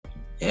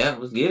Yeah,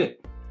 let's get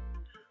it.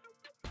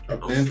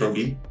 I'm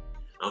sleepy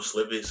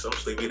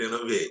than a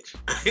bitch.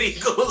 I ain't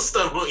gonna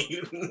stop on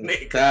you,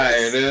 nigga.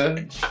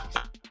 Tired,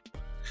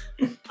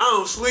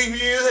 I'm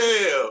sleepy as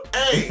hell.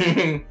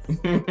 Hey.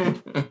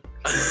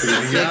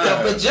 Eat your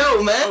cup of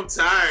Joe, man. I'm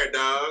tired,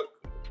 dog.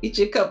 Eat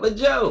your cup of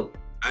Joe.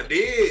 I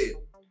did.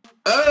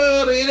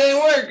 Oh, it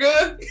ain't work,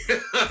 huh?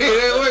 It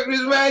ain't work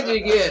this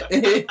magic yet.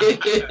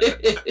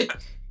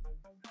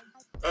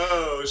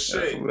 Oh,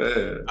 shit.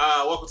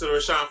 Oh, Welcome to the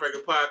Rashawn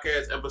Franklin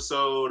Podcast,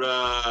 episode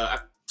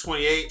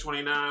 28,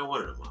 29,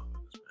 one of them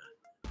motherfuckers, man.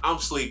 I'm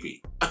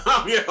sleepy.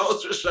 I'm your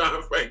host,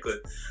 Rashawn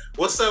Franklin.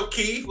 What's up,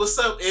 Keith? What's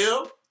up,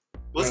 M?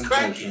 What's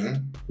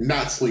cracking?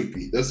 Not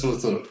sleepy. That's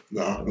what's up.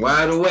 No.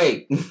 Wide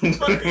awake.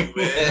 Fuck you,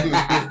 man.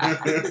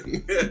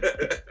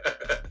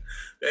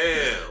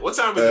 Damn. What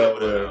time is it over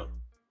there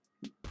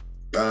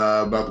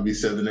now? About to be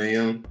 7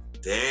 a.m.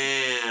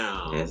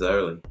 Damn. It's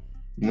early.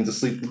 Went to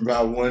sleep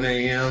about 1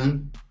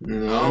 a.m. You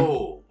know?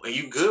 Oh, are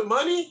you good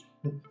money?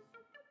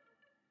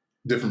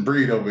 Different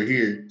breed over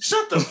here.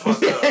 Shut the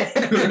fuck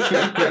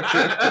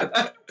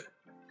up.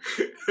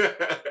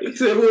 He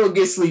said we don't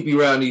get sleepy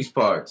around these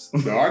parts.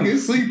 No, I get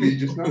sleepy,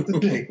 just not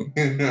today.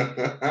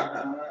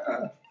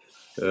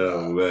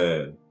 Oh,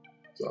 man.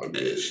 It's all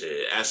good.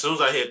 Shit. As soon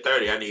as I hit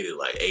 30, I needed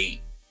like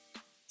 8,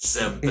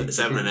 7 and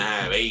a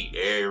half, 8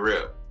 every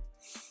rep.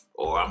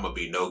 Or I'm going to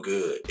be no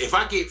good. If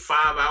I get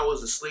 5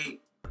 hours of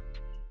sleep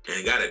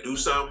and got to do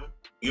something,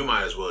 you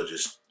might as well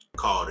just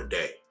call it a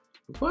day.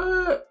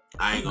 What?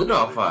 I ain't going good to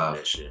off 5.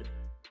 That shit.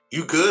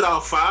 You good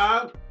off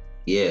 5?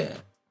 Yeah.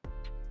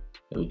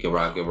 We can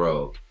rock and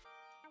roll.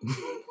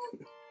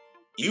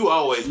 You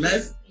always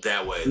less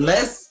that way.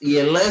 Less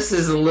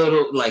is a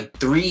little like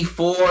 3,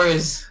 4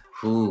 is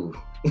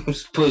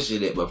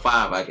pushing it, but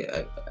 5 I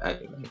can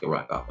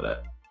rock off of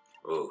that.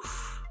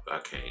 Oof, I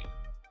can't.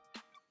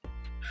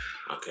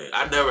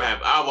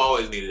 I've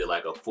always needed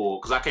like a full,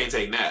 because I can't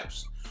take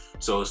naps.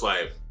 So it's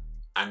like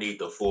I need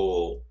the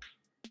full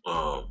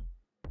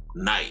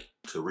night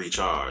to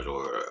recharge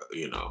or,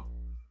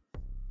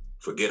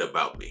 forget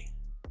about me.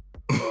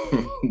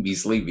 Be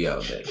sleepy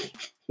all day.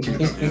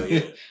 Hell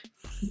yeah.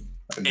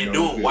 And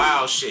doing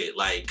wild shit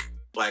like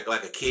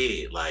a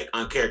kid, like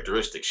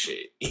uncharacteristic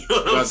shit. You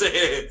know what I'm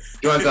saying?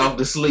 Drunk off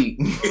to sleep.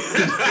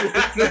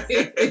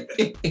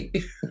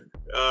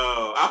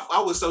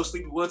 I was so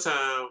sleepy one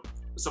time.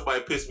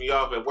 Somebody pissed me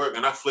off at work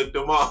and I flicked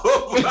them off.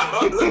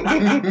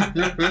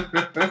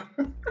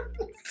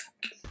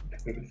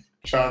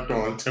 Chopped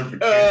on temperature.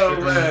 Oh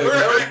man.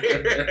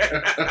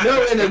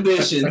 No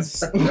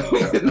inhibitions.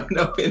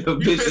 No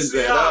inhibitions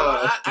at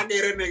all. I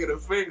gave that nigga the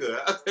finger.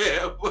 I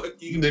said, fuck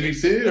you. Did he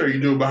see it or you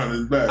do it behind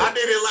his back? I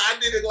did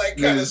it like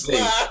kind of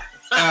slide.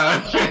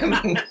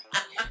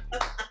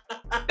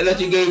 I thought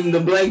you gave him the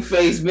blank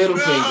face middle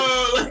finger.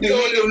 No, you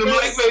gave him the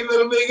blank face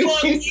middle finger.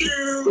 Fuck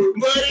you,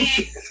 buddy.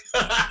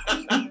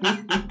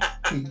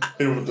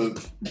 Hit him with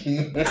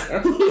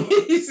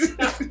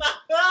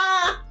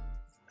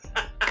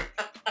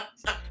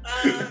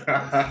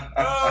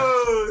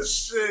Oh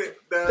shit!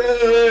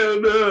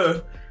 Damn,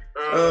 no.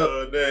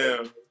 Oh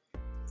damn!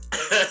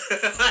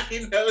 I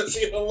ain't never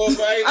seen a little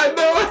fight. I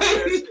know.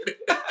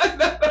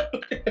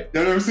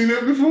 Y'all never seen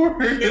that before?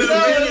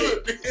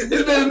 It's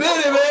been a minute,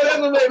 man. That's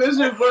what made this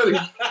shit funny.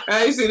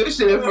 I ain't seen this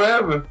shit in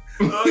forever.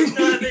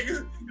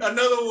 Niggas.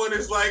 Another one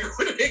is like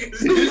when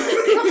niggas.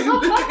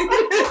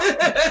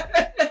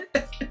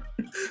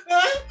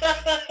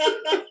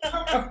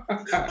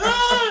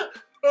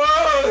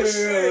 Oh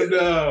shit!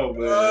 No,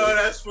 man. Oh,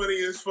 that's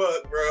funny as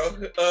fuck,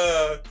 bro.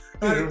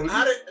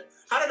 How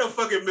did a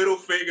fucking middle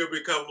finger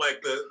become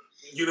like the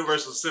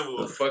universal symbol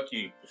of fuck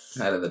you?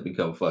 How did that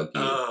become fuck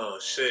you? Oh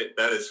shit,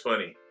 that is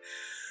funny.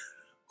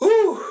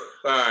 Whew.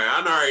 All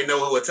right, I already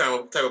know what type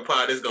of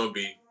pod this gonna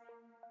be.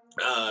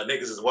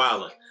 Niggas is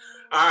wildin'.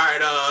 All right,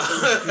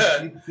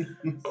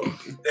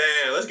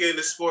 damn, let's get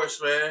into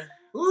sports, man.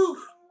 Whew.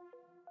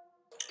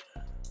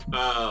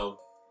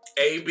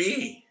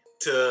 AB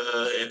to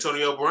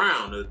Antonio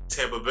Brown to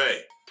Tampa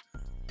Bay.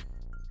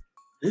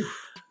 It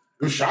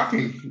was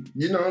shocking.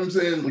 You know what I'm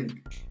saying? Like,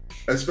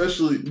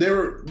 especially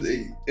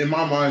in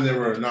my mind, they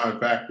were a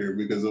non-factor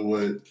because of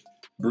what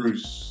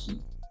Bruce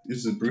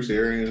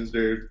Arians,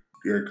 their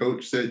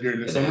coach, said during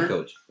the summer.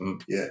 Coach.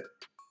 Mm-hmm. Yeah.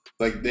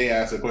 Like, they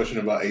asked a question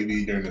about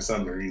AB during the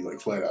summer. He like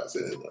flat out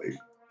said, like,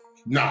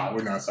 nah,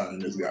 we're not signing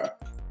this guy.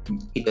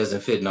 He doesn't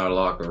fit in our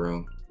locker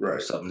room. Right. Or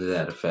something to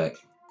that effect.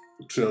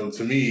 So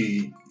to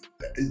me,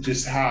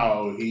 just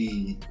how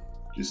he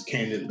just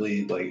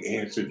candidly like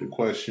answered the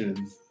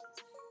question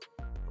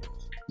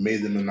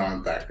made them a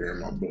non-factor in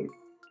my book.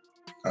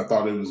 I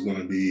thought he was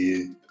going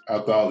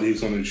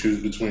to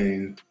choose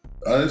between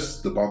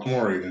us, the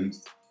Baltimore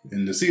Ravens,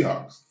 and the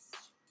Seahawks.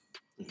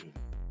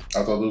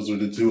 I thought those were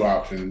the two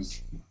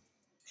options.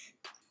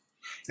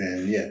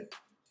 And yeah,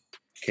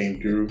 came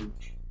through.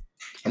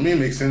 I mean, it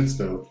makes sense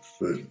though,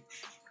 but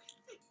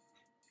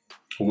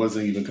I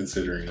wasn't even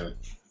considering it.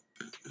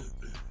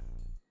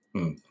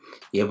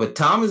 Yeah, but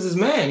Tom is his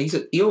man.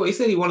 He always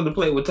said he wanted to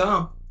play with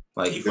Tom.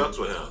 Like, he fucks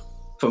with him.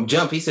 from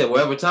jump, he said,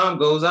 "Wherever Tom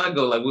goes, I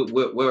go." Like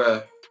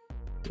we're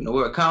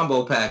a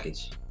combo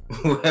package.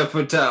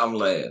 Wherever Tom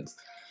lands,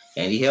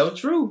 and he held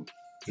true.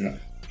 Yeah.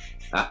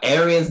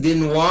 Arians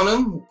didn't want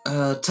him.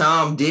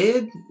 Tom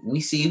did.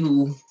 We see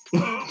who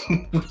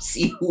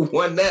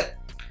won that.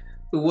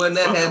 Who won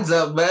that heads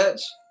up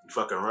match? You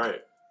fucking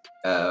right.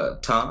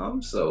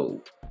 Tom.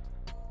 So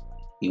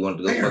he wanted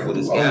to go They're fuck with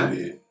his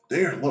loaded. guy.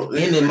 They're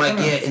loaded. And then Mike,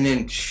 and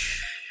then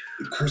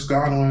Chris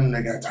Godwin.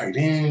 They got tight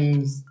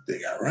ends. They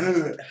got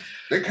running backs.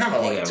 They're kind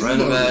of like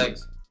running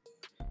backs.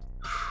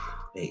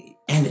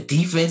 And the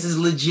defense is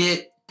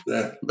legit.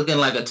 Yeah. Looking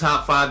like a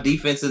top 5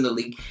 defense in the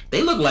league.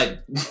 They look like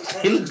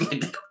they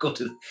could go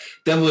to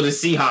them with the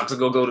Seahawks are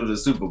gonna go to the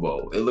Super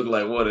Bowl. It looked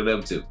like one of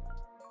them two.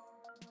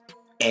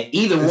 And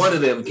either one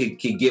of them could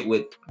get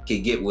with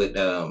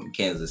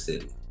Kansas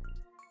City.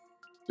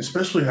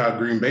 Especially how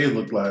Green Bay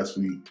looked last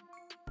week.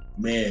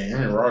 Man,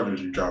 Aaron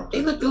Rodgers dropped.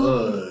 They looked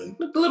a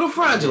little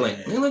fraudulent.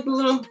 Man. They looked a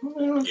little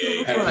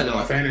Had on my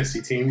fraudulent.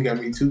 fantasy team, you got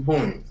me 2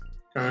 points.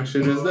 What kind of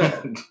shit is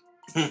that?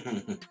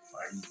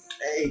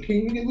 Hey, can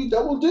you give me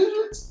double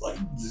digits? Like,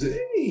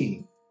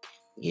 dang.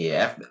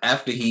 Yeah,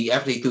 after he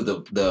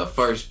threw the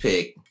first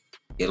pick,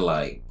 it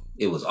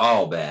was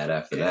all bad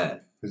after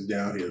that. It's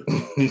downhill.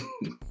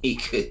 he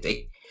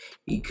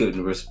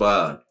couldn't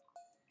respond.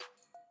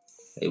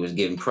 They was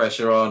getting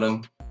pressure on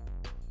him.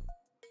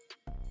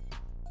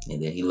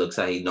 And then he looks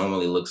how he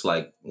normally looks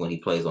like when he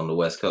plays on the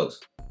West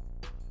Coast.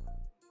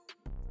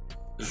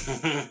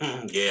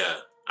 Yeah.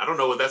 I don't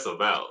know what that's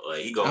about.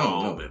 Like, he go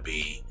home and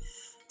be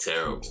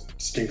terrible.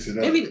 Stinks it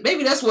up.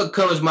 Maybe that's what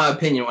colors my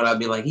opinion when I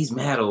be like, he's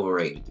mad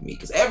overrated to me.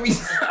 Because every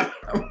time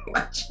I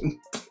watch him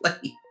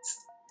play,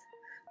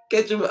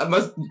 I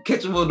must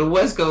catch him on the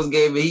West Coast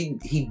game,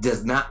 and he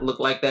does not look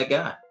like that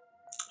guy.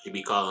 He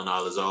be calling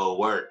all his old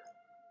work.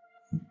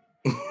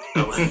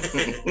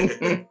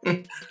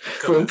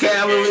 From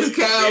Cowboys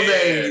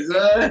days,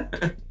 huh?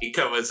 He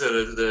coming to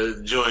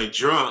the joint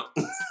drunk.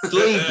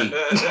 Sleepy.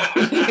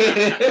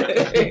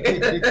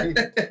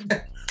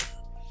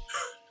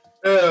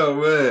 Oh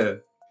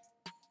man.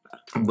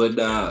 But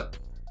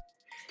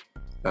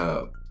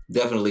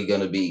definitely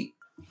gonna be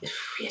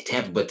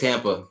Tampa. But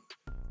Tampa,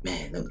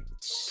 man,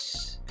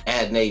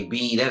 adding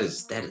AB, that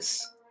is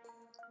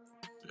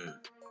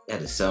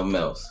something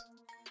else.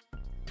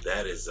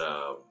 That is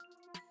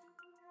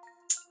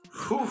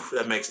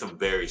that makes them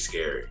very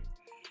scary.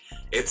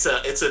 It's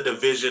a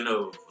division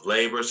of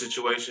labor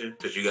situation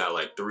because you got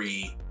like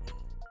 3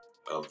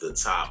 of the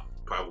top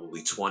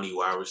probably 20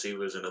 wide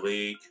receivers in the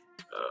league.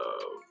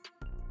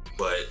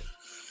 But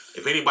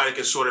if anybody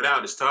can sort it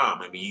out, it's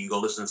Tom. I mean, you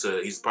gonna listen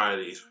to he's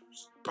probably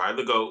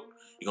the GOAT.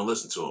 You're gonna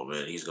listen to him,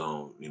 and he's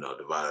gonna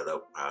divide it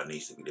up how it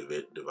needs to be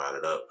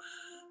divided up.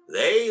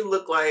 They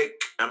look like,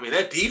 I mean,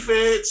 that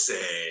defense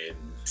and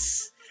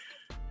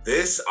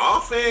this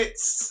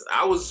offense,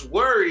 I was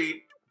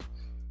worried.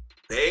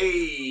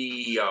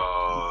 They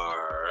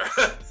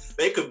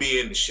could be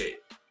in the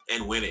shit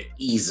and win it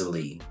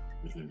easily.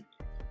 Mm-hmm.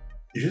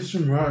 You just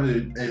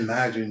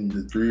imagine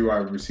the 3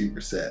 wide receiver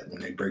set when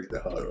they break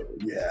the huddle.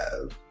 You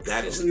have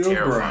that is Antonio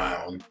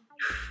terrifying. Brown,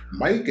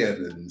 Mike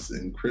Evans,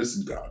 and Chris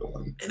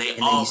Godwin. And they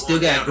And all then you still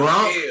got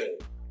Gronk.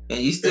 And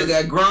you still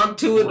got Gronk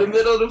too in the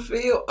middle of the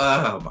field.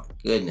 Oh my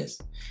goodness.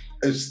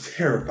 It's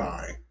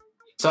terrifying.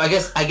 So I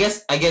guess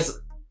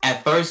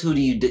at first, who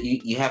do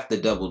you have to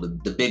double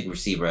the big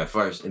receiver at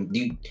first? And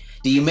do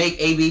you make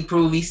AB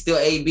prove he's still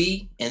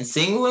AB and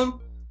single him?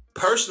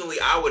 Personally,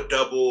 I would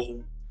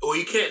double. Well,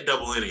 you can't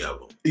double any of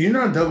them. You're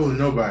not doubling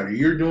nobody.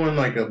 You're doing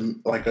like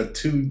a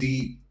 2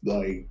 deep,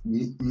 like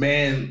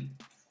man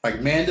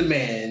to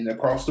man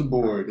across the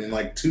board and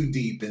like 2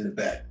 deep in the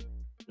back,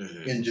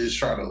 and just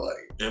try to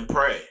and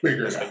pray.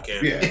 Figure it out.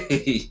 Yeah.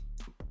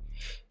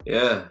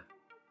 Yeah.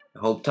 I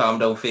hope Tom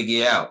don't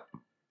figure it out.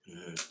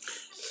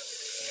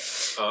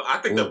 I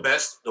think the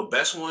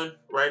best one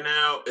right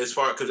now, as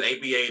far because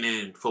AB ain't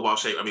in football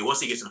shape. I mean,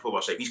 once he gets in football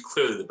shape, he's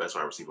clearly the best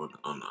wide receiver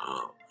on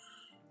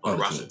the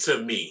roster to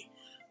me.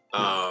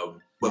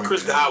 But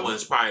Chris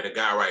Godwin's probably the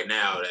guy right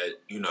now that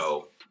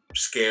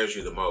scares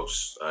you the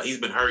most. He's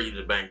been hurt, he's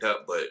been banged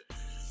up, but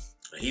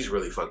he's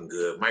really fucking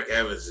good. Mike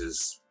Evans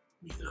is,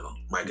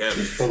 Mike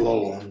Evans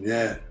below him.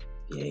 Yeah.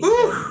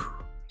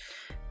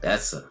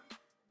 That's a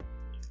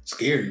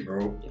scary,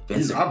 bro.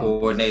 Defensive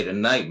coordinator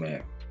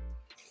nightmare.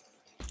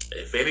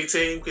 If any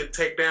team could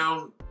take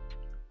down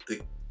the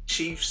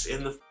Chiefs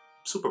in the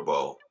Super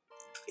Bowl,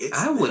 it's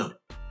them.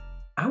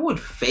 I would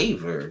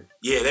favor.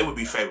 Yeah, they would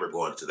be favored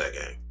going into that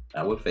game.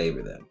 I would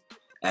favor them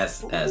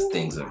as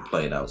things have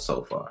played out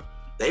so far.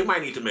 They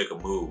might need to make a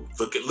move.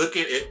 Look at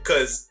it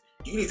because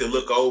you need to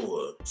look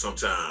over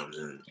sometimes.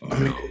 And I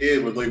mean, they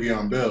did with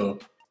Le'Veon Bell.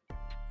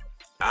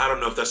 I don't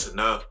know if that's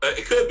enough.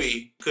 It could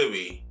be.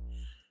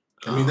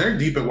 I mean, they're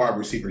deep at wide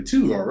receiver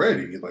too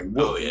already. Like,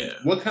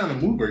 what kind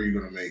of move are you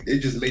going to make? They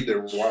just made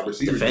their wide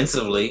receiver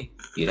defensively.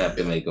 You'd have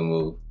to make a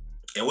move.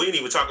 And we didn't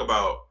even talk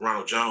about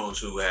Ronald Jones,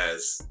 who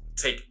has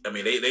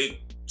they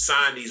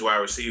signed these wide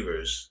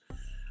receivers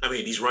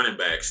these running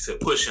backs to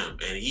push him,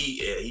 and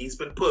he's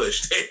been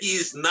pushed, and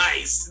he's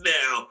nice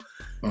now.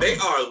 They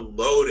are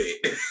loaded.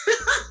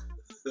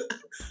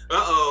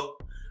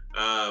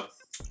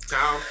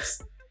 Tom,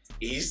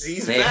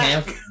 he's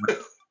back.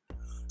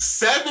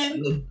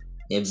 7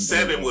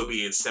 would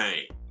be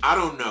insane. I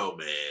don't know,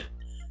 man.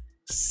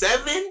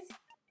 7?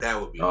 That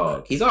would be.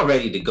 Oh, he's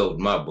already the GOAT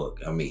in my book.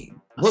 I mean,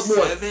 what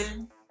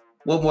 7?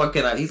 What more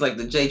can I? He's like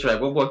the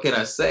J-Track. What more can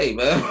I say,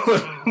 man?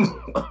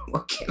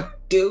 What can I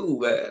do,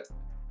 man?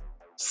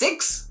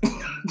 6?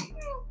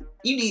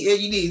 You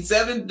need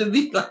 7 to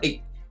be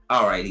like.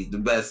 All right, he's the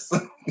best.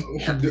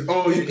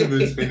 Oh, you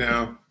convinced me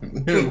now.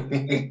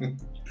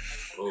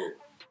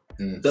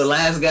 The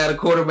last guy to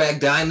quarterback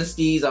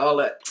dynasties, all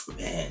that.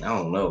 Man, I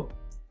don't know.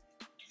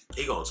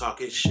 He gonna talk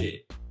his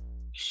shit.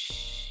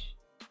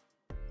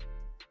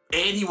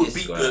 And he would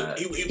beat the.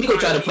 He gonna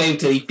try to play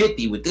until he's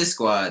 50 with this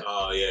squad.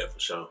 Oh yeah, for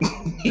sure.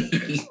 and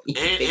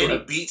he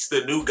beats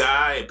the new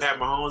guy and Pat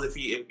Mahomes if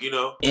you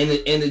know. In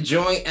the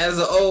joint as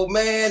an old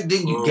man,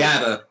 then you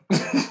gotta.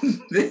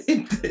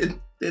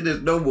 There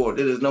is no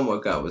more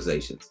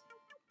conversations.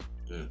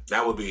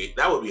 That would be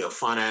a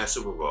fun ass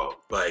Super Bowl.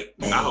 Like,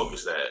 man. I hope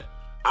it's that.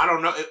 I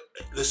don't know.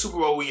 The Super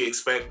Bowl we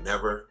expect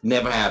never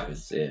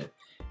happens. Yeah,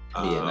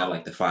 not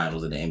like the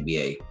finals of the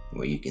NBA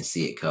where you can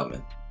see it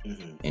coming.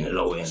 Mm-hmm. And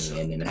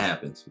then it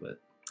happens. But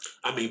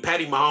I mean,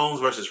 Patty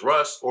Mahomes versus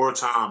Russ or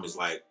Tom is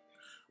like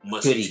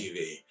must-see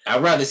TV.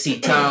 I'd rather see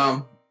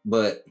Tom,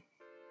 but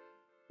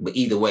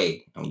either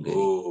way, I'm good.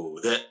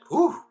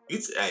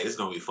 It's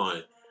gonna be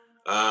fun.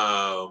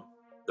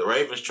 The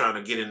Ravens trying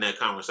to get in that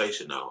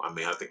conversation though. I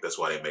mean, I think that's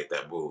why they made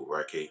that move,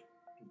 right, Key?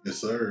 Yes,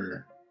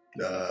 sir.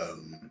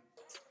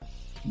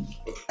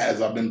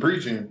 As I've been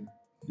preaching,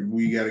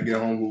 we got to get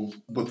home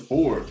with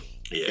 4.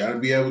 Yeah. Got to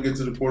be able to get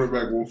to the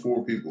quarterback with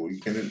 4 people.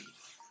 You can't.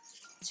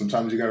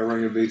 Sometimes you got to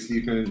run your base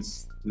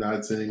defense,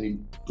 not sending any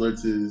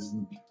blitzes,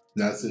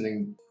 not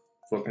sending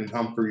fucking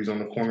Humphreys on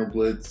the corner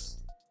blitz.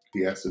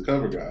 He has to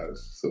cover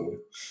guys. So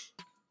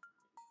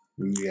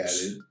we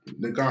added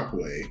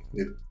Ngakwe,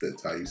 if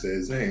that's how you say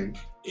his name.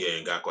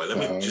 Yeah, Ngakwe. Let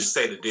me just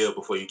say the deal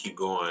before you keep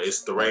going.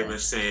 It's the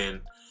Ravens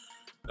saying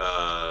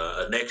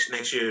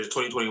next year's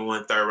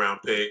 2021 third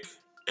round pick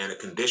and a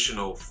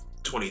conditional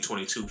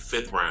 2022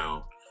 5th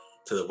round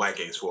to the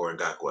Vikings for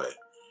Ngakwe.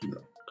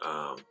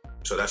 Yeah.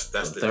 So that's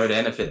the third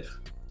and a 5th.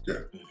 Yeah.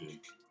 Mm-hmm.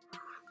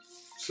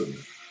 So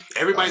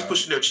everybody's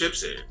pushing their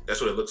chips in.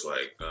 That's what it looks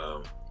like.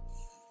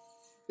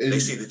 They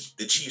see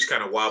the Chiefs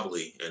kind of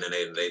wobbly, and then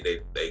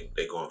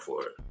they going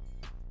for it.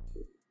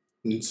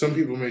 And some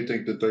people may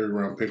think the 3rd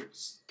round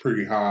pick's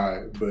pretty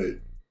high,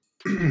 but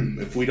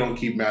if we don't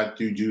keep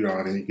Matthew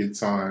Judon and he gets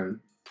signed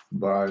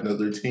by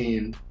another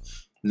team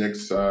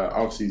next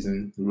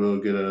offseason, we'll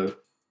get a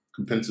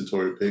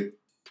compensatory pick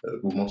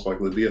that will most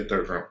likely be a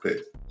 3rd round pick.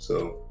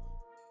 So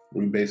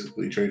we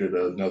basically traded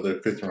another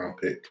 5th round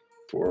pick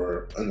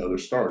for another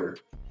starter.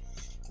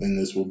 And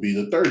this will be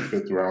the 3rd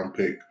 5th round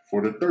pick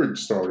for the 3rd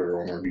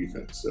starter on our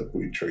defense that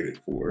we traded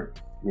for,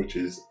 which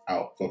is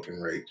out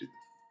fucking rated.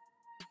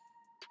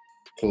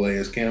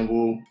 Calais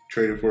Campbell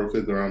traded for a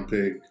 5th round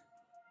pick.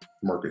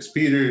 Marcus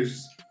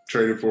Peters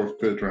traded for a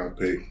 5th round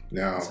pick.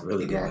 Now that's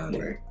really good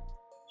value.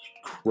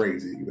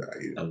 Crazy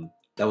value.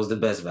 That was the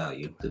best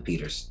value, the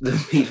Peters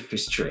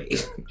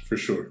trade. For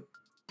sure.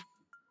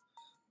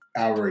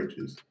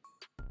 Outrageous.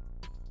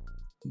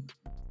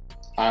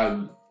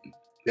 I'm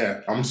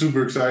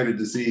super excited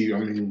to see. I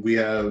mean, we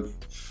have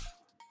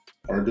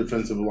our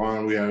defensive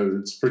line.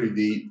 It's pretty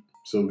deep,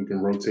 so we can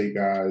rotate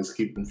guys,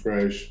 keep them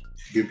fresh,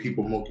 give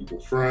people multiple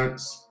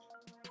fronts.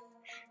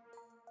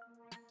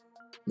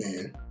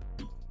 Man,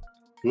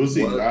 we'll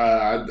see.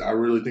 I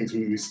really think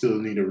we still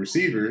need a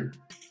receiver,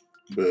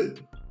 but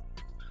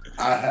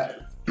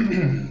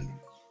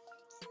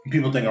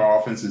people think our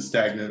offense is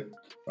stagnant.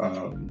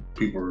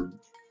 People are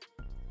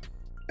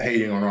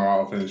hating on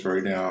our offense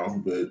right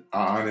now, but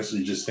I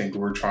honestly just think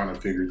we're trying to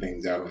figure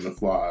things out on the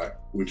fly,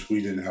 which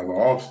we didn't have an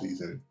off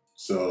season.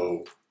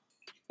 So,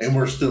 and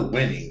we're still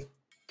winning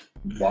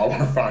while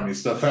we're finding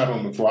stuff out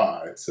on the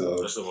fly.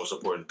 So that's the most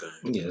important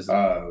thing. Yes.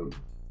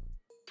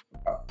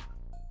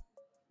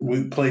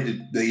 We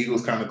played the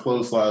Eagles kind of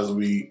close last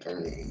week. I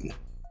mean,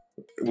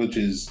 which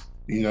is,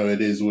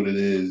 it is what it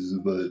is.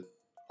 But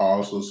I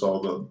also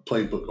saw the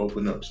playbook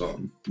open up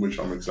something, which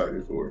I'm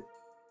excited for.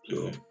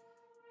 So.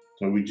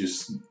 And we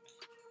just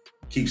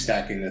keep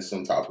stacking this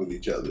on top of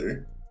each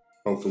other.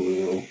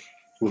 Hopefully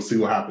we'll see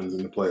what happens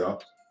in the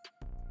playoffs.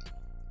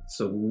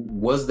 So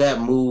was that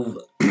move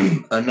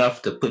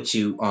enough to put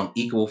you on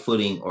equal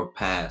footing or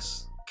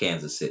pass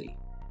Kansas City?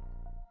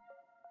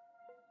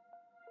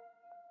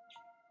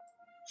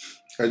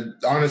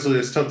 Honestly,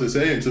 it's tough to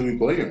say until we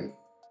play them.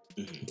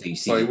 We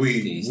saw a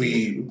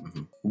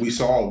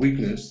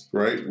weakness,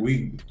 right?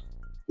 We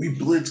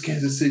blitzed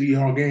Kansas City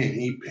all game.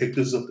 He picked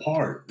us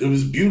apart. It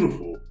was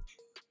beautiful.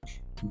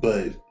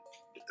 But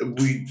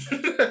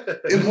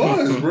it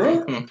was,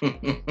 bro.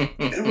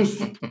 It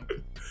was.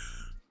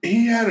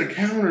 he had a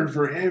counter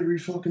for every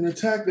fucking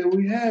attack that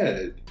we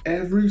had.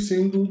 Every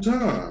single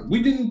time.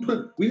 We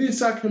didn't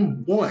sack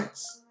him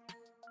once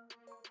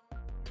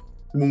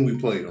when we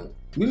played him.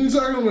 We didn't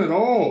sack him at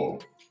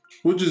all,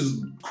 which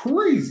is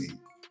crazy.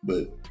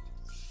 But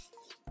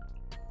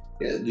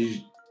yeah,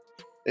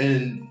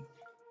 and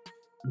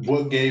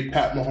what gave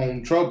Pat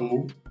Mahomes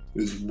trouble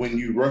is when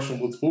you rush him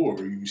with 4.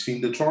 You've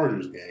seen the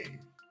Chargers game.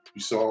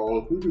 You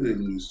saw, who did they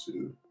lose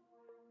to?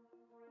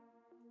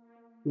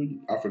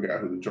 I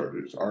forgot who the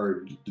Chargers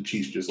are. The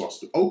Chiefs just lost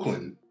to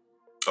Oakland.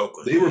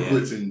 They were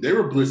blitzing. They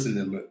were blitzing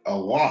them a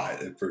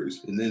lot at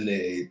first, and then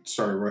they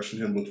started rushing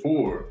him with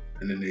 4,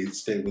 and then they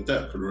stayed with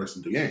that for the rest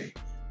of the game.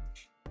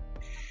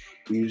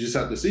 You just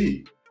have to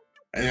see.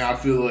 And I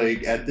feel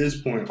like at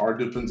this point, our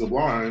defensive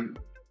line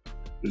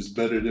is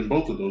better than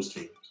both of those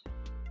teams.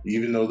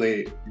 Even though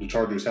the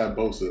Chargers have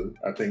Bosa,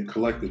 I think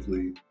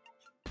collectively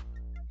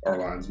our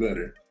line's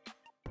better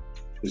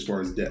as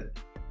far as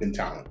depth and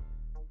talent.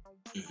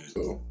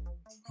 So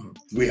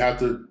we have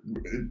to,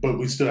 but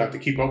we still have to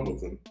keep up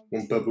with them.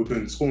 But we've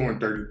been scoring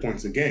 30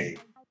 points a game.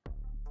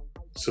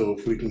 So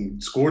if we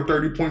can score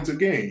 30 points a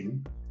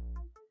game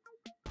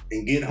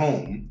and get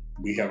home,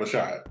 we have a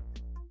shot.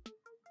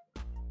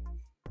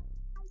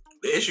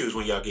 The issue is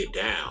when y'all get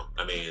down.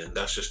 I mean,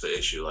 that's just the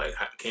issue. Like,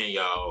 how can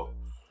y'all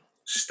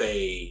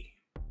stay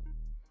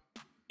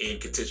in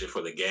contention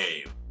for the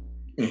game?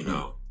 You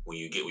know, when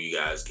you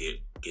guys get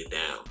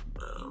down,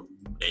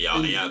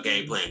 and y'all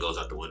game plan goes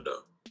out the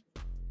window.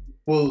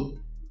 Well,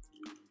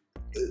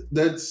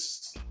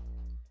 that's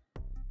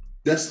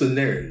the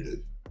narrative,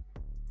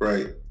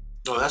 right?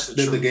 No, that's the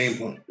truth. The game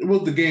plan. Well,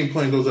 the game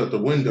plan goes out the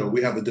window.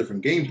 We have a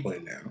different game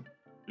plan now.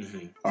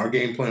 Our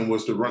game plan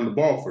was to run the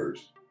ball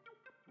first.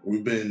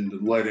 We've been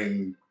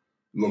letting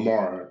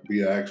Lamar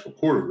be an actual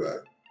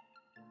quarterback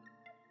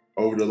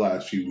over the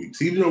last few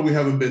weeks, even though we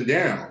haven't been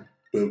down,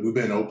 but we've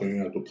been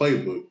opening up the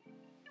playbook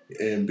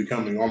and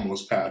becoming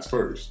almost pass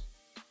first.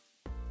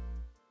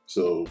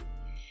 So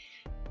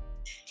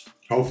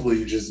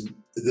hopefully, just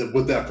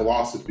with that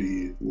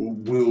philosophy,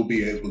 we'll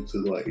be able to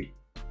like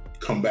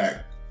come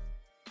back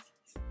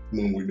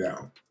when we're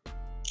down.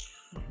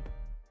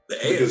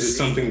 Because it's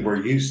something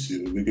we're used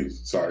to.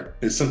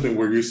 It's something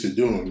we're used to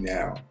doing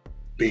now.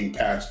 Being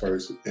pass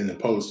first, and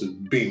opposed to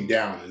being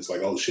down, it's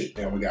like, oh shit,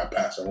 now we got to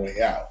pass our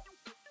way out.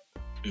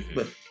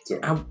 But so,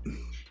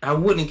 I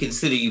wouldn't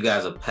consider you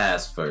guys a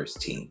pass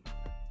first team.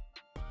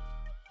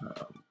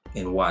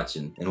 In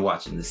watching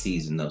the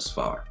season thus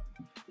far,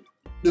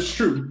 that's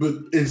true, but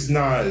it's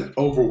not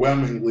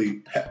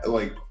overwhelmingly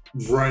like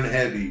run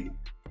heavy.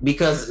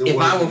 Because if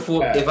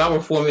I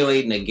were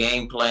formulating a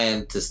game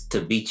plan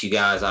to beat you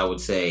guys, I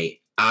would say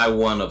I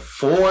want to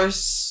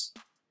force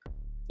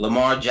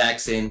Lamar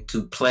Jackson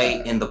to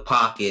play in the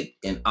pocket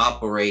and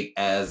operate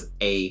as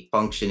a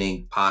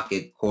functioning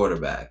pocket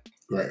quarterback.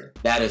 Right.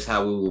 That is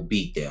how we will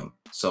beat them.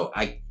 So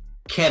I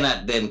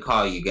cannot then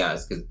call you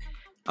guys because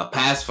a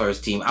pass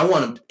first team.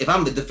 If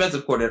I'm the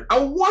defensive coordinator, I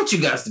want you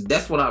guys to.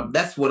 That's what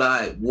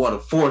I want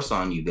to force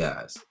on you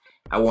guys.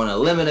 I want to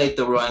eliminate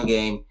the run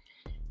game,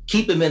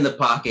 keep him in the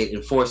pocket,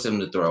 and force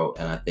him to throw.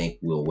 And I think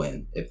we'll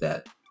win if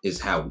that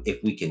is how.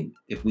 If we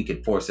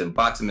can force him,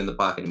 box him in the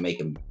pocket, and make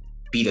him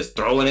beat us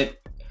throwing it.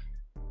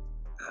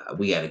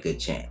 We got a good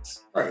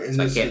chance. Right, and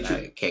so I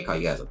can't call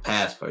you guys a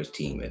pass first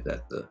team if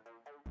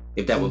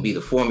that would be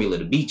the formula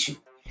to beat you.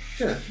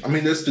 Yeah, I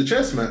mean that's the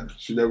chess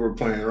match that we're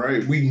playing,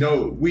 right? We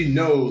know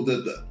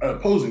that the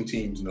opposing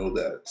teams know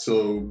that,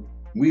 so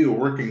we are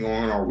working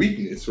on our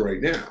weakness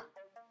right now.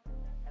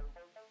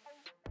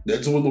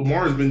 That's what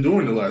Lamar's been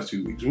doing the last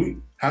 2 weeks.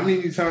 How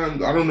many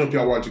times? I don't know if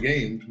y'all watch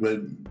games, but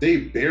they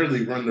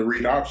barely run the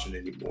read option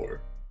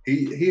anymore.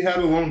 He had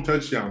a long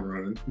touchdown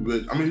run,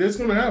 but I mean that's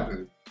going to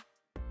happen.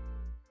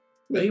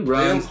 They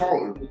run.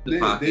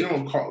 They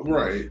don't call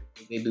right.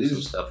 They do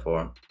some stuff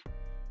for him.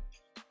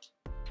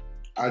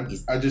 I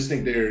just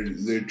think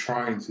they're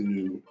trying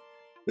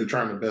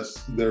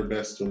their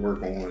best to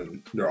work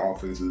on their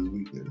offense's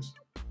weakness.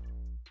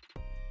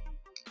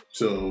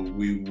 So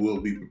we will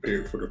be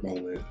prepared for the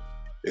moment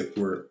if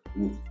we're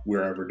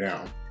ever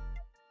down.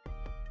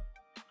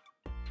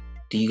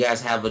 Do you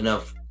guys have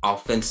enough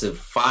offensive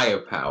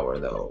firepower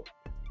though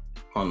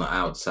on the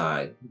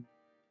outside?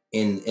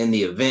 In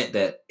the event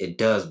that it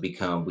does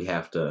become we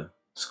have to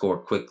score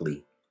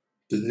quickly?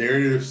 The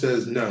narrative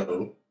says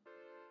no.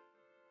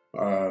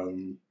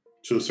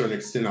 To a certain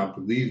extent, I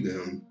believe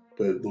them,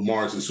 but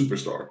Lamar's a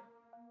superstar.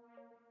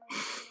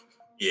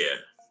 Yeah,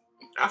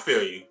 I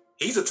feel you.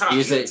 He's a top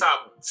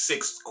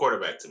 6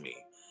 quarterback to me.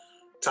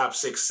 Top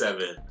 6,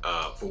 7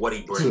 for what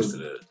he brings to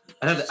the.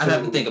 I'd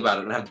have to think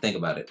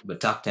about it. But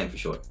top 10 for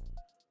sure.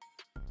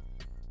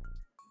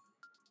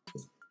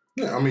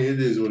 Yeah, I mean, it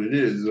is what it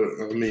is.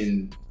 I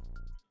mean,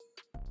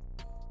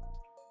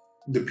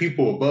 the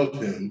people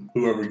above him,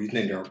 whoever you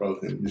think are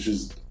above him, it's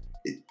just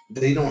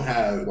they don't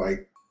have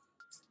like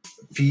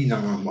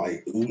phenom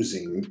like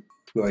oozing,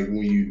 like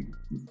when you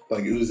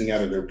like oozing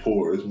out of their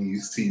pores when you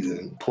see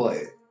them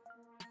play,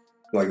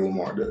 like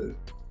Lamar does.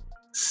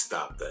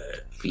 Stop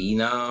that.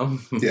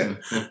 Phenom. Yeah.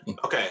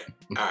 Okay.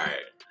 All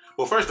right.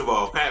 Well, first of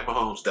all, Pat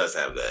Mahomes does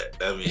have that.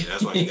 I mean,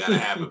 that's why he got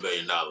 $500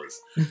 million.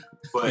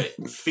 But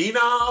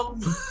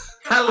Phenom?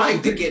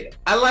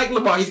 I like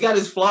Lamar. He's got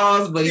his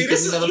flaws, but you go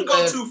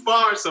too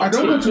far sometimes.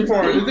 I don't go too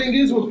far. The thing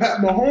is with Pat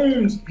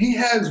Mahomes, he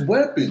has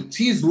weapons.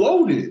 He's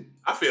loaded.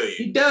 I feel you.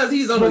 He does.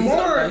 He's on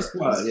the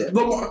squad. Yeah.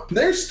 Lamar,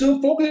 they're still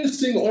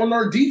focusing on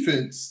our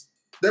defense.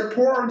 They're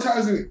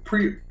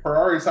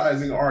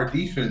prioritizing our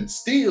defense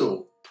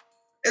still.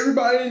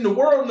 Everybody in the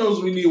world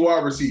knows we need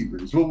wide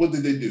receivers. What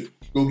did they do?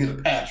 Go get a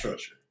pass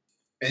rusher.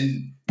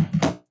 And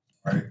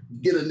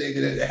get a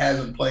nigga that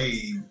hasn't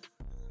played.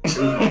 It was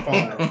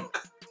fun.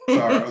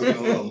 Sorry, I was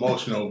getting a little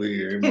emotional over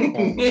here. My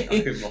phone, a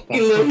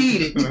little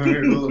heated.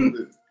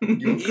 You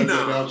cut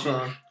that out,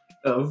 Sean?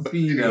 Oh,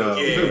 Yeah,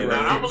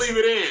 I'm gonna leave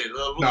it in.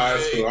 Nah,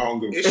 that's cool. I don't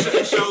do it.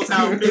 It shows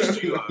how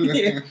pissed you are.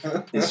 Yeah.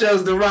 It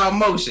shows the raw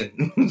emotion.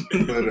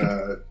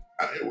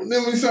 But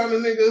then we saw the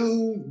nigga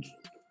who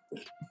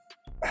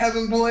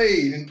hasn't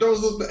played and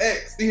throws up the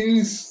X.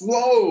 He's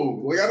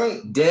slow. Like, I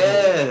don't.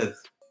 Death.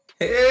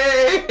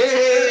 Hey.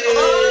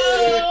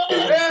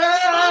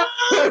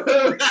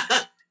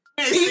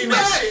 He's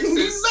back.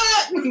 He's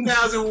back.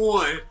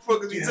 2001.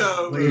 Fuck is you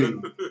talking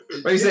about?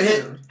 What you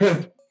say?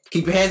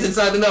 Keep your hands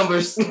inside the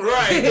numbers.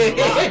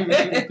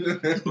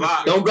 Right.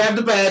 Lock. Don't grab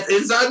the pads.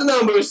 Inside the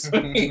numbers.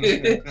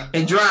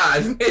 And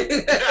drive.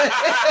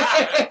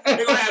 They're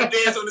going to have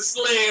dance on the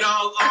sled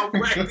all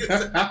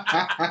practice.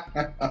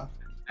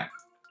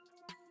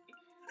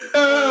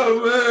 Oh,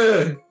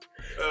 man.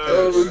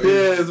 Oh,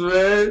 yes,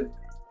 man.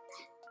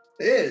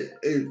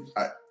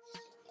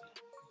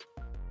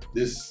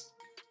 This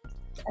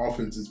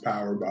offense is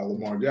powered by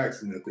Lamar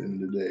Jackson at the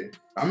end of the day.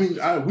 I mean,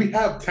 we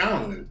have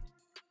talent,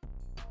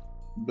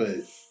 but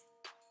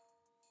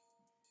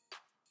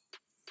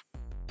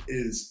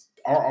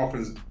our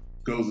offense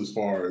goes as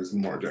far as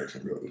Lamar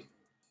Jackson goes.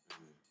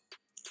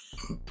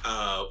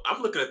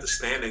 I'm looking at the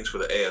standings for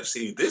the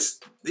AFC.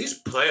 These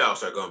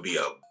playoffs are going to be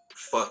a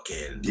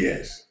fucking...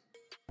 Yes.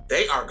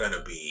 They are going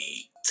to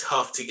be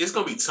tough to... It's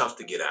going to be tough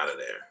to get out of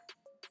there.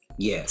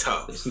 Yeah.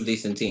 Tough. There's some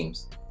decent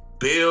teams.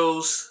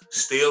 Bills,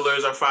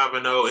 Steelers are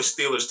 5-0. It's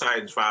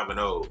Steelers-Titans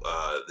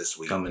 5-0 this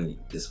week. Coming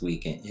this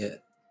weekend, yeah.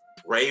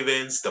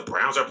 Ravens, the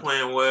Browns are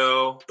playing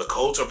well. The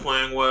Colts are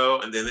playing well.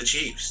 And then the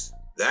Chiefs.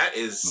 That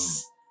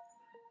is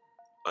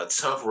a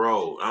tough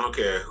road. I don't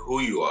care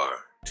who you are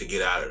to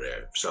get out of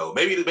there. So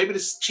maybe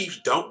the Chiefs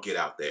don't get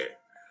out there.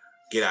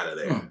 Get out of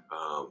there.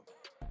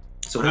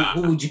 So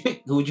who would you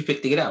pick? Who would you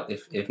pick to get out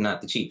if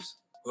not the Chiefs?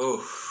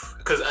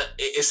 Because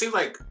it seems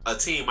like a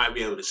team might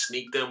be able to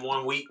sneak them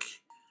one week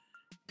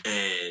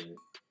and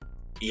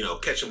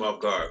catch them off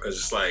guard.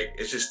 Because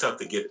it's just tough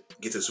to get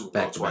to the Super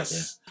Bowl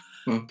twice.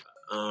 I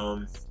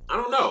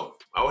don't know.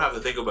 I would have to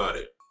think about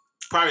it.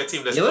 Probably a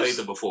team that's played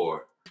them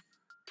before.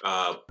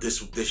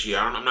 This year,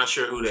 I'm not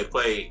sure who they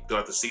play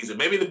throughout the season.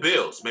 Maybe the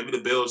Bills. Maybe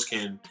the Bills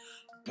can.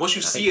 Once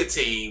you see a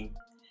team,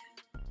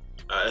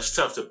 it's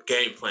tough to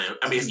game plan.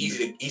 I mean, it's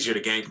easier to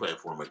game plan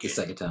for them again. The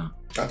second time.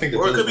 I think,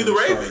 or it could be the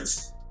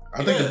Ravens.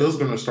 I think the Bills are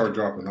going to start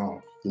dropping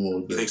off a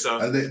little bit. You think so?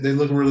 They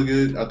look really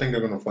good. I think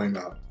they're going to flame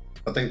out.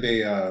 I think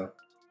they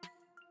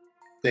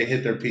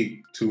hit their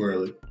peak too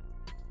early.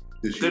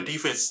 Their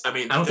defense. I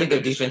mean, I don't think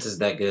their defense is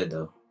that good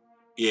though.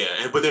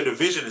 Yeah, but their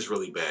division is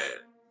really bad.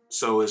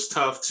 So it's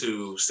tough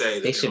to say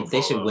that they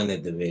should win the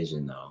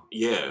division though.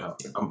 Yeah,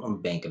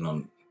 I'm banking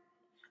on,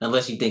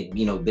 unless you think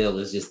Bill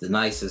is just the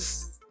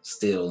nicest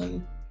still.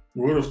 And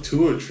what if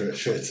Tua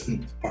shreds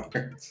in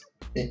parts?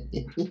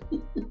 The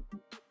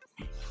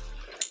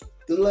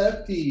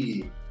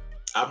lefty.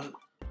 I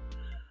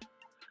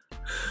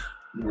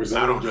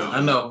don't know.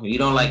 I know you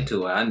don't like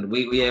Tua. I'm not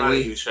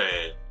a huge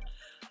fan.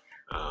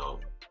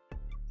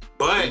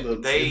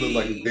 But they look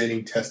like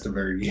Vinny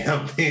Testaverde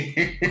out there.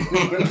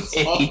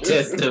 Vinny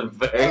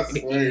Testaverde. I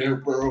swear,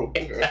 bro.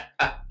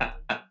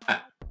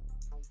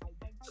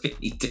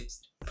 Vinny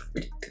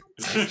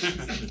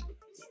Testaverde.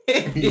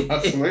 I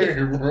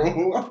swear,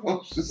 bro. I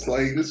was just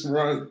like, this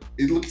run.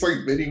 It looks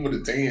like Vinny with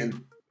a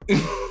tan.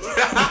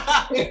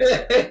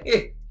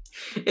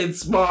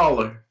 It's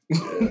smaller.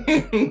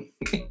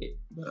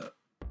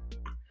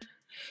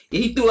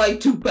 He threw like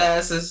 2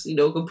 passes,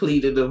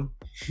 completed them.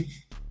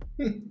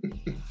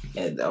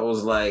 And I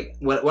was like,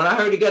 when I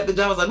heard he got the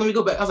job, I was like, let me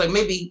go back. I was like,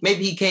 maybe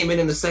he came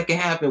in the second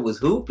half and was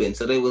hooping,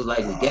 so they was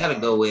like, we gotta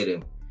go with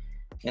him.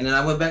 And then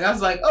I went back. I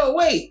was like, oh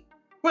wait,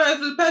 Ryan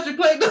Fitzpatrick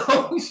played the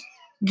whole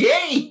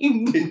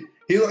game.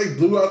 He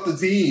blew out the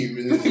team,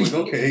 and it was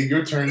like, okay,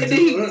 your turn.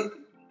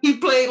 He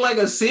played like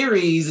a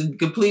series and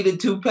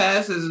completed 2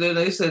 passes, and then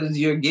they said it's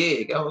your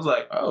gig. I was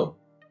like, oh,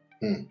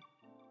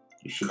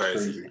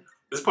 crazy.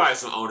 There's probably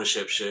some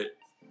ownership shit.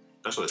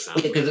 That's what it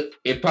sounds like. Because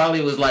it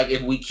probably was like,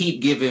 if we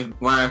keep giving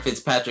Ryan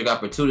Fitzpatrick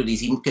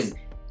opportunities, because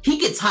he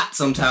gets hot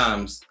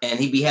sometimes, and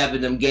he be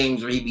having them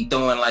games where he be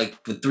throwing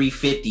for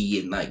 350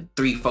 and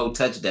 3-4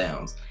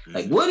 touchdowns.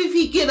 Mm-hmm. What if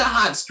he get a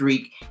hot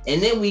streak,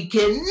 and then we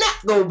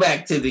cannot go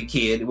back to the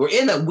kid? We're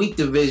in a weak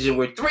division.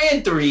 We're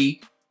 3-3.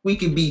 we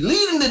could be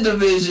leading the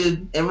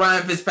division, and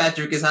Ryan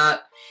Fitzpatrick is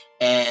hot,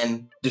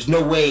 and there's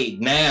no way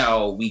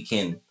now we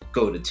can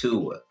go to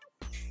Tua.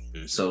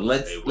 So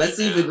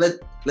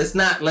let's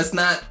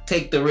not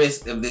take the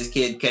risk of this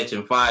kid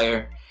catching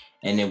fire,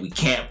 and then we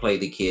can't play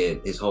the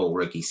kid his whole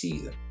rookie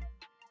season.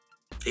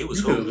 You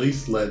could at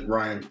least let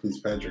Ryan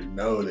Fitzpatrick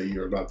know that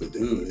you're about to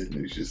do it.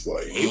 And it's just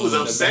like he was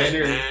upset,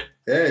 man.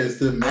 Yeah, it's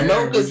the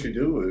manner in which you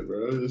do it,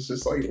 bro. It's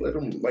just like let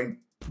him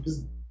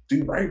just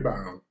do right by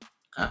him.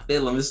 I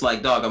feel him. It's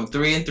like, dog, I'm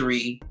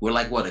 3-3. We're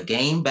like what, a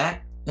game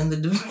back in the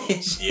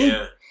division?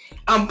 Yeah.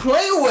 I'm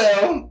playing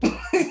well.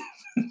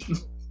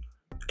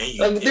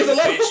 There's a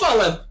lot of football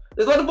left.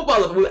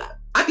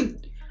 I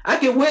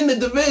can win the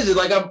division.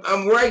 Like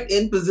I'm right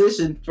in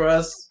position for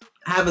us.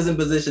 Have us in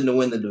position to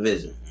win the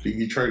division. Did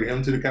you trade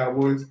him to the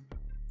Cowboys?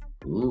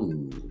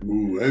 Ooh,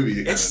 that'd be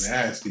kind of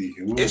nasty.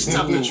 It's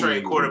tough to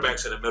trade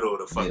quarterbacks in the middle of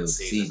the fucking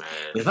season, man.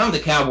 If I'm the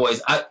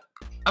Cowboys,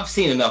 I've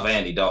seen enough of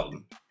Andy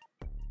Dalton.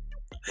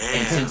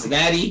 In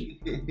Cincinnati,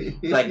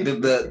 like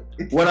the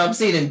what I'm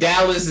seeing in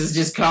Dallas is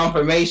just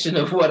confirmation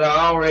of what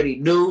I already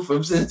knew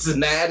from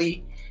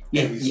Cincinnati.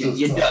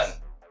 You're done.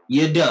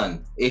 You're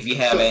done if you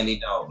have Andy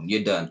Dalton.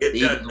 You're done.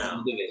 You're done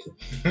now.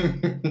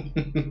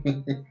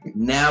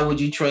 Now, would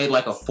you trade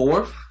like a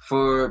fourth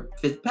for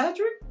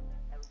Fitzpatrick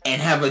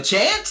and have a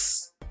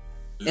chance?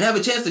 And have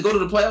a chance to go to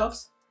the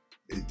playoffs?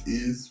 It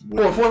is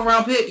for a 4th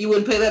round pick. You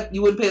wouldn't pay that.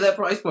 You wouldn't pay that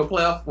price for a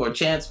playoff, for a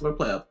chance for a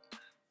playoff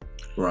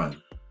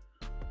run.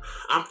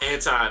 I'm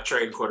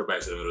anti-trading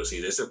quarterbacks in the middle of the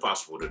season. It's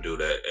impossible to do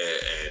that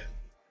and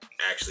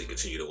actually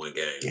continue to win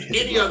games.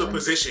 Any other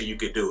position you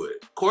could do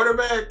it.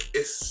 Quarterback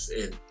is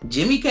in.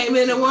 Jimmy came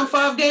in and won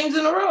 5 games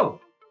in a row.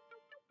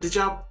 Did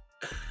you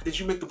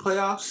make the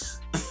playoffs?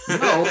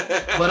 No,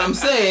 but I'm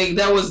saying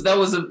that was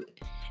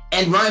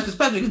and Ryan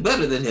Fitzpatrick is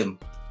better than him.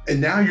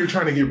 And now you're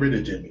trying to get rid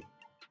of Jimmy.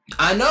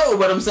 I know,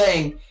 but I'm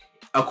saying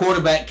a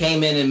quarterback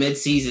came in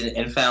mid-season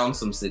and found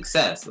some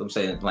success. I'm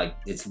saying like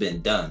it's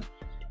been done.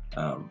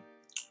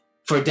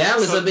 For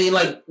Dallas, I mean,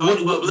 like, what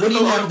do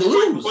you have to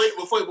lose?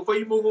 Before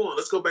you move on,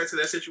 let's go back to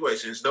that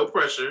situation. It's no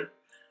pressure.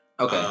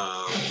 Okay.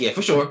 Yeah,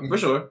 for sure.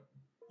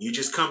 You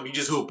just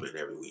hooping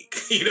every week.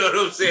 You know what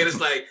I'm saying? It's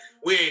like,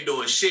 we ain't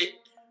doing shit.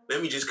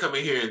 Let me just come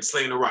in here and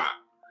sling the rock.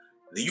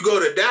 Then you go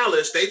to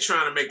Dallas, they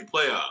trying to make the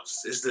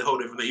playoffs. It's the whole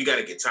different thing. You got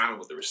to get time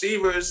with the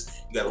receivers.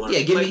 You got to learn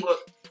the playbook.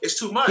 It's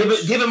too much.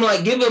 Give him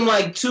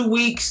like 2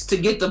 weeks to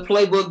get the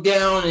playbook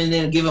down, and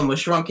then give him a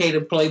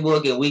truncated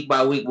playbook, and week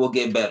by week we'll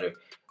get better.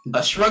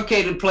 A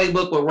truncated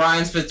playbook with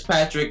Ryan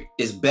Fitzpatrick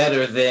is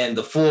better than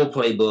the full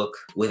playbook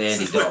with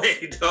Andy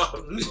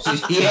Dalton.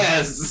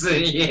 Yes.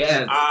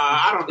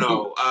 I don't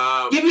know.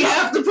 Give me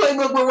half the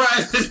playbook with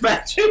Ryan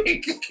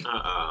Fitzpatrick.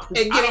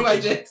 And get him my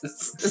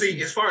chances.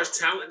 See, as far as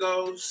talent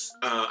goes,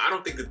 I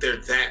don't think that they're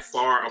that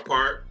far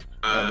apart.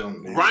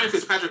 Ryan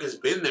Fitzpatrick has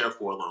been there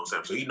for a long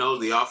time, so he knows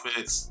the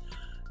offense.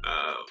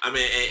 And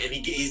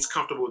he's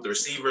comfortable with the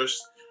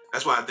receivers.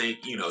 That's why I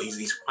think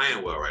he's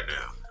playing well right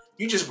now.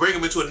 You just bring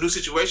him into a new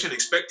situation,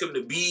 expect him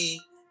to be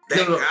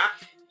that guy?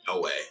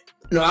 No way.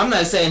 No, I'm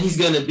not saying he's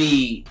going to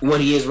be what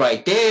he is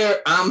right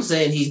there. I'm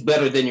saying he's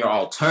better than your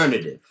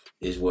alternative,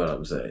 is what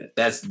I'm saying.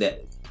 That's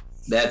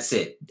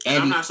it.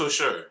 I'm not so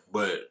sure,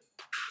 but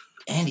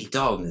Andy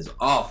Dalton is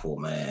awful,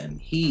 man.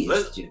 He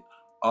is just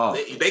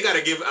awful. They got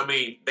to give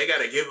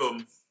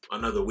him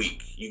another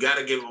week. You got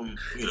to give him,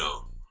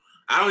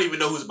 I don't even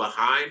know who's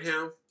behind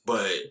him,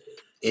 but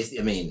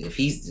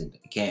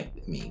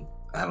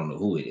I don't know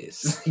who it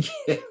is.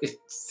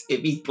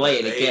 If he's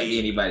playing, it can't be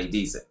anybody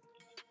decent.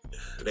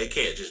 They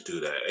can't just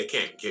do that. They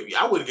can't give you.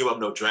 I wouldn't give up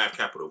no draft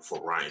capital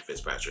for Ryan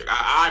Fitzpatrick.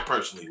 I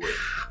personally would.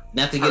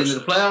 Not to get into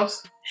the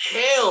playoffs?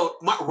 Hell,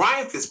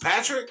 Ryan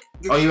Fitzpatrick?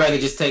 Oh, you rather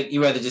just tank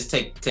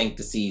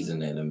the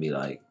season and be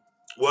like,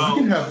 well,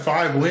 you can have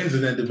 5 wins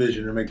in that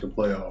division to make the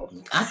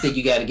playoffs. I think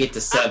you got to get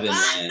to 7.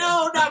 Man.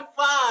 No, not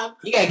 5.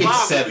 You got to get to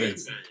 7.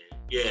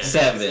 Yeah,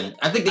 7.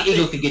 I think the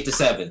Eagles could get to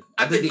 7.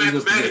 I think the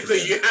Eagles could get to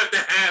 7. You have to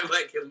have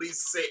like at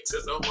least 6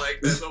 or something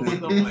like that.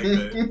 Something like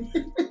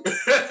that.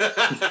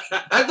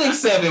 I think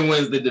 7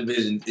 wins the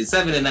division.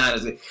 7 and 9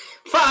 is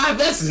 5.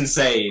 That's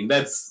insane.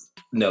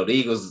 The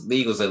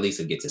Eagles at least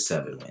will get to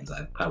 7 wins.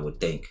 I would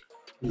think.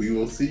 We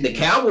will see. The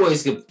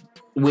Cowboys could,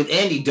 with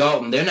Andy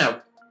Dalton, they're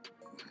not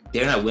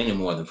winning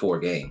more than 4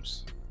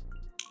 games.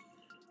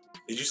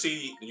 Did you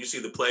see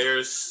the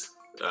players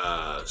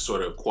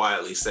sort of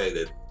quietly say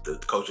that the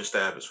coaching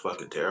staff is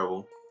fucking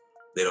terrible?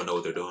 They don't know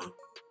what they're doing.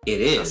 It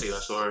is. I see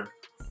that story.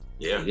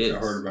 Yeah, it is. I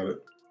heard about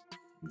it.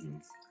 Mm-hmm.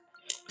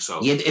 So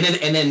yeah,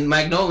 and then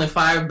Mike Nolan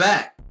fired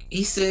back.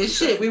 He said,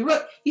 "Shit, we run."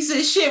 He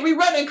said, "Shit, we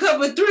running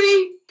cover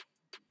 3.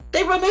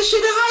 They run that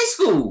shit in high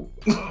school."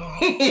 Wow.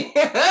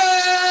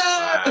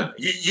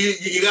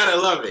 You gotta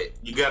love it.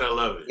 You gotta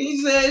love it.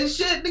 He said,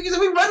 "Shit, niggas,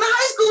 we run the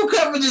high school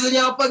coverages and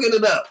y'all fucking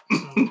it up."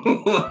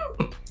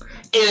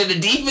 And the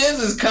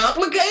defense is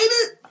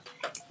complicated.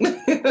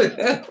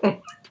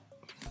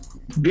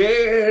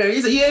 Yeah,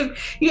 he said,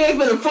 you ain't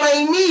gonna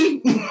flame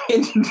me.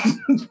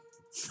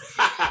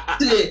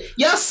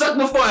 Y'all sucked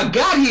before I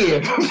got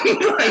here.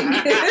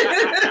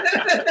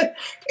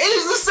 It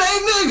is the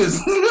same niggas.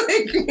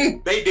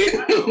 They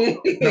didn't.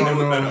 No.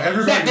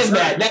 Not this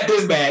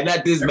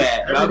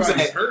bad. But I'm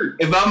saying, hurt.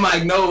 if I'm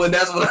Mike Nolan,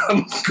 that's what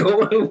I'm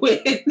going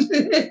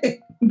with.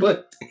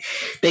 But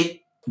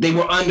they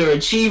were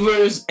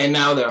underachievers, and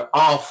now they're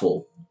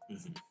awful.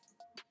 Mm-hmm.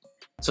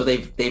 So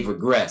they've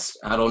regressed.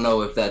 I don't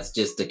know if that's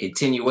just a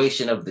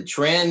continuation of the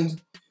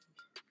trend.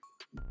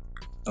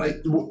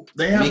 Like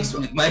they have mixed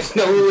with Mike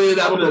Nolan.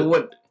 I don't know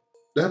what.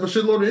 They have a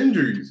shitload of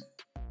injuries,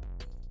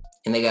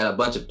 and they got a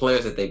bunch of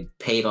players that they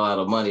paid a lot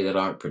of money that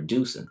aren't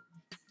producing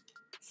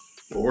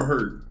or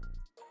hurt.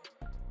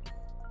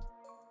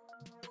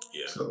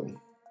 Yeah. So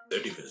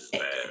their defense is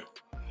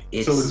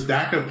bad. So is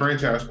Dak a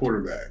franchise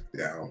quarterback?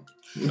 Yeah.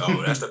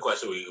 Oh, that's the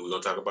question we're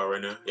gonna talk about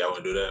right now. Y'all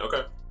want to do that?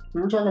 Okay.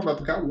 We were talking about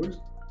the Cowboys.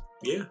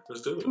 Yeah,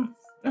 let's do it.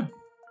 Yeah.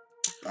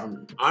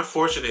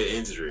 Unfortunate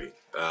injury.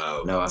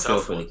 No, I feel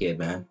for the kid,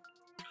 man.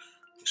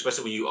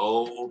 Especially when you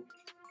old,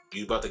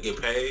 you about to get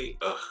paid.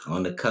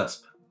 On the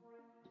cusp.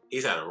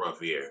 He's had a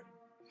rough year.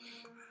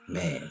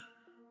 Man.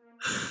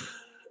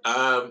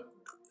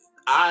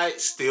 I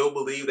still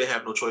believe they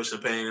have no choice in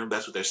paying him.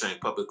 That's what they're saying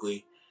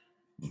publicly.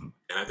 Mm-hmm.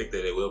 And I think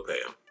that they will pay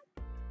him.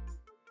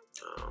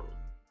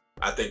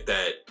 I think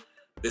that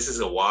this is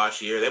a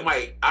wash year. They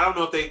might, I don't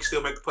know if they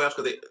still make the playoffs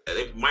because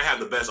they might have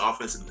the best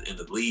offense in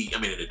the league. I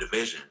mean, in the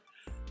division.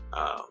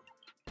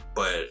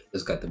 But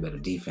it's got the better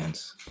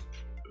defense.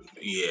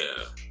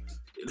 Yeah.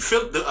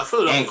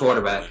 Philadelphia and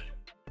quarterback.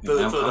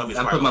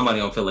 I'm putting my money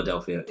on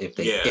Philadelphia. If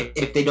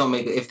they don't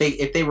make it,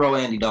 if they roll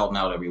Andy Dalton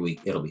out every week,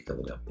 it'll be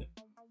Philadelphia.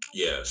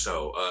 Yeah,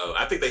 so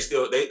I think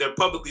they're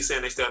publicly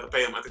saying they still have to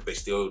pay him. I think they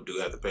still do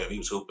have to pay him. He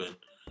was hooping,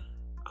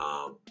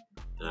 and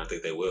I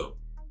think they will.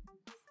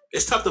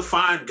 It's tough to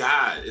find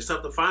guys.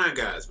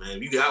 Man.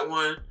 If you got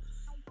one,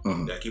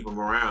 you gotta keep them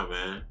around,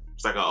 man.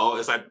 It's like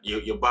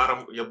your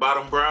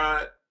bottom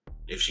bride.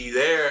 If she's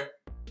there,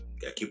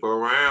 you gotta keep her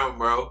around,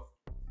 bro.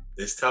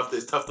 It's tough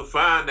to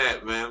find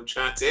that, man. I'm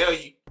trying to tell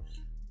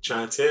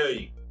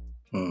you.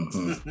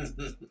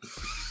 Mm-hmm.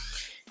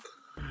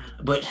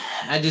 But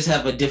I just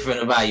have a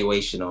different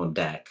evaluation on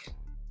Dak.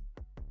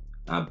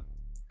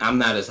 I'm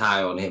not as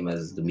high on him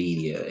as the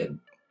media and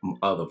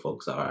other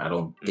folks are. I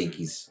don't think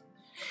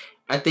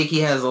I think he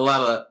has a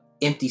lot of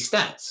empty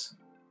stats.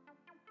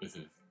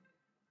 Mm-hmm.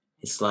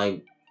 It's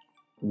like,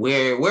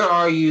 where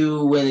are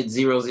you when it's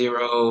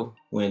 0-0,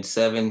 when it's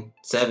 7-0,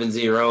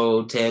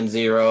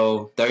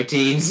 10-0,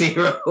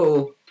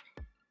 13-0,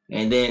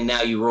 and then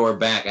now you roar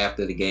back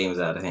after the game's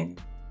out of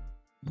hand.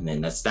 And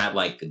then that's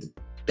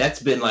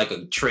been like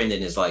a trend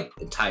in his like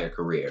entire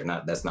career.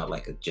 That's not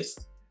like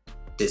just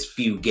this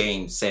few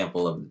game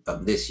sample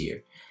of this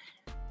year.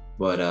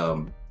 But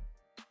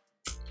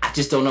I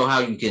just don't know how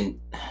you can,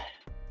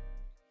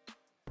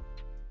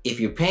 if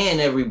you're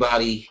paying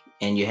everybody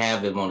and you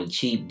have him on a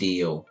cheap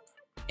deal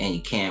and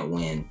you can't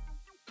win,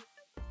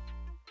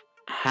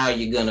 how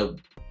you gonna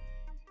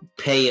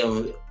pay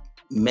him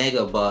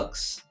mega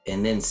bucks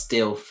and then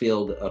still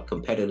field a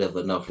competitive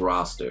enough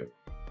roster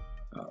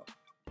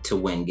to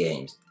win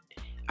games?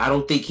 I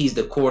don't think he's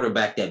the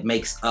quarterback that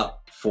makes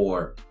up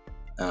for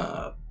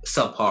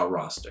subpar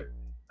roster.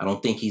 I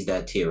don't think he's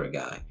that tier of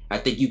guy. I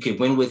think you can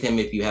win with him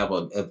if you have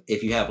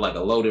like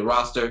a loaded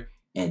roster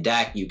and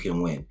Dak, you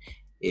can win.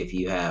 If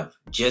you have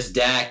just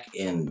Dak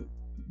and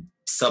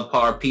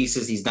subpar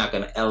pieces, he's not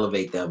going to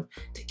elevate them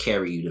to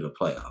carry you to the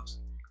playoffs,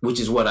 which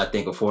is what I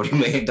think a $40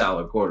 million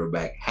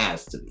quarterback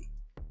has to be.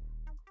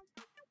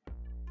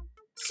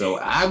 So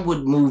I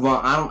would move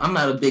on. I'm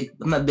not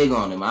big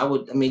on him. I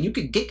mean, you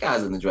could get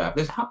guys in the draft.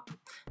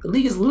 The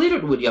league is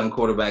littered with young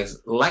quarterbacks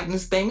lighting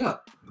this thing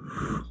up.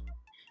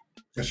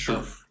 That's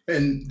true.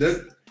 And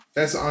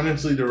that's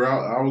honestly the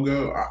route I would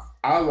go.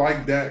 I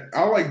like Dak.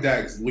 I like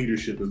Dak's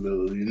leadership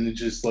ability, and it's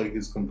just like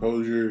his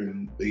composure,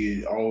 and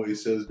he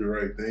always says the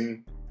right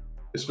thing.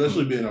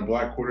 Especially being a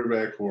black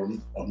quarterback for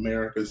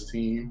America's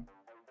team.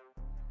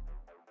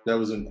 That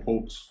was in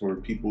quotes for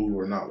people who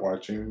are not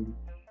watching.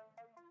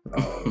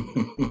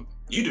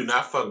 You do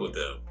not fuck with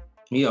them.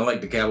 You don't like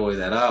the Cowboys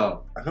at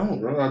all. I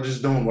don't, bro. I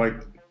just don't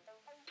like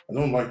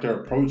their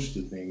approach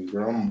to things,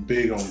 bro. I'm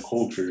big on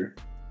culture.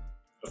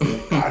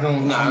 I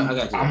don't. No,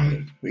 I got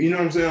you. You know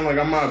what I'm saying? Like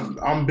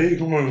I'm big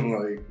on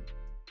like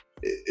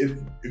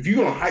if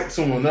you're gonna hype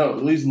someone up,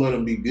 at least let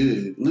them be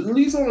good. At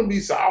least let them be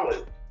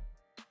solid.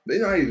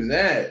 They're not even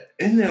that,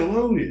 and they're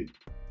loaded.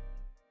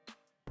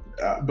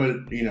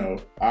 But you know,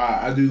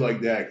 I do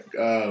like Dak.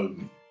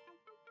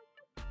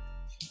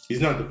 He's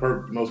not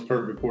the most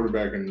perfect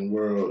quarterback in the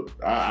world.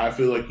 I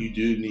feel like you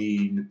do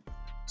need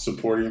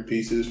supporting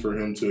pieces for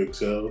him to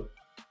excel.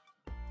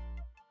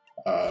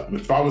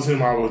 If I was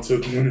him, I would have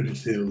took one of the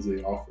deals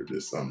they offered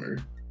this summer.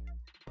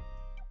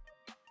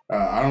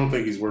 I don't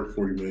think he's worth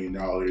 $40 million.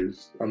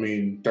 I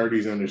mean, 30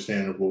 is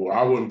understandable.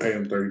 I wouldn't pay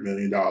him $30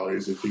 million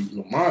if he was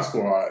on my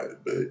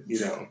squad, but you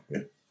know,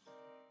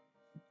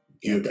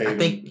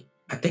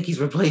 I think he's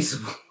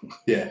replaceable.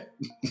 Yeah,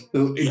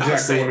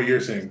 exactly what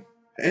you're saying.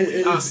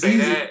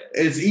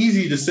 It's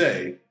easy to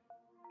say.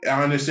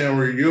 I understand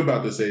what you're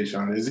about to say,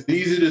 Sean. It's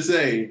easy to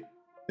say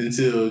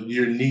until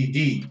you're knee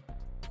deep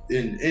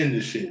in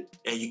the shit.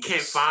 And you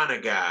can't find a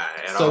guy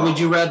at all. So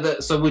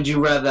would you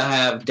rather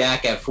have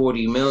Dak at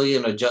 $40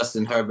 million or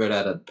Justin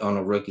Herbert on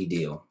a rookie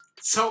deal?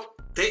 So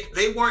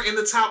they weren't in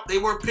the top. They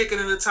weren't picking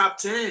in the top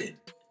 10.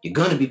 You're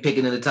gonna be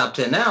picking in the top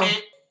 10 now.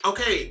 And,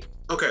 okay.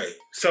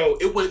 So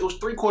it was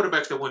 3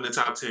 quarterbacks that won the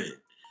top 10.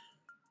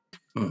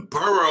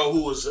 Burrow,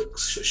 who was a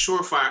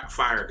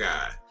surefire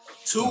guy.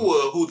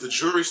 Tua, who the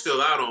jury's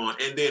still out on,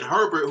 and then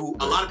Herbert, who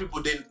a lot of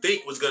people didn't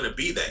think was going to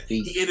be that.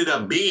 He ended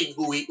up being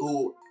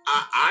who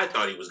I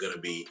thought he was going to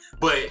be,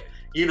 but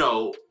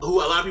who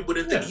a lot of people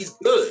didn't think he's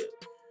good.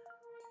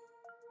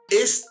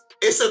 It's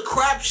a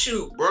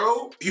crapshoot,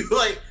 bro. You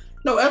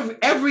no,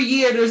 every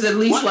year there's at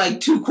least like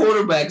 2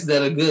 quarterbacks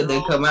that are good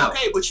that come out.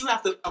 Okay, but you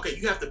have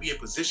to be in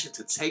position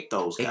to take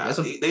those guys.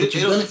 They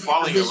you're don't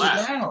fall in your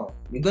lap. Now.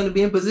 You're going to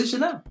be in position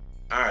now.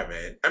 All right,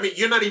 man. I mean,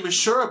 you're not even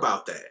sure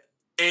about that.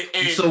 And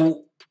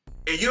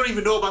you don't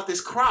even know about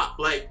this crop.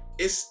 Like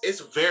it's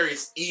very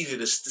easy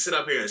to sit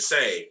up here and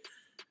say,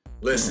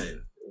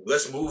 "Listen,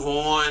 let's move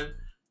on."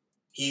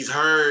 He's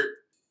hurt.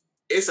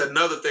 It's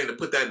another thing to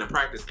put that into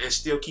practice and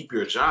still keep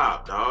your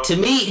job, dog. To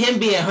me, him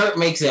being hurt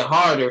makes it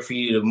harder for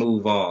you to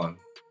move on,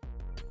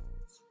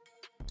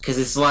 because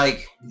it's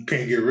like you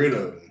can't get rid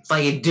of him. It's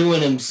like you're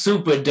doing him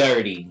super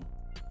dirty,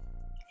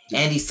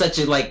 and he's such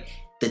a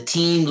the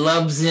team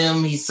loves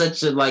him. He's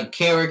such a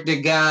character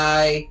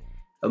guy.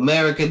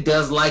 America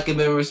does like him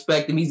and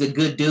respect him. He's a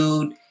good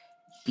dude.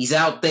 He's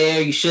out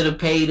there. You should have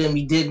paid him.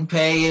 You didn't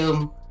pay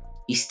him.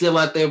 He's still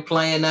out there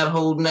playing, not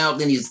holding out.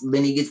 Then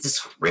he gets this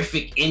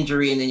horrific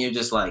injury, and then you're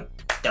just done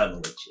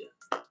with you.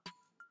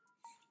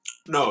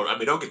 No, I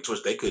mean, don't get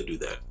twisted. They could do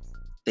that.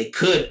 They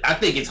could. I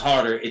think it's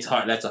harder. It's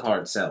hard. That's a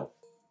hard sell.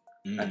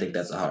 I think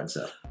that's a hard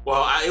sell.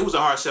 Well, it was a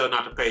hard sell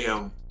not to pay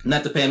him.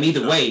 Not to pay him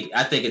either way.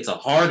 I think it's a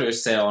harder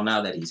sell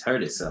now that he's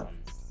hurt himself,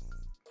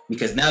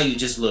 because now you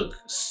just look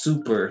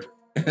super.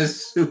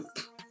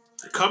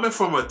 Coming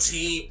from a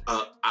team,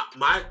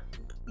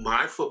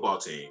 my football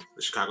team,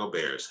 the Chicago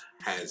Bears,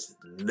 has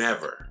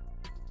never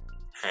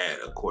had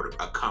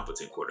a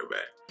competent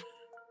quarterback.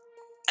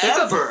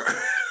 Ever.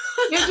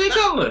 Yes, Jay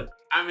Cutler.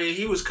 I mean,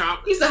 he was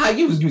competent. He's not how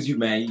you was you,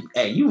 man.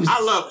 Hey, you was.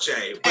 I love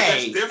Jay, but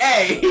that's different.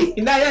 Hey,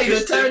 now you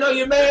done turn on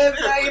your man.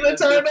 Now you done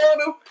turn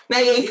on him. Now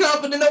you ain't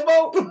confident no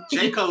more.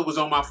 Jay Cutler was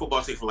on my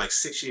football team for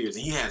 6 years,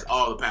 and he has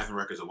all the passing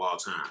records of all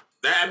time.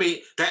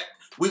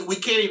 We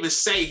can't even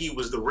say he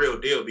was the real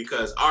deal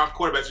because our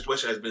quarterback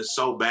situation has been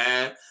so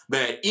bad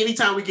that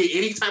anytime we get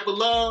any type of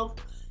love,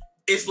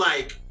 it's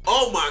like,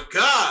 oh my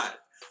God,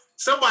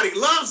 somebody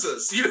loves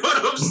us. You know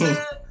what I'm saying?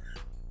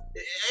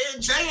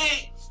 And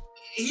Jay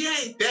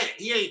ain't that.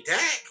 He ain't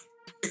Dak.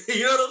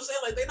 You know what I'm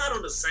saying? They're not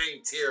on the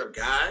same tier of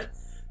guy.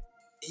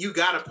 You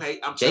gotta pay.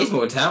 Jay's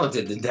more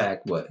talented than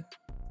Dak. What?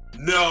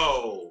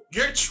 No,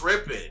 you're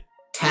tripping.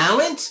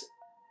 Talent?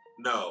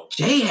 No.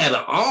 Jay had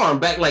an arm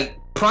back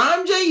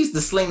Prime Jay used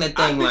to sling that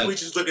thing I think we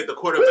just look at the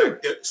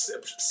quarterback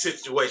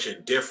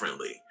situation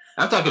differently.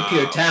 I'm talking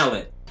pure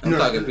talent. I'm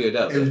talking pure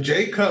talent. If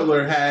Jay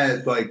Cutler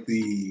had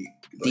the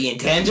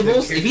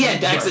intangibles, if he had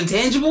Dak's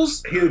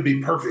intangibles, he would be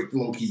perfect,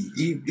 low key.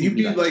 He'd be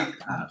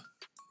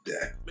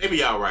maybe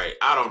y'all right.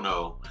 I don't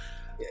know.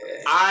 Yeah.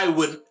 I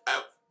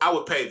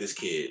would pay this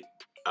kid.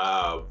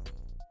 I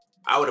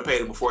would have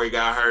paid him before he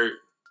got hurt.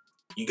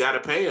 You got to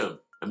pay him.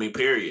 I mean,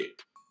 period.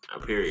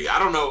 I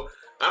don't know.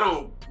 I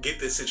don't get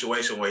this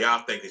situation where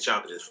y'all think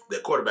that the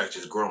quarterback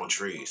just growing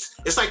trees.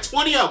 It's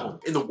 20 of them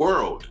in the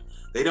world.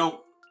 They don't.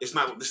 It's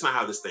not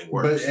how this thing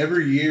works. But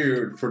every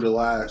year for the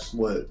last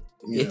for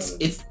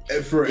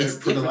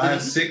the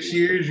last 6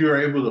 years, you're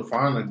able to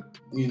find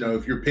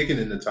if you're picking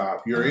in the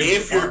top, you're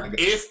able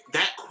if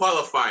that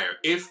qualifier,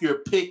 if you're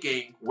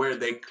picking where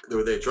they're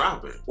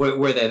dropping,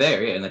 where they're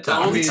there, in the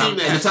top,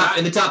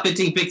 in the top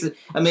 15 picks.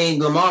 I mean,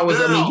 Lamar was.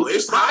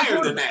 It's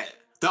higher than that.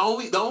 The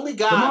only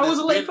guy Lamar was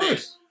a late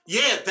first.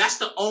 Yeah, that's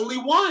the only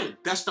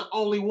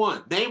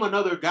one. Name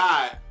another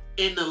guy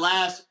in the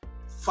last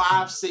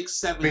 5, 6,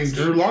 7. I mean,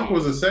 Drew Lock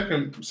was a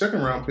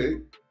second round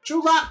pick.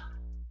 Drew Lock.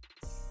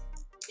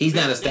 He's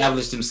not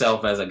established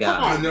himself as a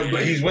guy.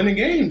 But he's winning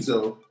games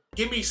though.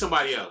 Give me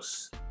somebody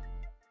else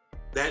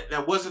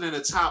that wasn't in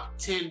the top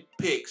 10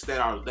 picks that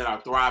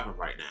are thriving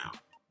right now.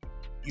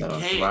 You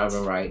can't.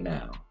 Thriving right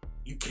now.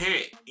 You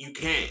can't.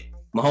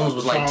 Mahomes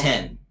was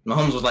 10.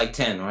 Mahomes was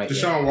 10, right?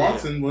 Deshaun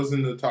Watson was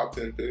in the top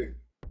 10 pick.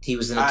 He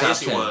was in the top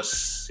 10.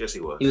 Yes, he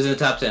was. He was in the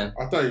top 10.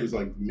 I thought he was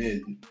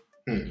mid.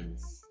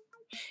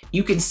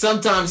 You can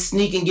sometimes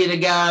sneak and get a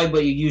guy,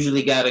 but you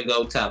usually got to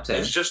go top 10.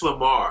 It's just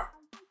Lamar.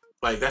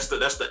 That's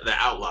the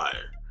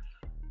outlier.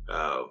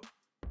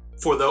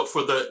 For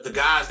the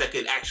guys that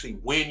could actually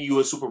win you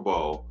a Super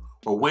Bowl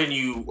or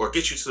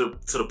get you to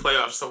the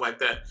playoffs, stuff like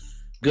that.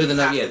 Good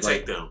enough, to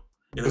take them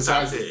in the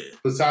top 10.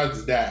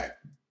 Besides that.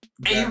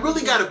 And you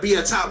really got to be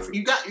a top.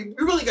 You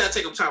really got to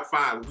take them top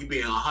 5. We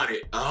being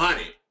 100.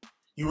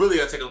 You really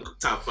got to take them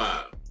top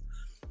 5.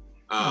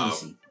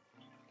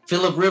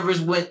 Phillip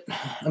Rivers went.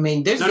 I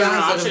mean, there's guys. No,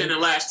 I'm saying the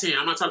last 10.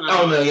 I'm not talking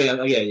about. Oh no,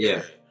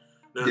 yeah.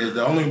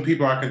 The only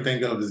people I can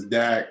think of is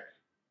Dak.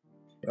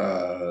 Dak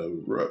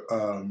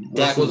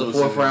was a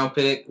 4th round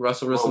pick.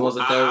 Russell Wilson was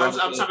a 3rd round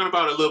pick. I'm talking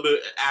about a little bit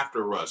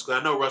after Russ,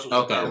 because I know Russ was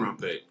a 3rd round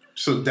pick.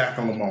 So Dak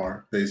and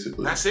Lamar,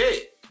 basically. That's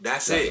it.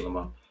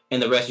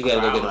 And the rest, you got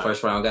to go get a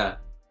 1st round guy.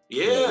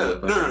 Yeah.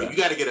 No. You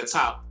got to get a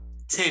top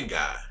 10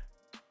 guy.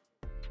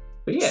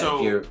 But yeah,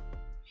 so,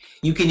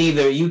 you can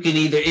either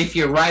if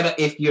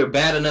you're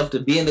bad enough to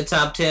be in the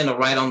top 10 or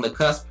right on the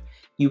cusp,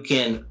 you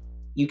can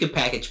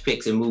package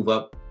picks and move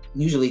up.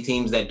 Usually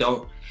teams that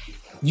are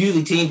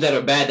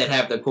bad that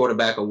have their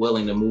quarterback are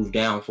willing to move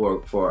down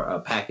for a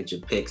package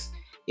of picks.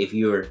 If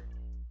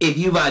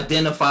you've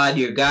identified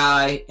your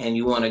guy and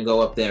you want to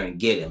go up there and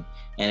get him.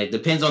 And it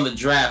depends on the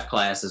draft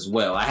class as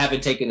well. I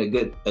haven't taken a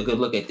good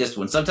look at this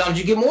one. Sometimes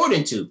you get more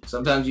than 2.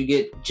 Sometimes you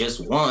get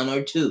just 1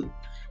 or 2.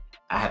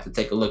 I have to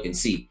take a look and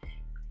see.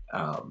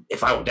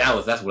 If I were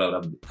Dallas, that's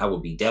what I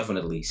would be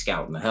definitely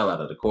scouting the hell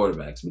out of the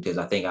quarterbacks, because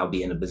I think I'll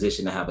be in a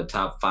position to have a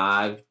top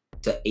 5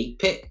 to 8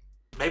 pick.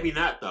 Maybe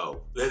not,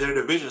 though. Their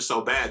division's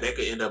so bad they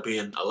could end up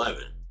being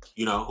 11.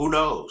 You know, who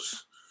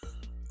knows?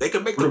 They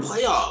could make the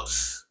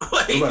playoffs.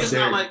 It's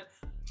not like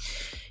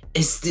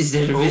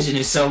their division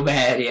is so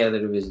bad. Yeah, the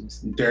division's.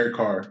 Derek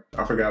Carr.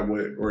 I forgot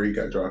where he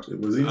got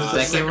drafted. Was he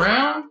second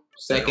round?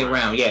 Second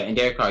round. Yeah, and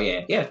Derek Carr.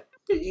 Yeah.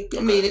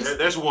 I mean,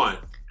 there's 1.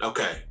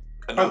 Okay.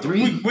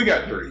 3. We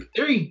got 3.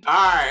 3. All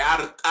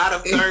right, out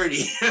of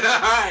 30. All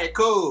right,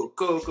 cool.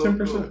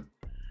 10%. Cool.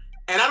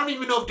 And I don't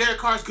even know if Derek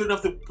Carr is good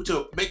enough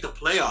to make the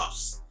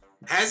playoffs.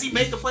 Has he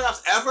made the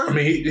playoffs ever? I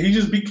mean, he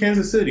just beat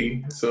Kansas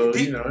City, so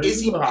he's a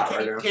little hot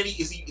right now. Can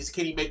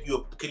he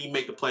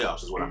make the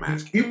playoffs? Is what I'm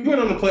asking. He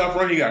went on the playoff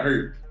run. He got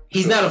hurt.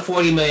 He's not a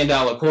 $40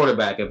 million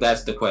quarterback. If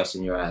that's the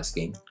question you're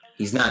asking,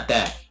 he's not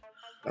that.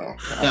 No,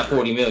 not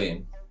 $40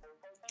 million.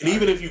 And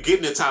even if you get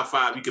in the top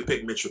 5, you could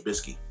pick Mitch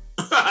Trubisky.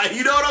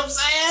 You know what I'm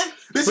saying?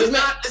 This is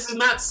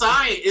not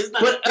science. It's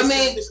not. But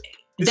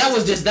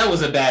that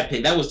was a bad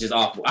pick. That was just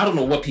awful. I don't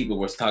know what people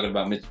were talking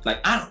about.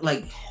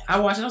 I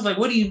watched it. I was like,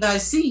 what do you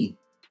guys see?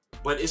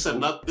 But it's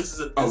another. This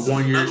is a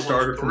 1-year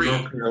starter from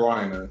North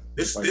Carolina.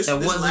 This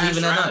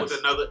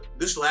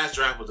last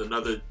draft was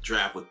another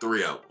draft with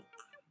 3 of them.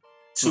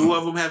 2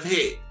 of them have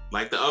hit,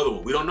 like the other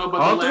one. We don't know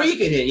about all the last 3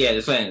 could hit. Yeah,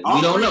 they're saying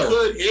we don't know.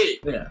 Could hit.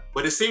 Yeah,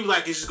 but it seems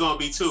like it's just gonna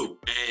be 2.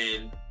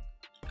 And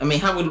I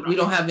mean, we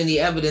don't have any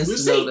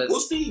evidence to know that. We'll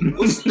see.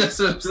 That's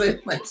what I'm saying.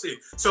 We'll see.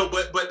 So,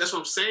 but that's what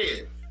I'm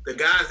saying. The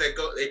guys that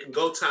they can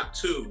go top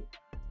 2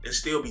 and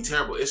still be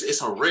terrible.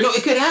 It's a risk. No,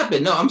 it could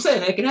happen. No, I'm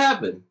saying it could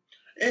happen.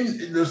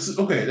 And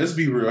okay, let's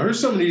be real. Here's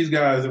some of these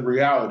guys in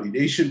reality.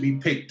 They should be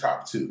picked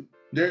top 2.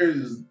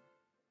 There's,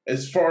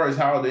 as far as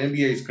how the NBA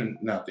is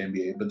not the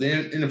NBA, but the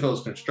NFL is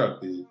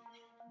constructed.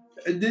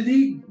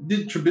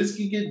 Did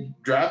Trubisky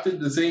get drafted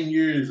the same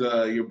year as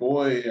your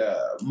boy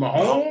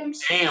Mahomes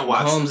and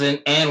Watson?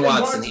 Mahomes and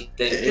Watson.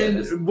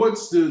 And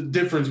what's the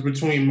difference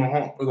between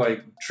Mahomes,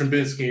 like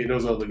Trubisky, and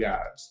those other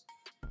guys?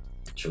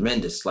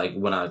 Tremendous. Like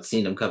when I've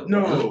seen them come.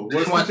 No,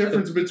 what's the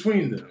difference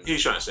between them?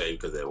 He's trying to say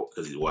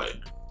because he's white.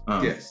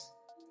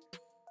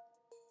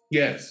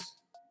 Yes.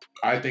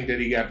 I think that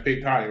he got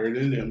picked higher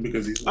than them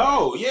because he's white.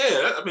 Oh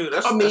yeah, I mean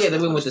that's. They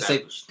went with the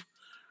safe.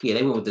 Yeah,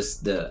 they went with this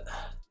the.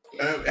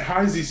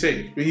 How is he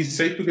safe? He's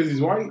safe because he's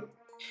white?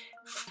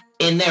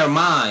 In their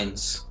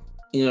minds.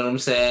 You know what I'm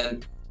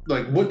saying?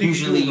 Like, what do you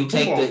do on the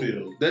football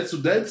field?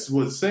 That's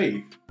what's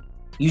safe.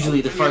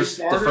 Usually the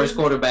first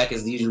quarterback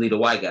is usually the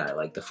white guy.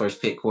 Like, the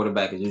first pick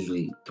quarterback is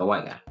usually the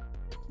white guy.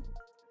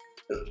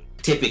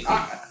 Typically.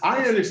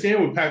 I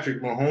understand with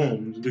Patrick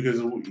Mahomes because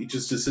of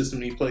just the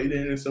system he played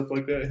in and stuff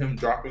like that, him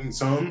dropping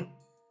some.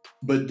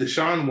 But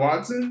Deshaun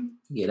Watson,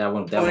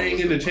 playing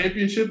in the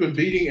championship and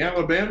beating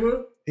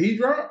Alabama, he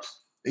drops.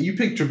 And you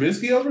pick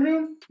Trubisky over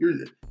him?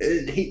 And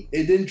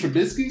then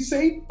Trubisky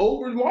safe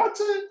over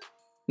Watson?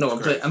 No,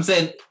 I'm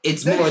saying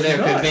it's more their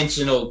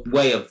conventional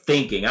way of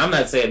thinking. I'm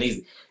not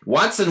saying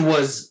Watson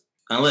was,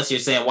 unless you're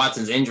saying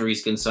Watson's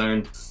injuries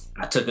concerned,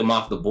 I took him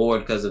off the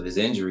board because of his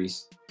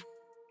injuries.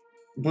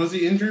 Was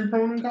he injury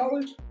prone in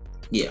college?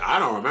 Yeah. I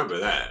don't remember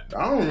that.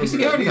 I don't remember that.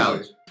 He got hurt in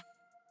college.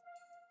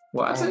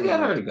 Watson got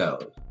hurt in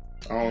college.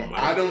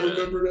 I don't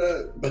remember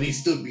that, but he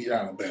still beat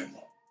Alabama.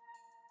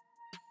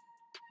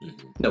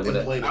 No, but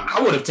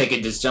I would have taken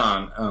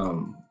Deshaun.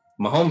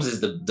 Mahomes is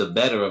the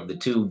better of the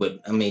two, but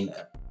I mean,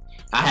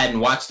 I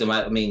hadn't watched him.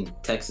 I mean,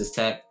 Texas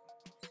Tech.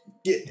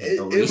 Yeah,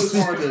 it was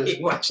hard to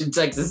watching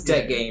Texas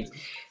Tech games.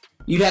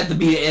 You'd have to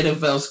be an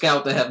NFL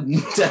scout to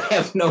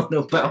have known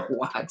about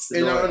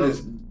Watson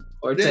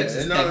or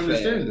Texas Tech. And I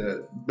understand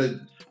that, but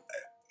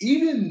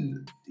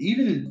even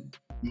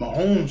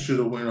Mahomes should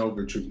have went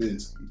over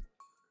Trubisky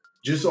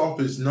just off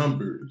his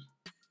numbers.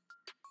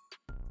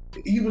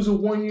 He was a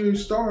 1-year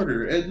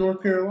starter at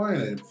North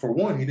Carolina. For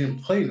one, he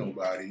didn't play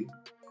nobody,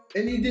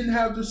 and he didn't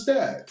have the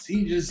stats.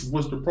 He just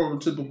was the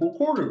prototypical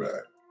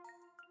quarterback.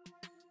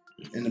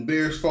 And the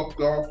Bears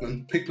fucked off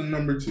and picked him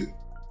number 2.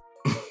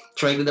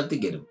 Traded up to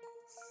get him.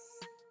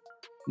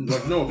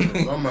 Like, no,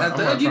 I'm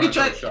not you can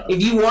trade.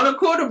 If you want a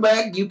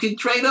quarterback, you can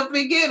trade up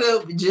and get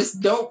him.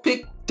 Just don't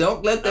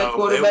Don't let that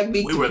quarterback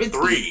be We were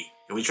 3,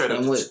 and we traded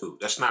up to 2.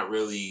 That's not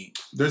really.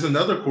 There's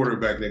another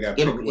quarterback that got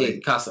picked late.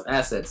 It cost some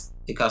assets.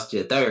 It cost you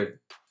a third.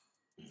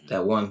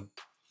 That one.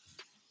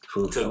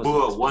 To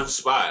move up one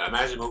spot.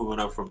 Imagine moving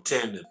up from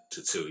 10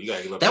 to 2. You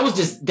gotta give up. That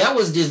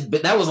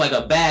was like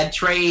a bad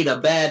trade, a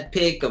bad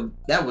pick.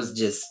 That was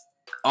just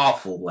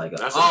awful. Like an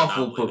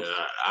awful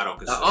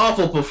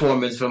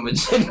performance from a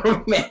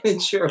general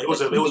manager. It was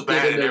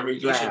bad in every.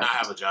 He should not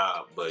have a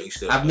job, but he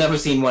still. I've never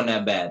seen one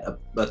that bad.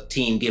 A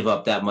team give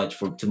up that much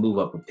to move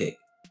up a pick.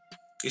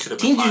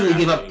 Teams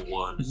usually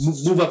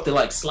move up to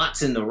like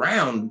slots in the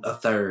round a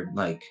third,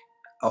 like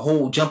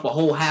jump a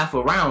whole half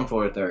a round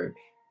for a third.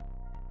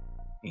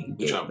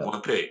 You dropped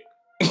one pick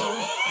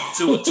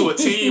to a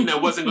team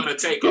that wasn't going to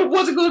take him. It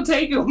wasn't going to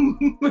take him.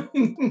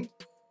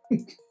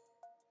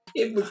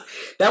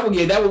 That one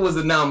was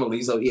an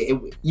anomaly. So but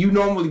you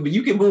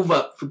can move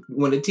up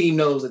when the team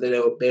knows that they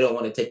don't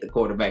want to take the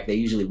quarterback. They're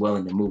usually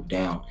willing to move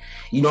down.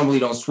 You normally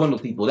don't swindle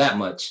people that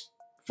much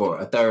for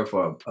a third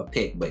for a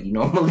pick, but you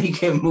normally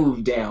can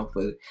move down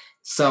for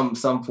some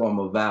form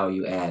of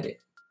value added.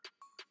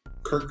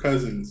 Kirk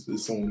Cousins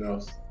is someone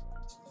else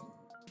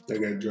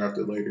that got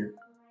drafted later.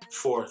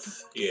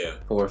 4th, yeah.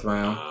 4th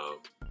round.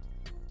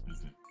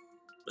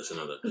 That's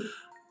another.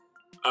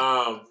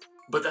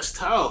 But that's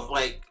tough.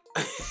 Like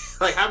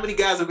how many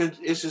guys have been?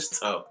 It's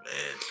just tough,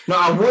 man. No,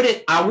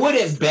 I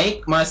wouldn't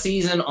bank my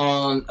season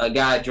on a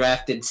guy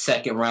drafted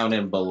 2nd round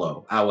and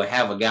below. I would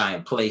have a guy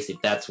in place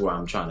if that's where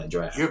I'm trying to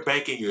draft. You're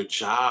banking your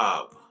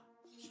job,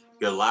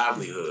 your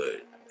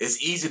livelihood.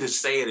 It's easy to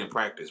say it in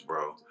practice,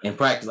 bro. In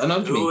practice, I know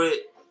what you mean. Do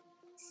it.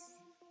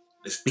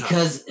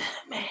 Because,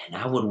 man,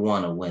 I would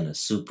want to win a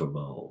Super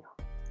Bowl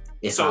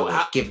if I were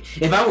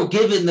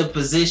given the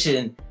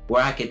position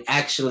where I could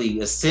actually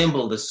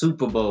assemble the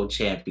Super Bowl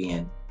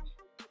champion.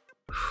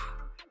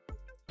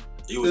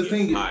 You would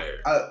get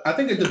fired. I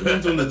think it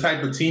depends on the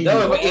type of team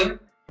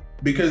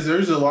because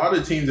there's a lot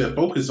of teams that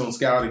focus on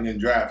scouting and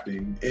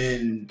drafting,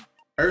 and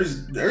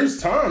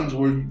there's times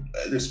where,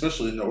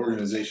 especially in the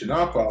organization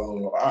I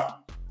follow,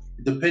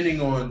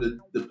 depending on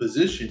the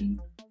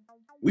position,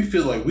 we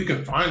feel like we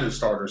can find a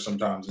starter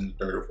sometimes in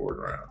the 3rd or 4th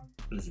round.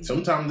 Mm-hmm.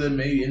 Sometimes it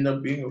may end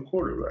up being a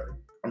quarterback.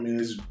 I mean,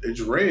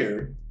 it's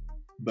rare,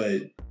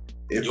 but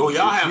y'all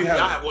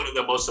have one of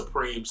the most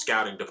supreme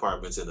scouting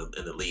departments in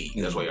the league.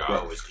 That's why y'all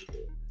always keep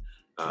it.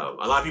 A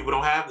lot of people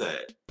don't have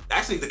that.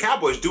 Actually, the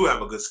Cowboys do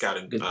have a good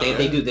scouting.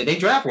 They do. They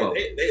draft well.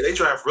 They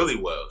draft really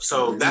well.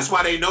 So that's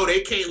why they know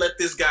they can't let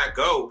this guy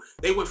go.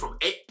 They went from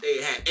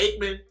they had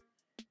Aikman,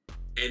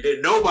 and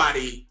then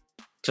nobody.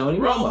 Tony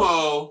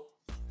Romo.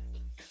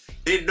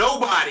 Then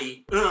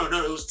nobody. No.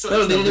 It was.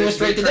 They went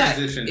straight to that.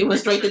 It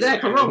went straight to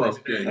that. Romo.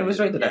 It went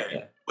straight to that.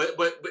 Yeah. But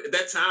at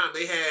that time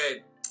they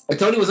had. And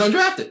Tony was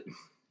undrafted.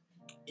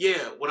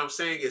 Yeah, what I'm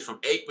saying is from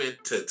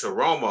Aikman to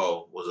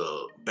Romo was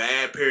a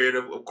bad period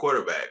of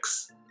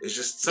quarterbacks. It's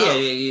just tough.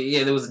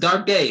 Yeah. There was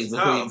dark days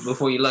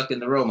before you lucked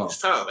into Romo. It's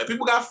tough, and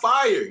people got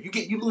fired. You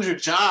lose your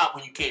job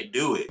when you can't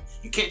do it.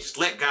 You can't just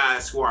let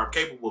guys who are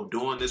capable of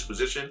doing this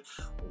position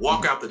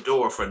walk out the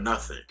door for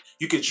nothing.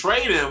 You can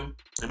trade him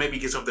and maybe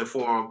get something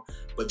for him,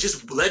 but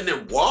just letting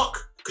him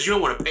walk because you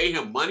don't want to pay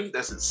him money,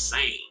 that's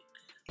insane.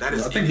 That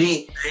is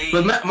insane.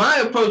 But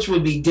my approach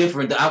would be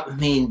different. I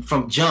mean,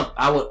 from jump,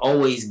 I would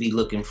always be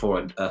looking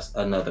for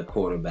another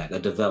quarterback, a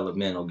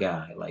developmental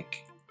guy.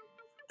 Like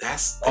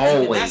that's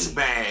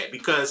bad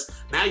because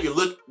now you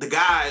look the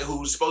guy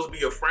who's supposed to be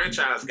your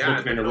franchise guy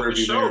looking over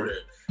his shoulder.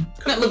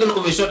 Not looking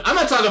over his shoulder. I'm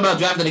not talking about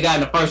drafting a guy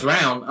in the 1st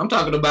round. I'm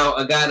talking about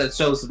a guy that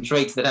shows some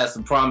traits that has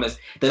some promise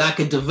that I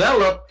could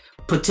develop,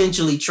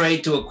 potentially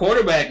trade to a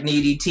quarterback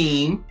needy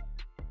team,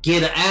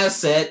 get an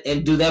asset,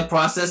 and do that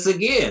process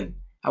again.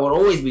 I would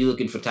always be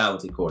looking for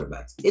talented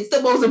quarterbacks. It's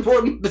the most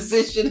important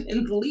position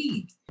in the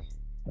league.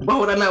 Why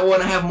would I not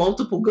want to have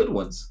multiple good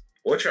ones?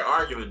 What you're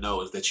arguing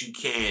though is that you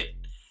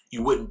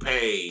wouldn't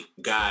pay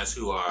guys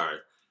who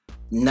are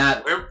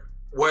not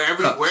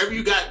wherever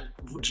you got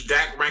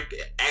Dak ranked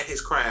at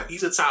his craft.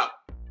 He's a top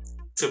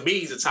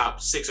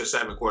 6 or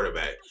 7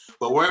 quarterback.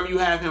 But wherever you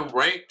have him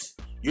ranked,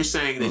 you're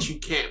saying that you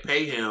can't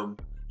pay him.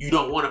 You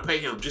don't want to pay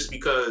him just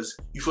because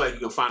you feel like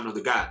you can find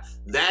another guy.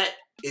 That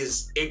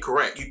is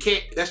incorrect. You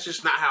can't. That's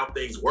just not how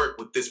things work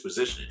with this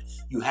position.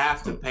 You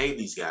have to pay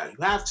these guys.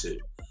 You have to.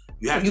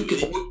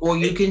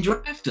 You can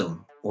draft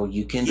them, or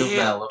you can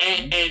develop.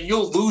 And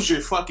you'll lose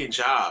your fucking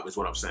job. Is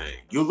what I'm saying.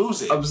 You'll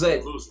lose it. I'm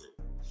saying,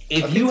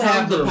 if you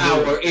have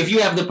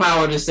the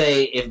power to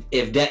say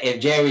if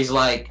Jerry's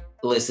like,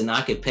 listen,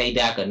 I could pay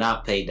Dak or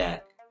not pay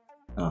Dak.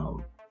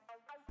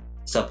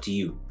 It's up to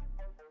you.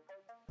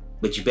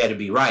 But you better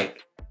be right.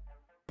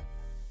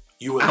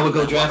 I would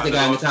go draft the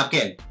guy in the top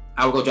 10.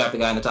 I would go draft the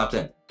guy in the top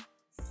 10.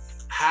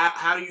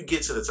 How do you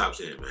get to the top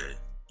 10, man?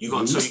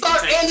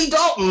 Start Andy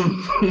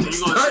Dalton.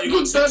 Start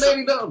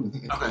Andy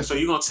Dalton. Okay, so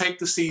you're gonna take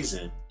the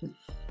season,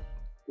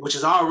 which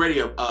is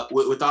already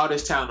with all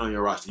this talent on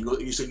your roster.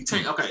 You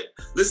take. Okay,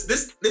 this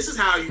is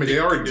how you. They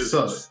already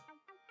suck.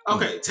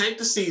 Okay, tank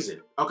the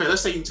season. Okay,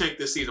 let's say you tank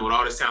this season with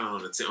all this talent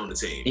on the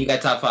team. You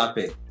got top 5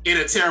 pick in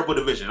a terrible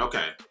division.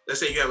 Okay, let's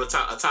say you have a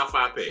top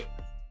 5 pick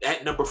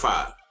at number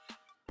 5.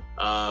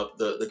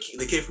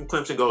 The kid from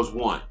Clemson goes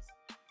 1.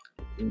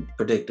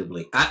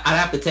 Predictably, I'd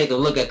have to take a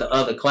look at the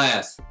other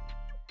class.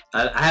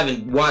 I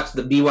haven't watched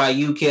the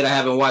BYU kid. I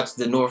haven't watched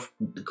the North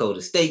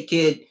Dakota State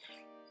kid.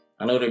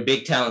 I know they're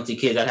big, talented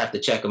kids. I'd have to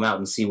check them out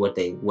and see what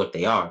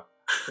they are.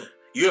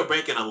 You're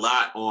banking a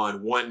lot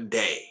on one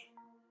day,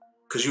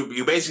 because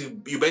you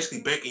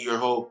basically banking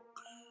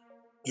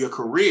your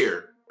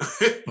career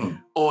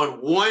on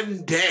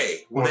one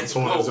day. When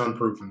someone is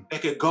unproven.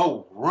 It could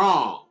go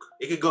wrong.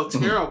 It could go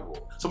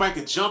terrible. Somebody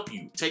could jump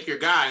you, take your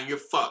guy, and you're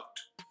fucked.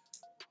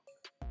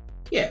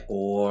 Yeah,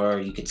 or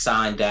you could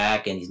sign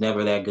Dak and he's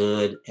never that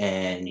good,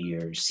 and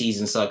your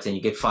season sucks and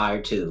you get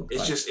fired too.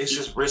 It's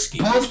just risky.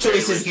 Both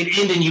choices can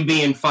end in you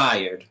being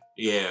fired.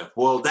 Yeah,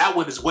 well, that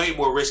one is way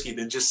more risky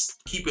than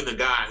just keeping the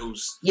guy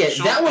who's. Yeah,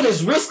 that one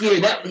is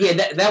riskier.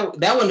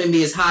 That one to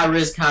me is high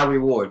risk, high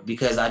reward,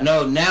 because I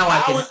know now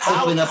I can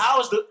open up.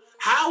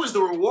 How is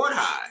the reward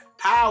high?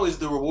 How is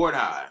the reward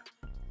high?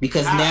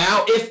 Because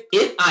now,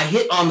 if I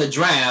hit on the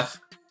draft.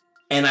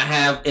 And I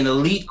have an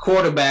elite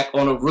quarterback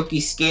on a rookie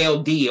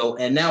scale deal,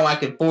 and now I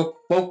can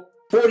 $40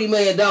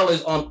 million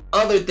on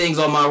other things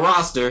on my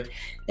roster,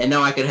 and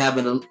now I could have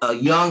a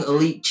young,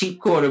 elite, cheap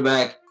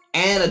quarterback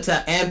and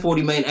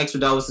 $40 million extra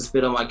dollars to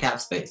spend on my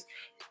cap space.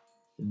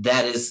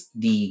 That is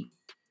the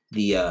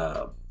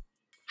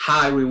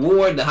high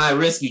reward, the high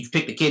risk. You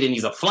pick the kid and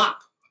he's a flop.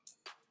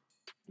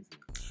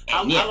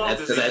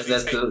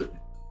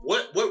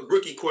 What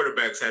rookie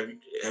quarterbacks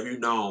have you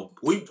known?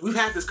 We've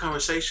had this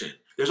conversation.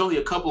 There's only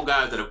a couple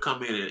guys that have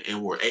come in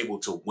and were able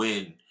to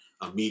win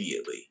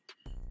immediately.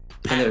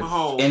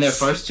 Mahomes, in their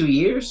first 2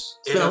 years?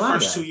 In their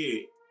first 2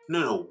 years.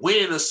 No,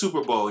 winning a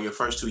Super Bowl in your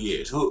first 2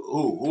 years.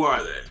 Who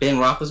are they? Ben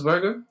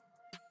Roethlisberger?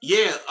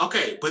 Yeah,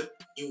 okay, but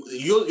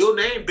you'll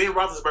name Ben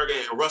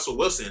Roethlisberger and Russell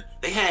Wilson.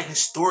 They had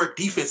historic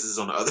defenses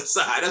on the other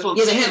side. That's what I'm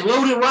saying. They had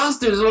loaded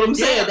rosters. Is what I'm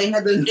saying.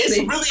 It's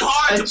really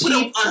hard to put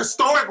a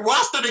historic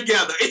roster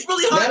together. It's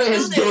really hard to do that. Not a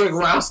historic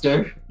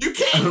roster. You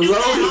can't do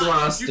that.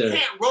 Roster. You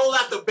can't roll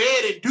out the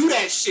bed and do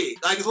that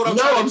shit. Like, it's what I'm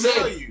trying to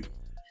tell you.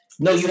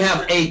 No, you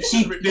have a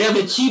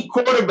cheap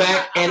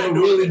quarterback and a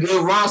really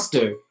good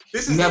roster.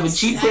 You have a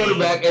cheap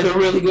quarterback and a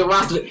really good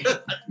roster.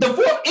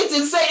 It's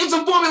insane. It's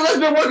a formula that's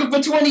been working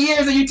for 20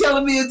 years, and you're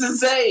telling me it's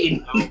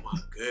insane. Oh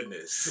my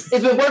goodness!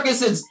 It's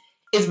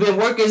been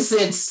working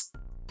since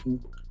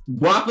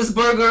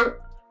Roethlisberger,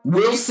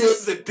 Wilson.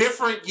 This is a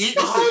different year.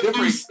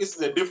 This is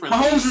a different.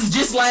 Mahomes is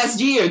just last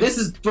year. This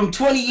is from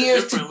 20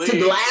 years to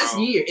last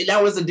year, and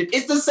that was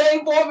it's the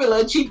same formula.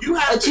 A cheap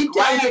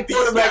talented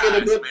quarterback and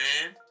a good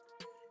man.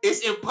 It's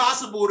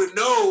impossible to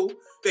know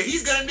that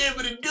he's gonna be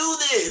able to do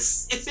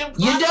this. It's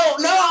impossible. You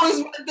don't know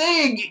is one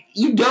thing.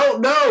 You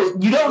don't know.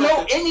 You don't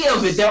know any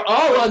of it. They're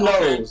all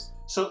unknowns.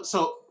 So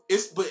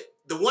it's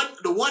the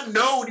one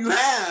known you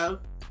have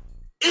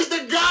is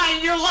the guy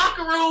in your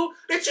locker room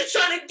that you're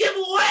trying to give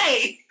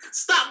away.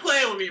 Stop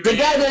playing with me, man.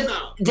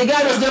 The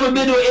guy that's never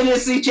been to an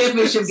NFC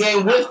Championship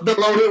game with the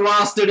loaded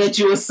roster that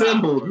you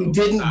assembled. He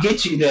didn't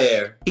get you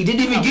there. He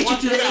didn't even get you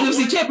to the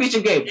NFC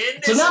Championship game.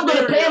 So now I'm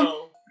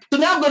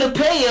gonna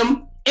pay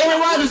him.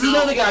 Aaron Rodgers is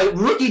another guy,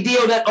 rookie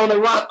deal that on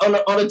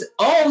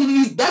all of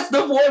these. That's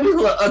the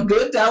formula. A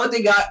good,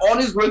 talented guy on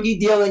his rookie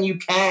deal, and you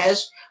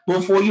cash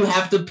before you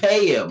have to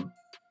pay him.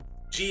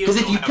 Because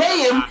if you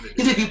pay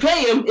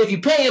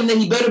him, then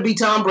he better be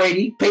Tom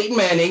Brady, Peyton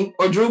Manning,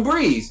 or Drew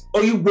Brees,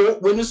 or you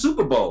won't win the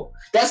Super Bowl.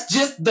 That's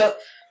just the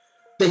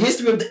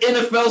history of the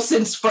NFL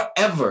since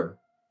forever.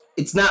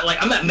 It's not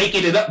like I'm not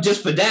making it up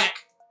just for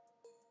Dak.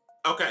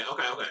 Okay.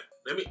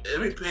 Let me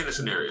paint a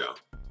scenario.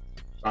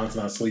 I'm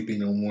not sleeping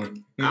no more.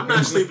 I'm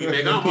not sleeping,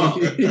 nigga. I'm up.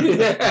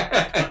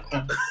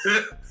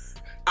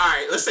 All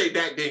right, let's say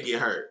Dak didn't get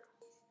hurt.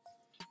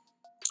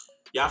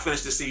 Y'all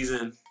finished the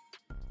season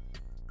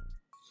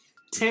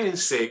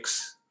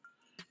 10-6.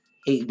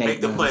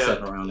 Make the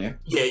playoffs around there.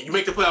 Yeah, you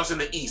make the playoffs in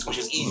the East, which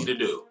is easy to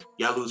do.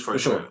 Y'all lose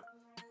first round.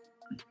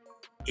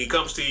 He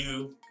comes to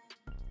you.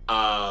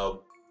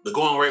 The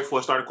going rate for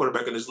a starting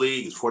quarterback in this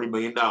league is $40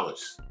 million.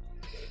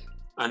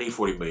 I need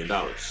 $40 million.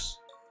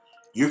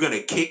 You're going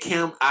to kick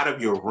him out of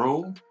your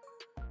room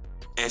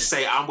and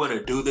say, I'm going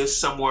to do this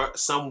some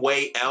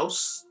way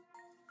else?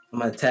 I'm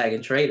going to tag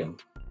and trade him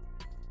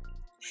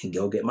and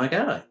go get my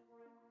guy.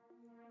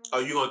 Oh,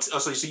 you're going to,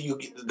 that's the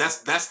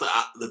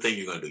thing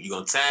you're going to do. You're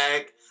going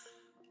to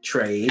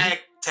trade,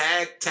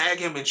 tag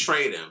him and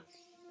trade him.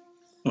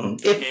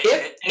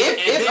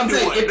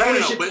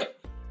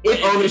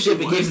 If ownership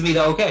gives me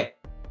the okay.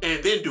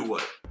 And then do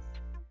what?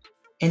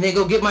 And then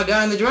go get my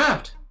guy in the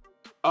draft.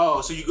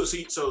 Oh, so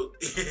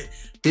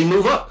then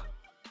move up.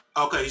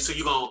 Okay, so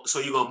you're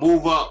gonna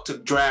move up to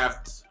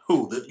draft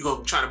who? You're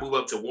gonna try to move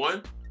up to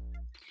 1?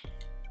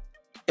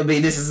 I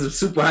mean, this is a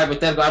super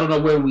hypothetical. I don't know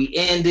where we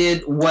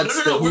ended.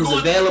 Who's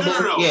available?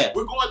 No. Yeah,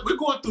 we're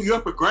going through your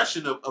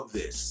progression of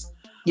this.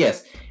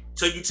 Yes.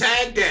 So you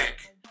tag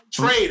Dak,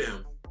 trade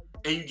him,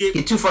 and you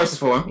get 2 firsts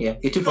for him. Yeah,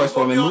 get 2 firsts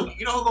for him. You know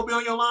who's gonna be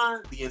on your line?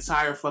 The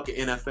entire fucking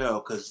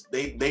NFL, because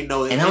they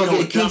know. And I'm gonna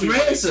get a king's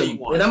ransom.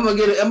 And I'm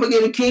gonna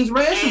get a king's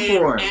ransom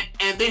for him.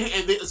 And then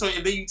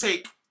you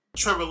take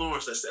Trevor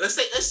Lawrence. Let's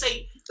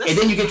say. And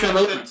then you get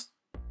Trevor Lawrence.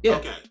 Yeah.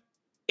 Okay.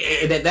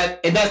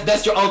 And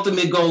that's your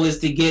ultimate goal is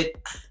to get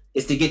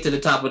to the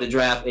top of the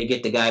draft and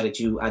get the guy that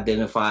you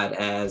identified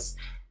as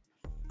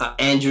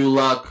Andrew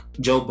Luck,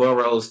 Joe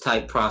Burrow's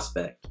type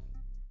prospect.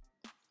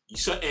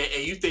 So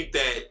and you think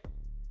that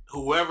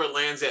whoever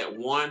lands at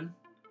 1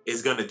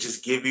 is gonna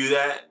just give you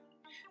that?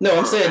 No,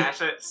 I'm saying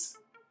assets?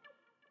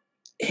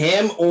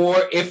 Him, or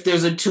if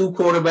there's a 2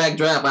 quarterback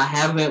draft. I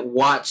haven't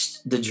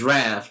watched the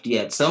draft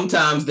yet.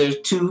 Sometimes there's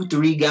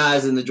 2-3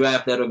 guys in the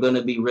draft that are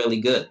gonna be really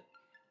good.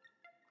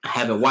 I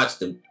haven't watched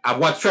them. I've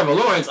watched Trevor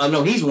Lawrence. I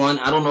know he's one.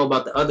 I don't know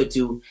about the other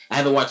 2. I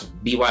haven't watched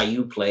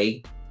BYU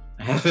play.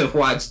 I haven't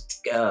watched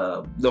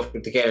North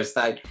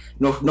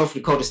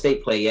Dakota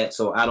State play yet,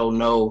 so I don't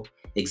know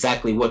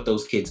exactly what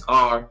those kids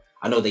are.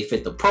 I know they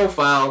fit the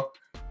profile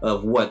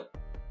of what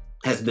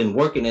has been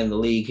working in the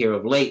league here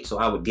of late, so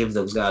I would give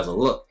those guys a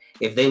look.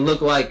 If they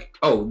look like,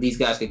 these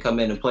guys could come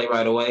in and play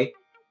right away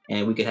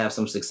and we could have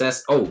some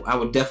success, I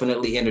would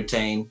definitely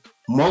entertain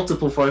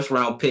multiple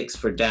first-round picks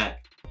for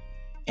Dak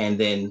and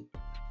then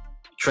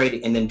trade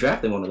it and then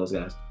drafting one of those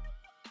guys.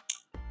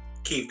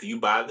 Keith, do you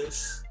buy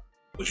this?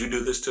 Would you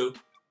do this too?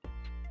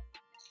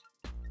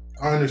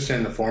 I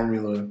understand the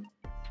formula.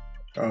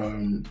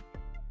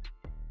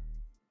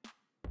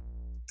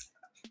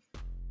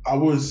 I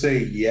would say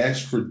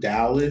yes for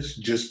Dallas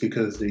just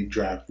because they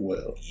draft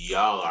well.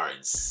 Y'all are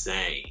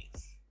insane.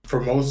 For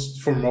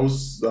most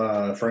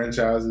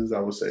franchises, I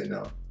would say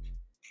no.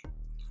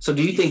 So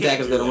do you think Dak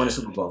is going to win a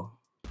Super Bowl?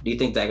 Do you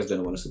think Dak is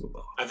going to win a Super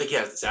Bowl? I think he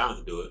has the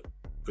talent to do it,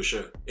 for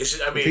sure. It's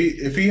just,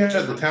 if he has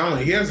the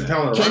talent, he has the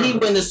talent. Can he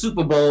win the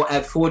Super Bowl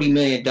at $40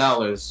 million?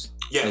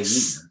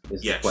 Yes.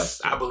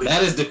 Yes, I believe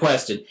that is the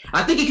question.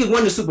 I think he could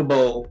win the Super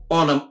Bowl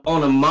on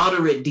a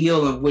moderate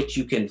deal of which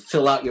you can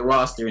fill out your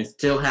roster and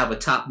still have a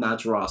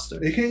top-notch roster.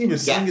 He can't even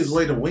sing his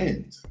way to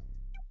wins.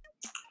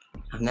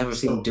 I've never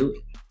seen him do it.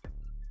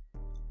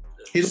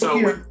 He's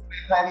having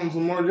problems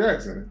with Lamar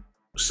Jackson.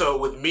 So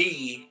with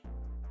me,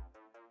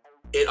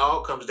 it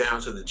all comes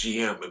down to the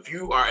GM. If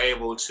you are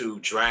able to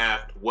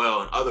draft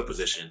well in other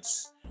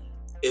positions,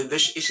 it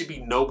should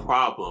be no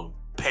problem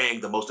paying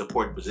the most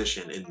important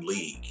position in the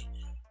league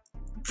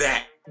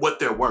that what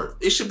they're worth.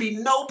 It should be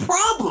no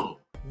problem.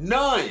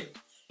 None.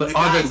 But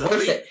are they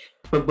worth it?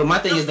 But my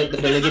thing is that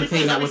they're getting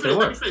paid not what they're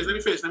worth. Let me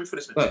finish.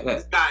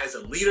 This guy is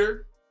a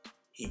leader.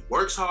 He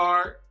works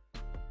hard.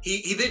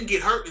 He didn't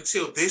get hurt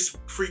until this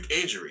freak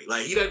injury.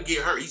 Like, he doesn't get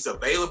hurt. He's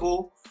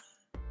available.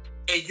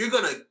 And you're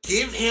going to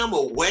give him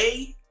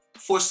away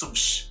for some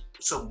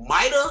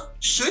MITA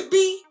should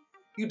be?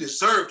 You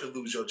deserve to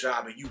lose your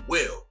job, and you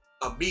will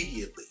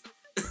immediately.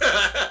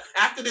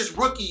 After this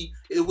rookie,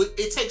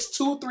 it takes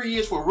 2-3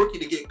 years for a rookie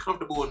to get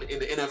comfortable in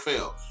the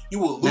NFL. You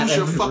will lose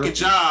your fucking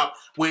job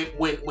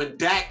when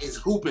Dak is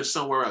hooping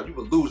somewhere else. You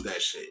will lose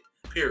that shit.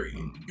 Period.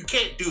 You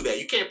can't do that.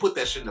 You can't put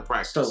that shit into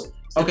practice.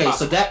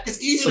 So that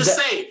it's easy to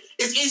say.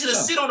 It's easy to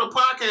sit on a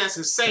podcast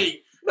and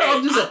say,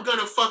 I'm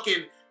gonna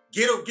fucking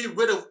get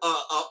rid of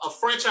a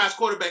franchise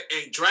quarterback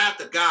and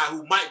draft a guy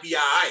who might be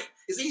all right.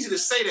 It's easy to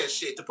say that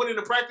shit. To put it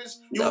into practice,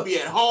 you will be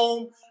at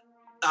home,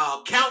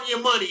 counting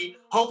your money,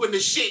 hoping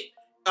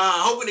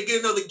to get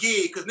another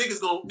gig, because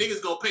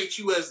niggas gonna paint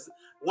you as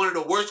one of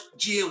the worst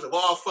GMs of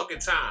all fucking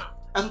time.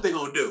 That's what they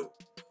gonna do.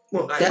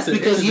 Well, that's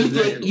because you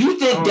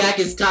think Dak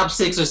is top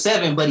 6 or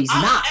 7, but he's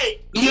not.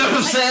 You know what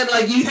I'm saying?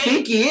 Like, you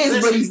think he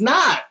is, but he's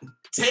not.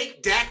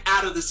 Take Dak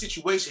out of the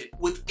situation.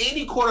 With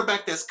any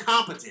quarterback that's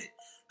competent,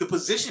 the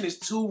position is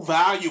too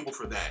valuable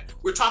for that.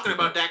 We're talking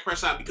about Dak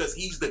Prescott because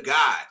he's the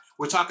guy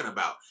we're talking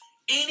about.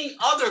 Any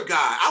other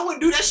guy, I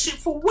wouldn't do that shit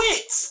for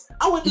Wentz.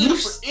 I wouldn't do that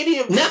for any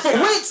of them. Not for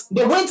Wentz,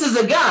 but Wentz is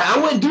a guy.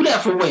 I wouldn't do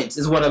that for Wentz,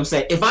 is what I'm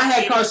saying. If I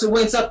had Carson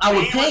Wentz up, I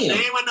would pay him.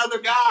 Name another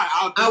guy.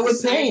 I would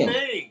pay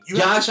him.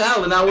 Josh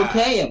Allen, I would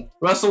pay him.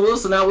 Russell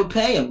Wilson, I would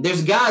pay him.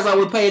 There's guys I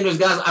would pay, and there's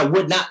guys I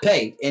would not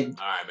pay. And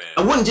all right, man.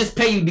 I wouldn't just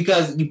pay you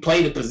because you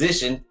play the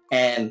position,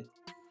 and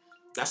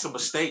that's a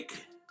mistake.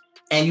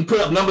 And you put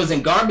up numbers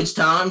in garbage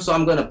time, so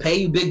I'm going to pay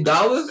you big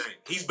dollars?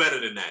 He's better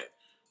than that.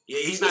 Yeah,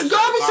 he's not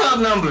garbage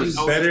time numbers.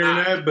 He's better than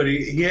that, but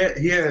he has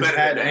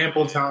had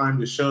ample time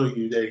to show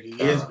you that he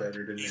is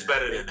better than that. He's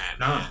better than that,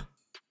 man.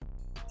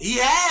 He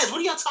has.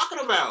 What are y'all talking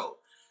about?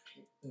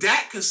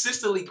 Dak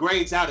consistently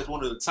grades out as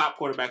one of the top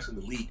quarterbacks in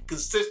the league.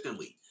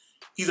 Consistently.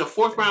 He's a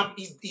 4th round.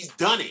 He's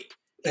done it.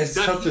 It's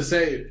tough to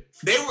say.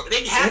 They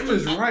have Tim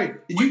is right.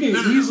 You can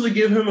easily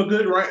give him a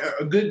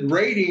good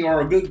rating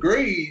or a good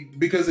grade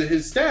because of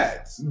his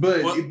stats.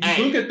 But if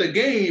you look at the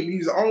game,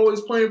 he's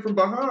always playing from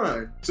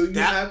behind. So you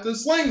have to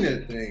sling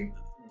that thing.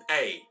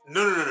 Hey,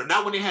 no.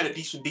 Not when they had a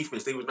decent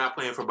defense. They was not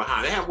playing from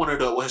behind. They have one of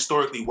the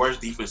historically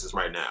worst defenses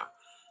right now.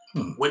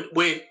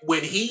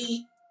 When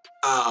he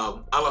I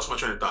lost my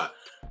train of thought.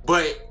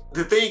 But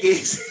the thing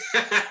is,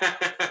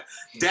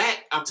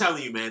 Dak, I'm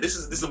telling you, man, this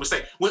is a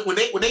mistake. When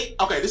they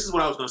okay, this is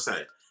what I was gonna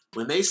say.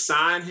 when they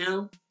sign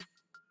him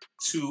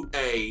to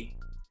a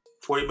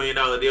 $40 million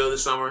deal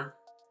this summer,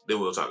 then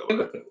we'll talk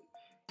about it.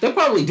 They'll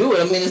probably do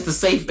it. I mean, it's the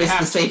safe,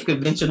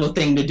 conventional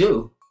thing to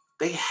do.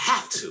 They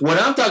have to.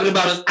 What I'm talking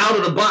about is out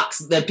of the box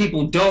that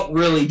people don't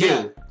really do.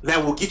 Yeah,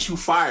 that will get you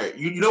fired.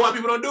 You know why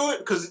people don't do it?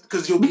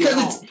 Because you'll be at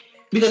home.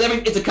 Because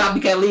it's a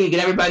copycat league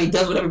and everybody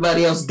does what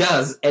everybody else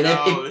does. And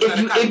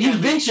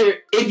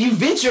if you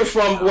venture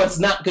from what's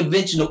not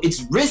conventional,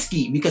 it's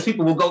risky because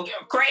people will go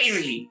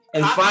crazy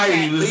and fire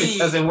you if it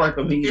doesn't work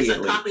immediately.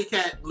 It's a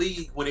copycat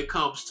league when it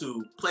comes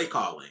to play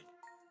calling.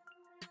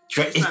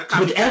 It's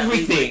with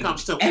everything. When it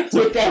comes to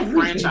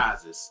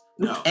franchises.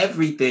 No.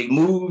 Everything.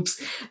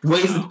 Moves,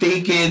 ways of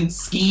thinking,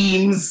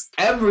 schemes,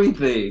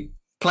 everything.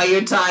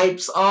 Player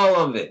types, all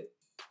of it.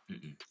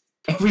 Mm-mm.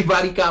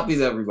 Everybody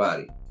copies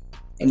everybody.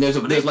 And there's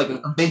like a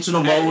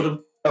conventional mode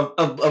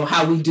of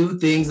how we do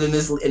things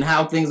and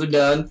how things are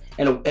done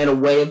and a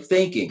way of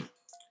thinking.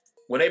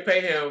 When they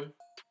pay him,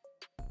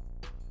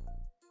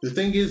 the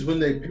thing is, when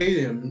they paid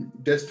him,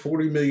 that's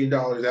 $40 million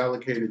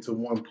allocated to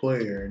one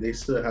player, and they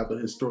still have a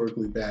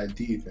historically bad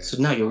defense.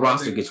 So now your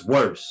roster gets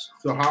worse.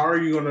 So how are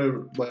you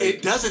gonna?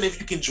 It doesn't if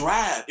you can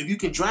draft. If you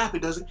can draft,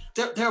 it doesn't.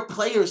 There are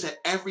players at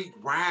every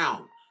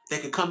round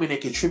that can come in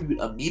and contribute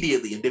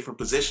immediately in different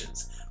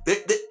positions.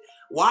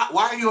 Why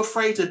are you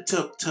afraid to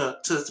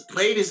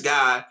play this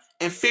guy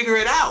and figure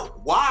it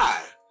out?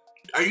 Why?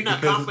 Are you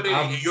not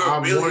confident in your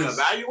ability to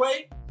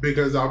evaluate?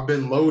 Because I've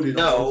been loaded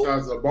on both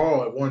sides of the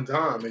ball at one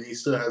time and he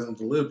still hasn't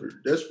delivered.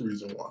 That's the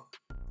reason why.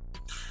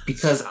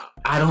 Because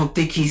I don't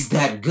think he's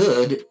that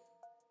good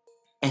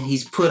and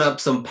he's put up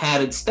some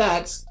padded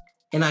stats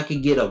and I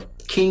could get a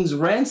king's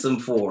ransom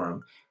for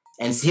him.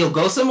 And he'll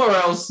go somewhere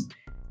else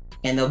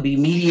and they'll be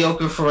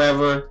mediocre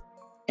forever.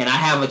 And I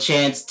have a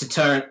chance to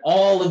turn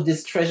all of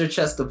this treasure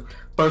chest of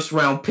first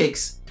round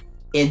picks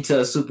into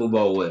a Super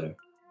Bowl winner.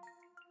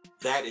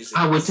 That is.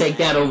 I would take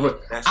that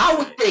over. I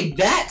would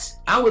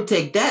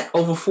take that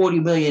over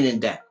 $40 million in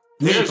Dak.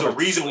 There's a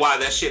reason why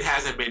that shit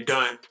hasn't been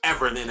done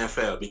ever in the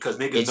NFL because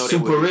niggas know they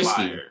would get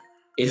fired.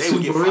 It's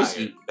super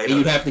risky. And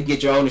you have to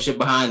get your ownership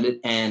behind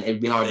it, and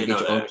it'd be hard to get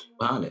your ownership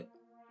behind it.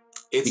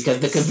 Because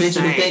the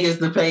conventional thing is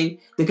to pay.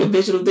 The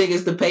conventional thing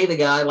is to pay the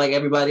guy like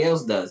everybody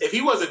else does. If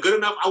he wasn't good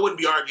enough, I wouldn't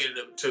be arguing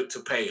to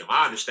pay him.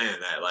 I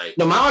understand that. Like,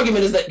 no, my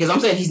argument is that because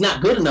I'm saying he's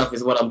not good enough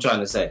is what I'm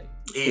trying to say.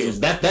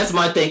 That's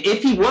my thing.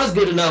 If he was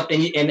good enough,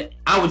 and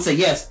I would say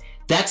yes,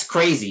 that's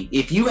crazy.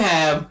 If you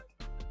have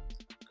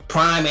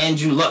prime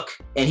Andrew Luck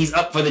and he's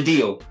up for the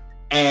deal,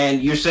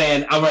 and you're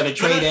saying I'd rather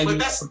trade Andrew,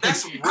 that's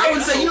I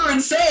would say you're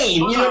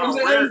insane. You know what I'm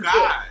saying? Rare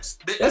guys.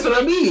 That's what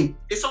I mean.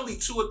 It's only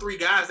 2 or 3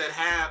 guys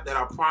that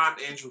are prime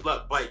Andrew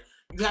Luck. Like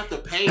you have to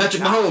pay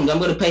Patrick Mahomes. I'm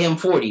going to pay him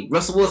 $40.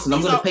 Russell Wilson. I'm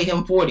going to pay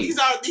him $40.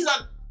 These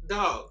are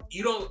dog.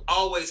 You don't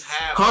always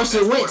have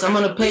Carson Wentz. I'm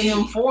going to pay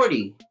him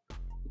 $40.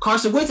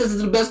 Carson Wentz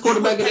is the best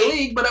quarterback in the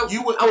league, but I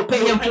would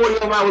pay him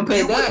 $40 over I would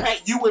pay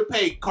that. You would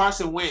pay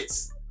Carson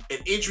Wentz, an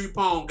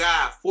injury-prone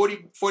guy,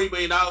 $40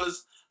 million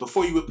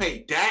before you would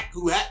pay Dak,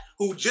 who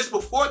just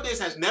before this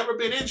has never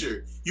been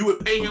injured. You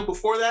would pay him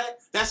before that?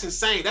 That's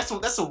insane. That's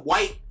some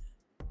white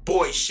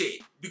boy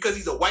shit. Because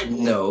he's a white boy.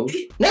 No.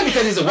 Not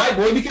because he's a white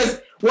boy, because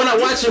when I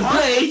watch him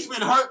play... He's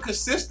been hurt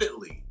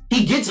consistently.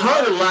 He gets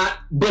hurt a lot,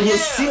 but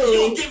his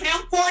ceiling... You give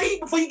him 40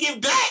 before you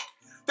give Dak?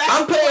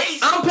 I'm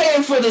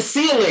paying for the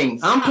ceiling.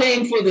 I'm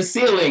paying for the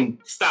ceiling.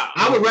 Stop.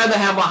 I would rather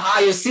have a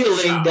higher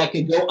ceiling that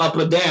can go up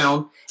or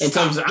down in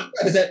terms of.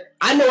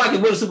 I know I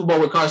can win a Super Bowl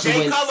with Carson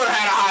Wentz. Jay Cutler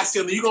had a high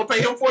ceiling. You gonna pay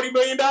him $40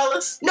 million?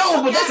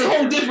 No, but that's a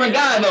whole different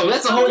guy, though.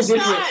 That's a whole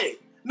different.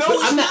 No,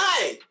 it's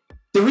not.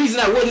 The reason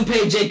I wouldn't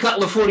pay Jay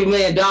Cutler $40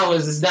 million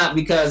is not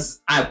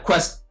because I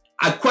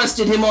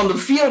questioned him on the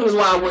field is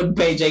why I wouldn't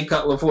pay Jay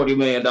Cutler $40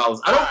 million.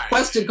 I don't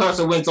question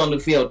Carson Wentz on the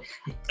field.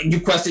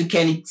 You question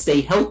can he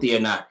stay healthy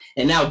or not.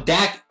 And now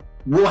Dak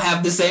will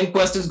have the same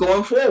questions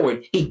going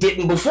forward. He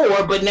didn't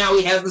before, but now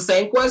he has the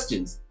same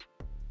questions.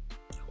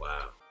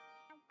 Wow.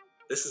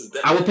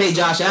 I would pay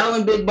Josh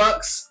Allen big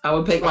bucks. I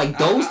would pay like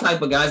those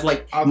type of guys,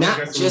 like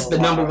not just the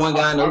number one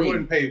guy in the league. I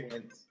wouldn't pay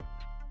Wentz.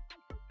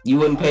 You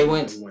wouldn't pay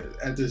Wentz?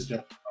 At this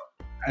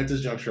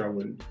juncture, I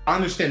wouldn't. I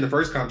understand the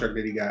first contract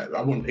that he got.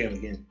 I wouldn't pay him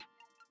again.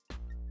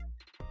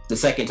 The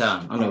second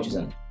time. I know what you're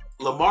saying.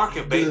 Lamar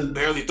can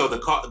barely throw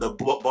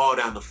the ball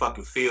down the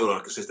fucking field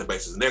on a consistent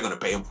basis, and they're going to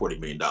pay him $40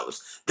 million.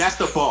 That's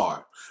the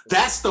bar.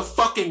 That's the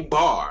fucking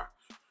bar.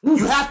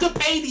 You have to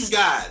pay these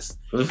guys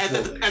at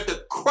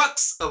the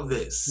crux of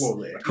this.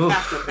 You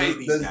have to pay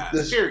these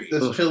guys. Period.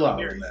 Let's chill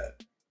out on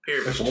that.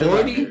 Period.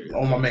 40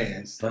 on my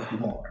man,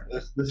 Lamar.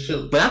 Let's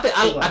chill. But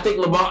I think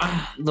Lamar.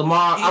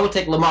 I would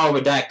take Lamar over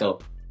Dak though.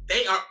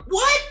 They are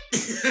what?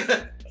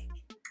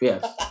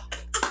 Yes.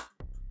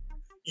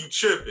 You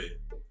tripping.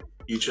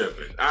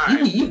 All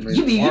right.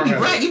 You be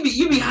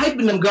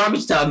hyping them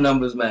garbage time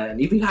numbers, man.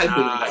 You be hyping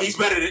them. He's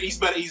better than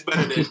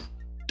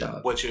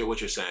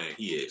what you're saying.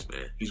 He is,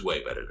 man. He's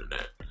way better than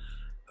that.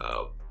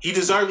 He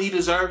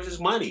deserves his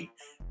money.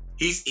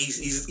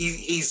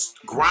 He's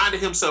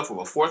grinded himself from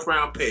a 4th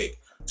round pick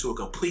to a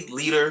complete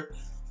leader,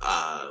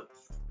 a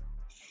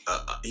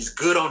He's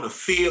good on the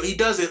field. He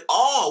does it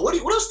all. What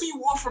else do you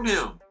want from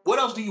him? What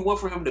else do you want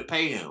from him to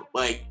pay him?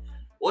 Like,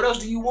 what else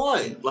do you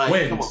want? Like,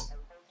 Wins. come on.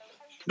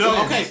 No,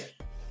 Wins. okay.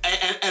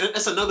 And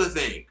that's another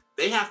thing.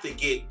 They have to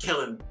get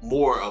Kellen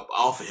Moore up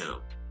off of him.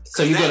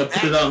 So you're gonna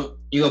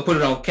put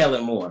it on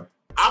Kellen Moore.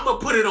 I'm gonna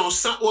put it on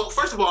some. Well,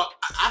 first of all,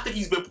 I think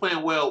he's been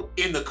playing well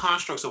in the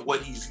constructs of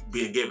what he's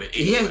being given.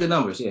 Anyway. He has the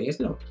numbers. Yeah, he has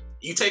the numbers.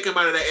 You take him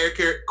out of that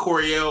Air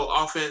Coryell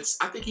offense.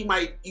 I think he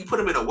might. You put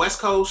him in a West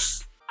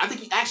Coast. I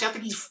think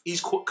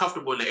he's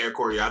comfortable in the Air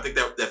Coryell. I think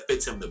that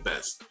fits him the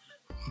best.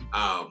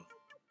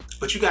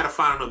 But you got to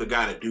find another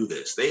guy to do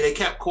this. They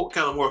kept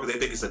Kellen Moore because they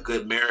think it's a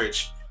good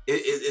marriage.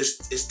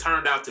 It's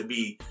turned out to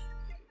be.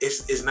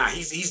 It's not.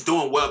 He's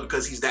doing well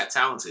because he's that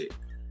talented.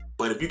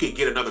 But if you could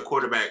get another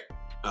quarterback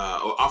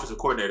or offensive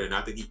coordinator, then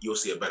I think you'll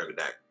see a better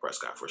Dak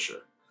Prescott for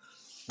sure.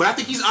 But I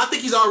think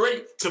he's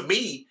already, to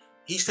me,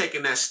 he's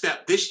taking that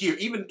step this year.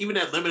 Even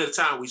that limited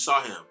time we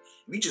saw him,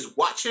 if you just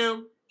watch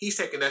him, he's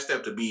taking that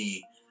step to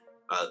be.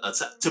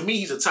 To me,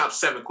 he's a top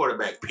 7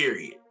 quarterback.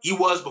 Period. He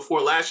was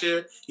before last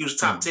year. He was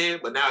top 10,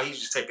 but now he's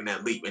just taking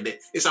that leap. And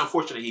it's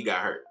unfortunate he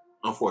got hurt.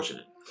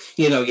 Unfortunate.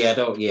 I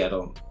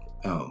don't.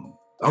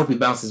 I hope he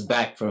bounces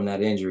back from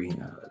that injury.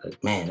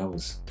 Man, that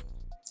was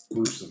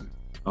gruesome.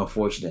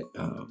 Unfortunate.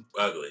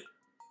 Ugly.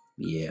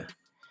 Yeah.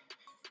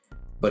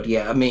 But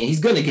yeah, I mean, he's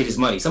gonna get his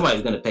money.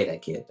 Somebody's gonna pay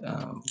that kid.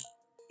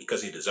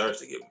 Because he deserves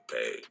to get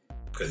paid.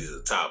 Because he's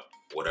a top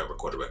whatever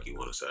quarterback you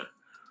want to say.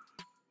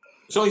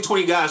 There's only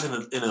 20 guys in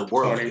the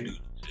world who can do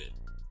shit.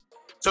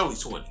 It's only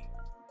 20.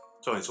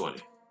 It's only 20.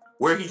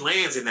 Where he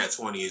lands in that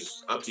 20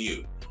 is up to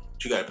you.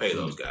 But you got to pay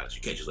those guys.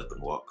 You can't just let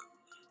them walk.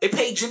 They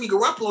paid Jimmy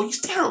Garoppolo. He's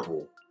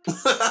terrible.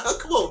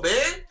 Come on,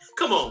 man.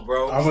 Come on,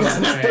 bro.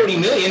 Not $40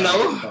 million,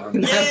 though.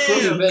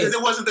 Yeah, because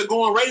it wasn't the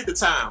going rate at the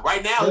time.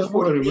 Right now, it's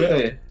 $40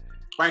 million.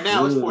 Right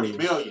now, it's $40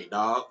 million,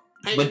 dog.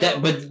 But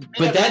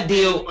that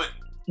deal.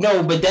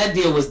 No, but that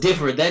deal was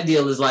different. That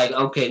deal is like,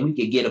 okay, we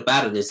could get up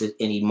out of this at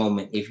any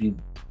moment. If you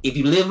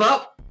live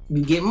up,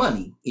 you get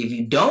money. If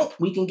you don't,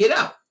 we can get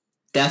out.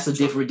 That's a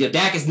different deal.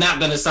 Dak is not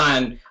going to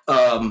sign.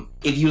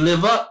 If you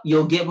live up,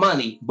 you'll get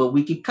money, but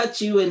we can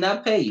cut you and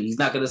not pay you. He's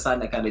not going to sign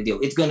that kind of deal.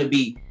 It's going to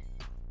be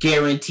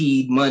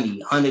guaranteed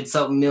money,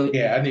 100-something million.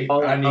 Yeah, I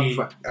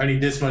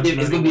need this much money.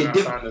 It's going to be a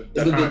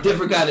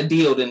different kind of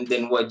deal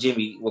than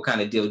what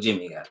kind of deal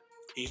Jimmy got.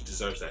 He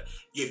deserves that.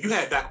 If you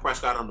had Dak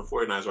Prescott on the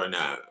 49ers right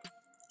now,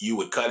 you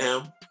would cut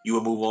him? You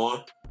would move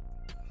on?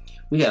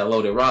 We got a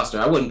loaded roster.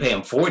 I wouldn't pay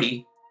him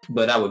 40,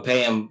 but I would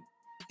pay him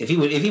if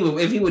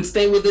he would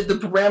stay within the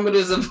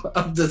parameters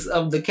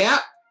of the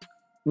cap.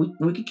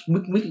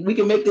 We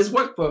can make this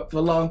work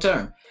for long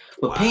term.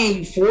 But paying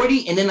you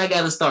 40 and then I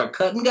got to start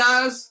cutting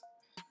guys,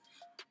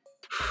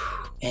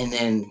 and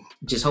then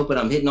just hoping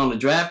I'm hitting on the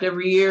draft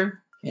every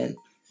year. But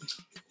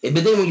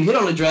then when you hit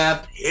on the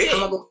draft, I'm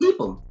not gonna keep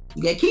them.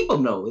 You gotta keep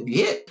them though if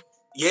you hit.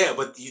 Yeah,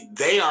 but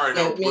they are in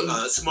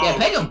a small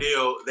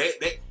deal.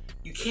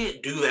 You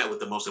can't do that with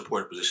the most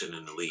important position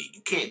in the league. You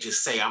can't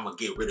just say, I'm going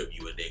to get rid of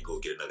you and then go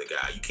get another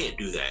guy. You can't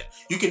do that.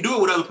 You can do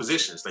it with other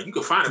positions. Like, you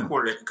can find a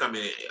corner that can come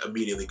in and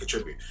immediately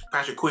contribute.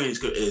 Patrick Queen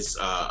is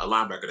a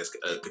linebacker that's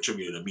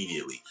contributing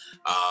immediately.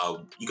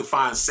 You can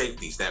find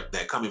safeties that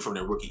come in from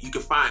their rookie. You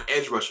can find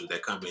edge rushers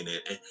that come in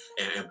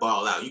and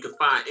ball out. You can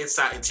find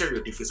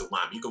interior defensive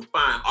linemen. You can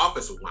find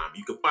offensive linemen.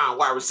 You can find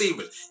wide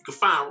receivers. You can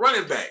find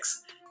running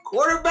backs.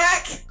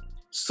 Quarterback?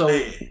 So,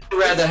 man,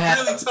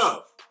 really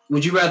tough.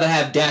 Would you rather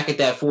have Dak at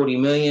that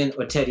 $40 million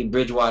or Teddy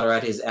Bridgewater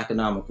at his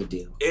economical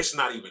deal? It's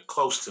not even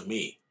close to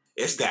me.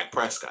 It's Dak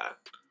Prescott.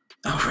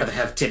 I'd rather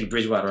have Teddy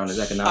Bridgewater on his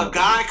economical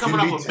deal. A guy coming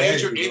off of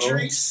major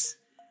injuries.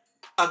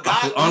 A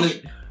guy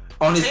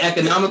on his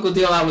economical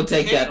deal, I would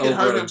take that over. He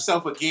could hurt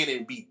himself again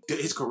and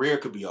his career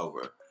could be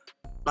over.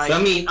 Like,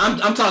 I mean,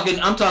 I'm talking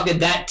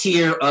that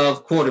tier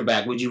of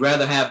quarterback. Would you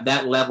rather have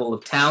that level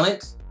of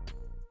talent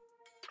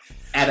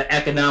at an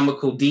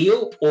economical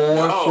deal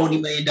or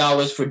 $40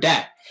 million for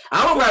Dak?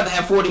 I would rather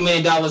have $40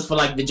 million for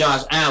like the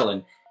Josh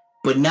Allen,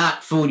 but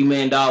not $40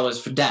 million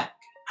for Dak.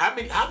 How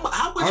much?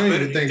 I don't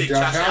even think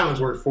Josh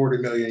Allen's worth $40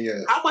 million yet.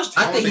 How much?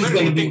 I think he's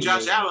going to think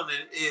Josh Allen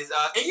is.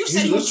 And you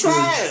said he was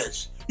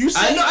trash. You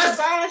said he was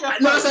trash.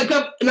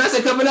 I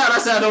said coming out. I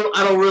said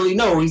I don't really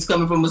know. He's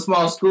coming from a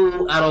small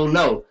school. I don't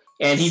know,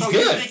 and he's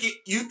good.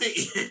 You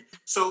think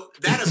so?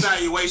 That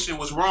evaluation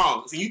was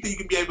wrong. So you think you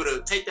can be able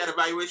to take that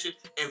evaluation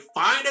and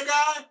find a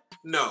guy?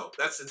 No,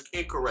 that's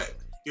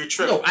incorrect. You're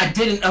tripping. No, I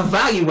didn't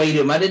evaluate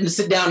him. I didn't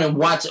sit down and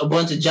watch a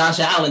bunch of Josh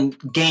Allen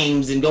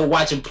games and go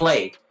watch him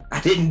play.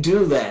 I didn't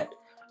do that.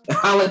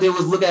 All I did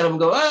was look at him and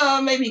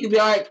go, maybe he could be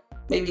all right.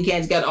 Maybe he can't.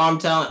 He's got arm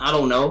talent. I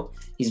don't know.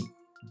 He's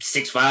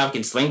 6'5",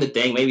 can sling the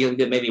thing. Maybe he'll be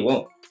good. Maybe he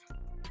won't.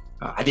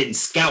 I didn't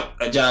scout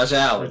a Josh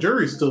Allen. The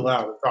jury's still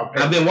out.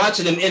 I've been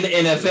watching him in the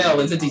NFL,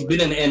 and since he's been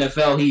in the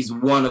NFL, he's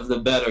one of the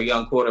better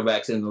young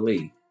quarterbacks in the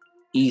league.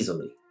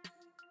 Easily.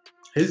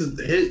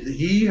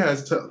 He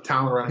has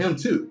talent around him,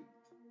 too.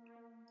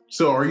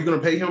 So are you going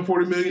to pay him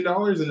 $40 million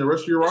and the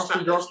rest of your roster?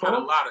 Not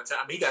a lot of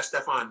time. He got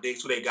Stephon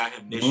Diggs, who they got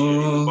him this year. He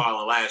was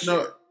balling last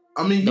year.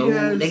 I mean,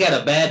 they got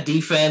a bad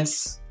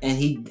defense, and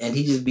he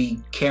just be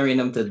carrying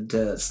them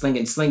to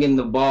slinging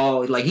the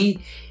ball. Like he's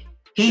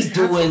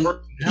carrying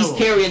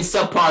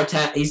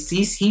subpar.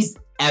 He's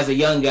as a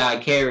young guy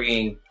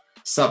carrying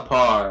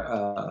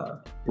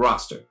subpar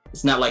roster.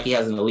 It's not like he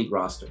has an elite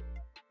roster.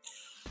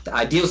 The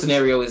ideal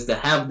scenario is to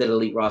have the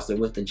elite roster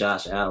with the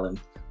Josh Allen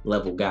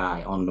level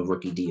guy on the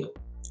rookie deal.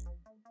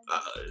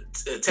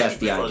 That's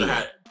the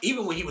idea.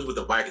 Even when he was with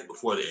the Vikings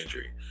before the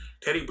injury,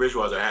 Teddy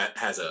Bridgewater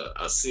has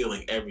a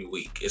ceiling every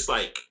week. It's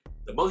like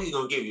the most he's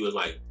gonna give you is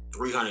like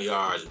 300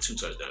 yards and 2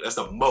 touchdowns. That's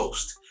the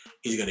most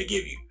he's gonna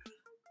give you.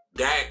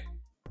 Dak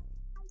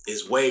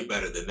is way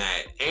better than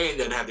that, and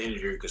doesn't have the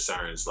injury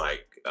concerns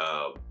like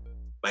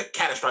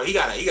catastrophic. He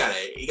got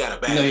a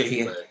bad. No,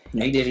 he did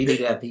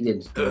that. He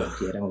didn't.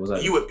 That was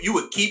like, you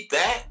would keep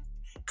that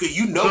because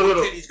you know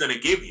what Teddy's gonna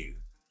give you.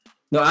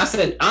 No, I'm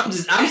saying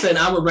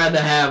I would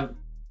rather have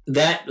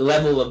that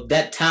level of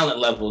that talent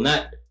level,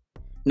 not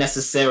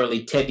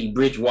necessarily Teddy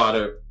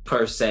Bridgewater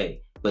per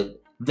se,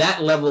 but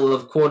that level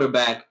of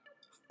quarterback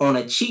on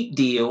a cheap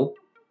deal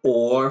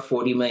or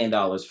 $40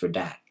 million for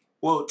Dak.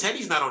 Well,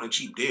 Teddy's not on a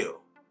cheap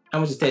deal. How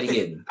much is Teddy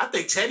getting? I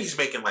think Teddy's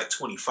making like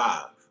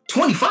 25.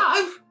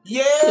 25?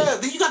 Yeah.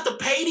 Then you got to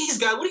pay these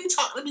guys. What are you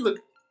talking? Let me look.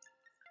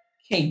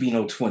 Can't be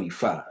no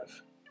 25.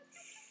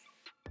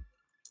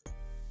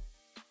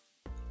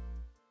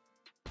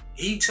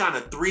 He signed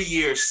a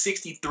 3-year,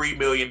 $63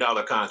 million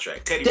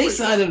contract. Teddy they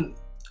signed him.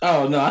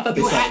 Oh no, I thought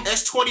they signed.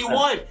 That's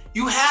 21.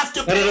 You have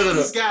to pay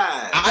these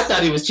guys. I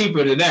thought he was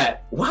cheaper than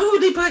that. Why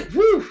would they pay?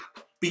 Woo.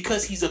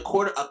 Because he's a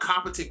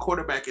competent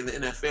quarterback in the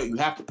NFL. You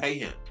have to pay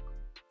him.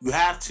 You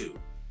have to.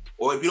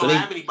 Or if you don't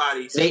have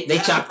anybody, they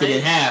chopped it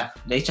in half.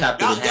 They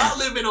chopped it in half. Y'all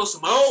living on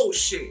some old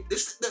shit.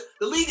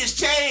 The league has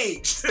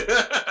changed.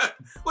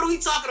 What are we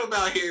talking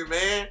about here,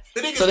 man?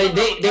 So they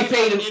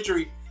paid him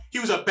injury. He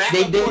was a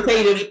backup quarterback.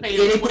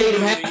 They paid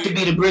him half to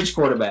be the bridge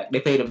quarterback. They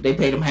paid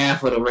him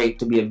half of the rate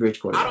to be a bridge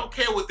quarterback. I don't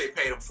care what they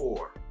paid him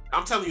for.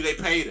 I'm telling you, they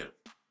paid him,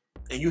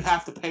 and you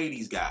have to pay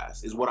these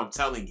guys. Is what I'm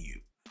telling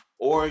you,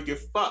 or you're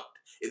fucked.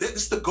 This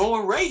is the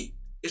going rate.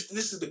 This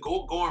is the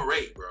going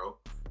rate, bro.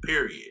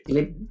 Period.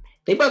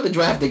 They about to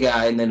draft the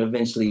guy and then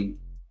eventually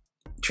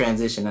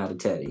transition out of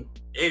Teddy.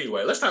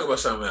 Anyway, let's talk about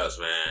something else,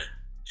 man.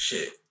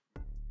 Shit,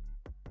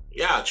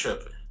 y'all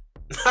tripping.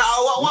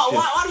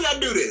 Why do y'all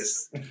do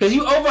this? Because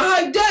you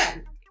overhyped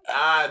Dak.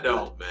 I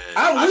don't, man.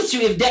 I'm with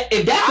you. If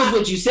that was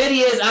what you said he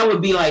is, I would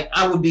be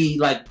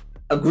like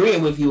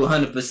agreeing with you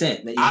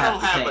 100%. I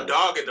don't have a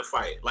dog in the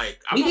fight. Like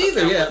me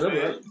neither.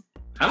 Yeah,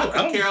 I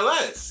don't care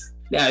less.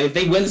 Yeah, if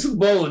they win the Super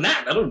Bowl or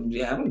not, I don't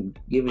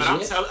give a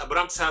shit. But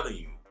I'm telling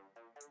you,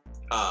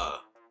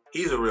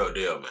 he's a real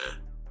deal,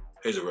 man.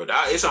 He's a real deal.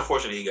 It's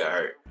unfortunate he got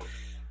hurt.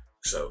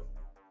 So.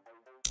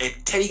 And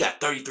Teddy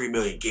got $33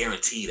 million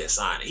guaranteed at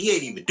signing. He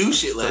ain't even do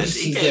shit last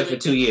year. He's there for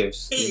 2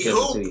 years. He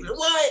hooped.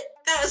 What?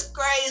 That's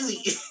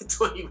crazy.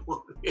 $21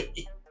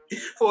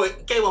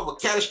 million. Came off a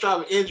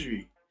catastrophic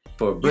injury.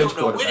 For a bridge quarterback.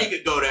 You don't know when he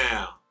could go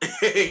down.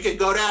 He could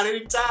go down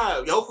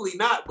anytime. Hopefully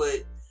not,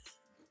 but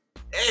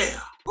damn.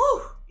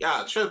 Whew.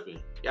 Y'all tripping,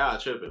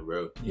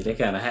 bro. Yeah, they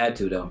kind of had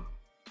to, though.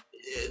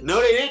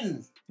 No, they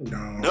didn't.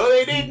 No,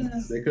 they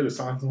didn't. They could have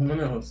signed someone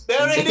else.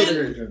 No, they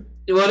didn't.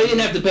 Well, they didn't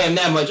have to pay him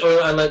that much,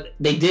 or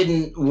they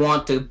didn't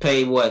want to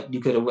pay what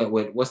you could have went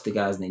with. What's the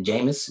guy's name?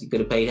 Jameis. You could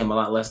have paid him a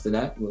lot less than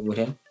that with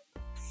him,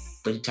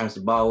 but he turns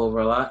the ball over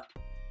a lot.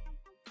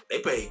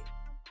 They paid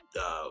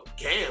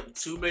Cam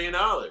 $2 million.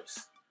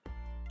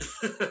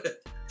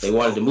 They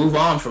wanted to move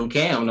on from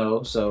Cam,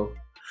 though, so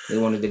they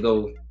wanted to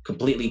go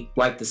completely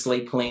wipe the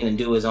slate clean and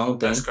do his own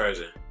thing. That's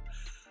crazy.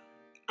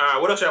 All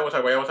right, what else y'all want to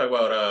talk about? Y'all want to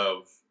talk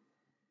about?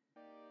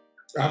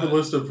 I have a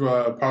list of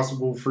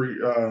possible free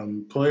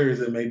players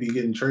that may be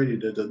getting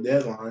traded at the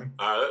deadline.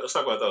 All right, let's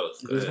talk about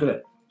those.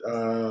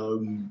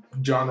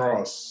 John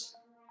Ross.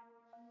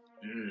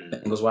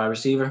 Bengals wide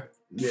receiver.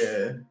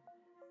 Yeah.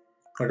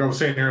 Like I was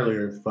saying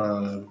earlier, if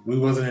we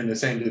wasn't in the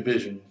same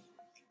division,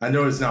 I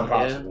know it's not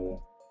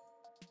possible.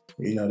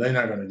 Yeah. You know, they're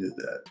not going to do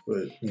that.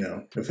 But, you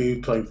know, if he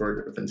played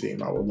for a different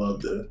team, I would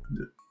love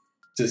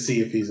to see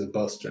if he's a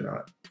bust or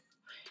not.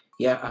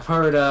 Yeah, I've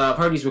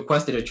heard he's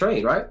requested a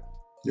trade, right?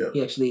 Yeah.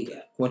 He actually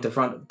went to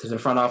the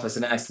front office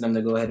and asked them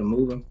to go ahead and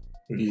move him.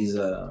 Mm-hmm. He's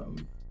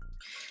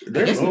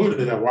they're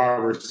loaded at wide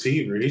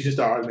receiver. He's just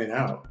the odd man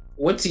out.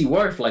 What's he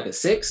worth? Like a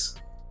sixth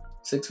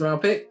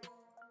round pick?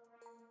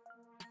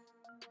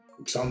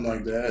 Something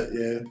like that,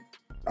 yeah.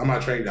 I'm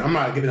not trading. I'm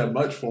not giving up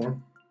much for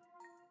him.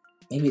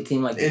 Maybe a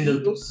team like the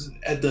Eagles.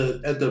 At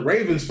the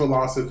Ravens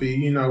philosophy,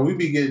 you know, we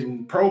be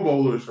getting Pro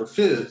Bowlers for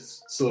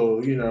fifths.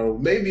 So, you know,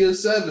 maybe a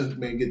seventh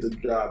may get the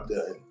job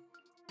done.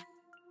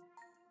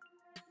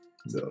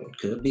 So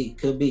could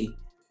be.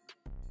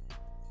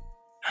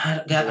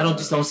 I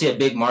don't see a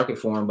big market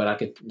for him,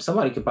 but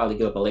somebody could probably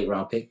give up a late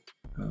round pick.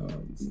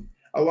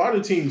 A lot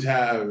of teams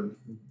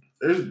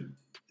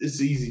it's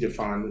easy to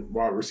find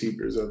wide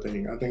receivers. I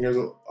think there's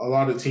a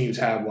lot of teams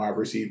have wide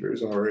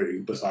receivers already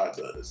besides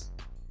us.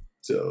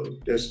 So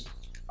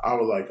I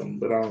would like them,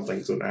 but I don't think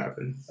it's going to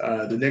happen.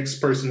 The next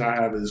person I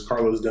have is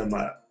Carlos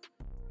Dunlap.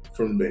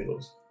 from the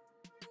Bengals.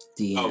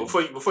 Oh,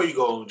 before you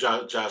go on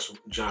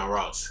John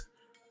Ross,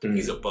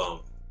 he's a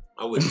bum.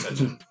 I wouldn't touch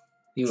him.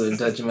 You wouldn't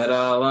touch him at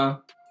all, huh?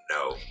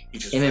 No, he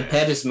just. Emmette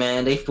Pettis,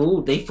 man, they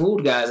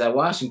fooled guys at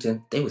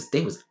Washington. They was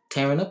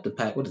tearing up the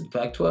Pac. What is the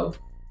Pac-12?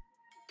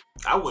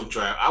 I wouldn't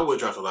draft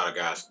a lot of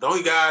guys. The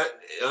only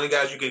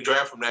guys you can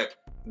draft from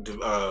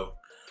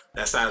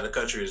that side of the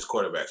country is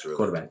quarterbacks. Really,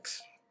 quarterbacks.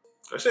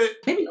 That's it.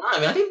 Maybe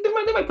linemen. I think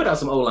they might put out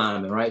some O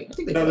linemen, right? I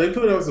think they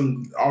put out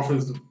some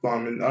offensive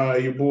linemen.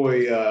 Your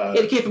boy,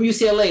 the kid from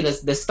UCLA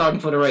that's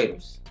starting for the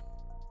Raiders.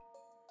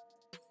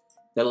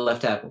 That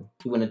left tackle.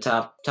 He went in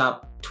the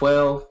top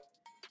 12.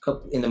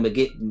 In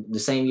the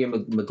same year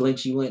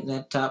McGlinchey went in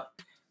that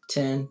top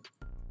 10.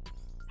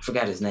 I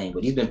forgot his name,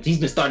 but he's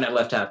been starting at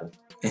left tackle.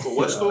 For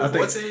what school?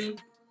 What team?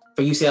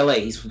 For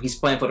UCLA. He's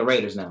playing for the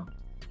Raiders now.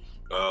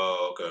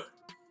 Oh, okay.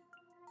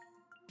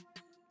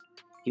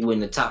 He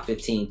went in the top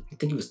 15. I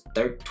think he was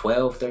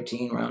 12,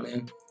 13 around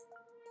then.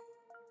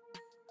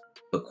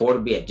 But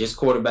just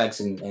quarterbacks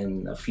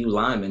and a few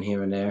linemen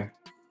here and there.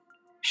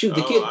 Shoot,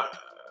 the kid.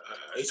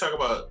 You talking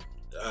about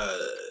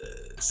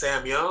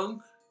Sam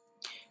Young?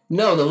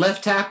 No, the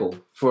left tackle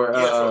for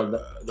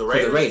the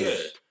Raiders. Yeah.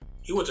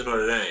 He went to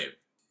Notre Dame.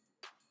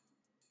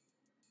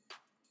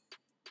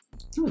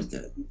 Who was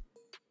that?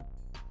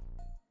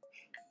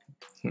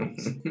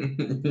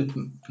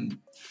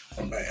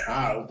 I'm like,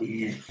 high over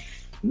here.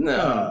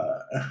 No.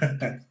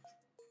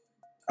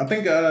 I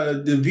think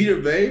did Vita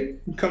Vea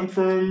come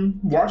from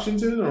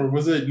Washington or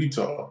was it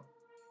Utah?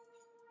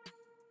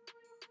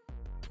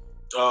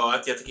 Oh,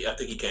 I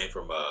think he came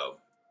from a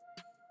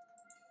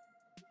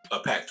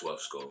Pac-12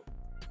 school.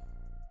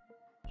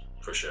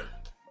 For sure.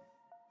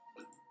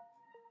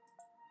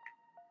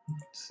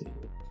 Let's see.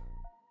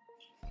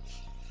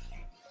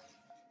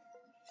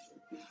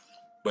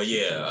 But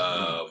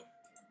Vita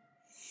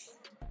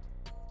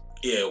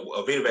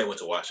Vea went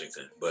to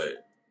Washington,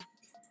 but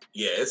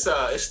yeah, it's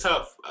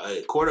tough.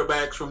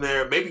 Quarterbacks from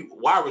there, maybe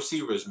wide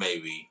receivers,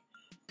 maybe.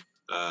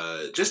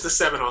 Just the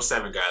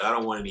 7-on-7 guys. I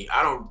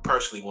don't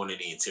personally want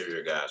any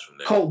interior guys from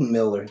there. Colton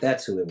Miller,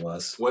 that's who it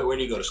was. Where did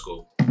he go to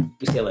school?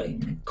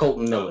 UCLA.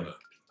 Colton Miller.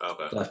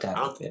 Okay. Left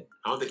tackle.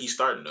 I don't think he's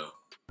starting though.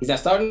 He's not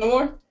starting no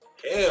more?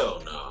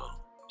 Hell no.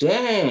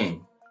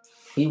 Dang.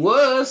 He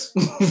was.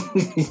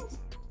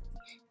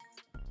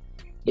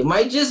 It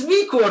might just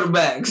be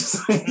quarterbacks.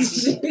 I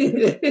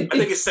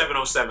think it's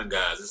 7-on-7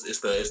 guys.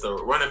 It's the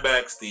running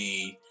backs,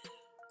 the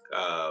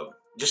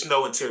just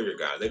no interior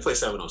guys. They play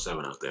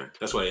 7-on-7 out there.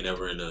 That's why they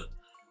never in the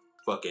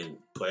fucking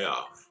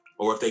playoff.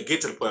 Or if they get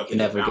to the playoff, they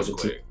never bounce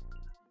quick.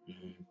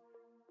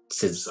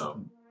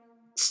 So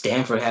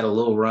Stanford had a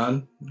little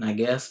run, I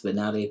guess, but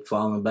now they've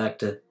fallen back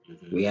to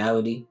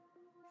reality.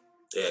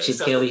 Yeah, Chip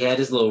Kelly had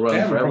his little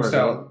run forever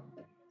ago.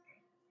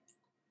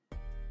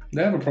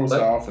 They have a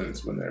pro-style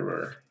offense when they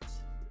were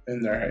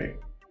in their heyday.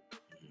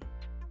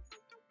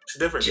 It's a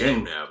different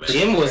game now, man.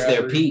 Jim was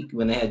their peak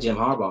when they had Jim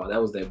Harbaugh.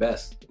 That was their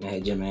best. They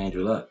had Jim and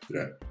Andrew Luck.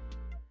 Yeah.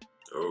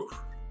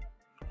 Oof.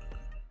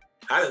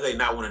 How did they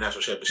not win a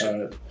national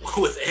championship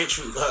with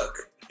Andrew Luck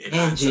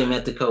and Jim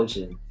at the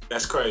coaching?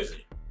 That's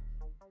crazy.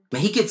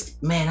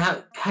 Man,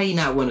 how you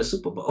not win a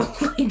Super Bowl?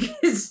 Like,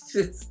 it's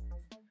just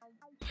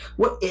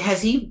what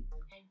has he?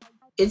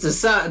 It's a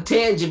side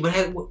tangent, but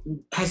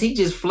has he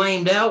just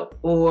flamed out,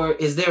 or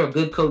is there a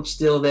good coach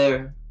still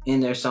there in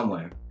there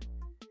somewhere,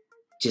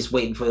 just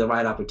waiting for the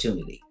right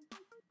opportunity?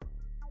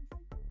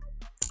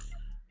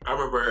 I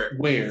remember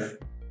where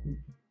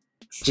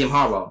Jim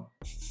Harbaugh.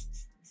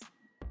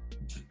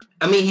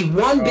 I mean, he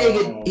won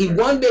big. He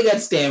won big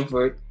at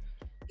Stanford.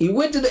 He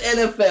went to the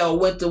NFL.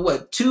 Went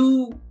to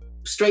 2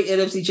 straight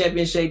NFC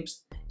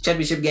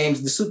championship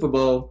games, the Super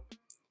Bowl.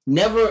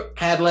 Never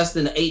had less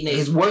than 8-8.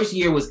 His worst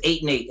year was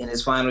 8-8 in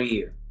his final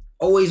year.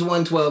 Always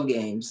won 12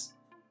 games.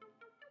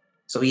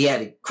 So he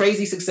had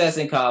crazy success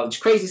in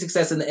college, crazy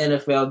success in the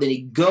NFL. Then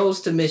he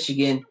goes to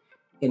Michigan,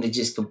 and it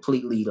just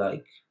completely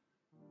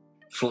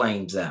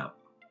flames out.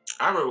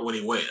 I remember when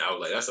he went, I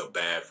was like, "That's a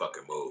bad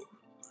fucking move."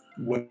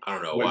 I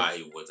don't know why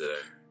he went to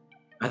there.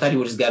 I thought he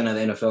would have just got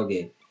another NFL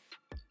gig.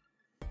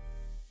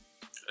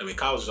 I mean,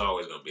 college is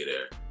always going to be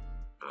there.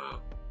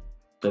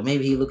 But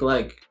maybe he looked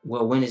like,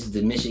 well, when is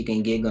the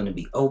Michigan gig going to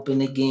be open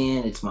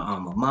again? It's my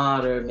alma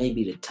mater.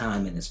 Maybe the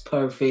timing is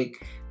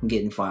perfect. I'm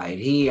getting fired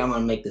here. I'm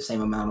going to make the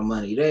same amount of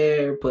money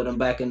there. Put them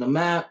back in the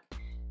map.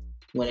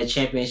 Win a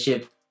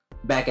championship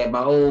back at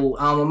my old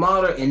alma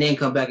mater. And then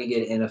come back and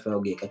get an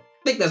NFL gig. I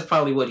think that's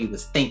probably what he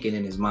was thinking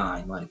in his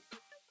mind. Like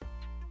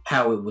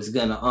how it was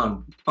going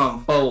to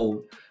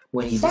unfold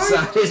when he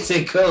decided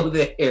to go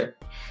there.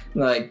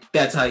 Like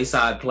that's how he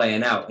saw it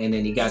playing out. And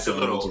then he got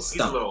to just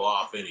He's a little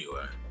off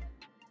anyway.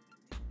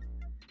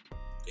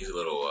 He's a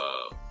little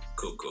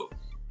cuckoo.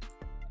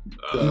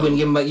 You wouldn't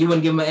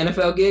give him an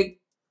NFL gig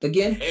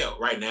again? Hell,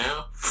 right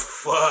now?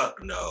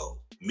 Fuck no.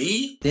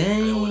 Me?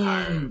 Damn. I wouldn't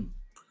hire him.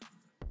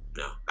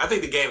 No. I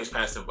think the game has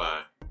passed him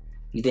by.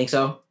 You think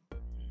so?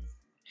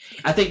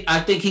 I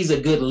think he's a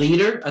good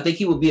leader. I think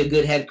he would be a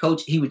good head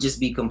coach. He would just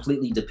be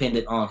completely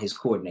dependent on his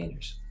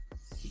coordinators.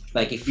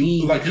 Like if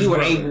he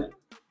were able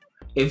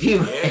If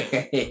you,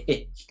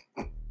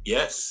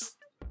 Yes.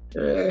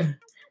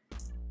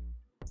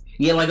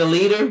 Yeah, like a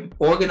leader,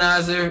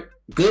 organizer,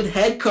 good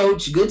head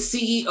coach, good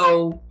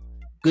CEO,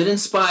 good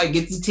inspired,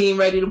 gets the team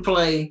ready to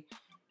play,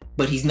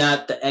 but he's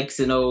not the X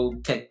and O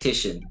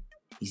tactician.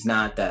 He's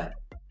not that.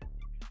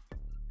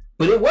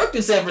 But it worked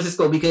in San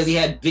Francisco because he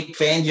had Vic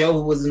Fangio,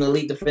 who was an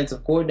elite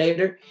defensive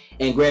coordinator,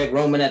 and Greg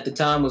Roman at the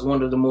time was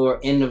one of the more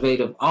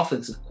innovative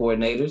offensive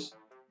coordinators.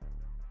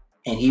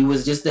 And he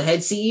was just the head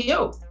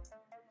CEO.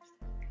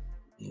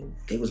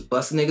 They was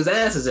busting niggas'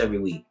 asses every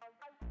week.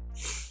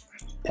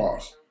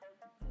 Pause.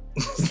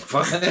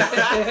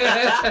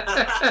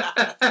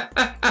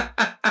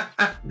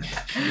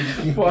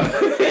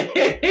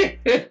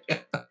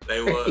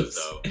 They was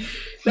though.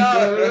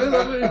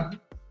 No,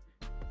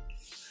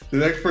 the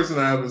next person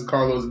I have is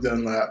Carlos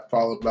Dunlap,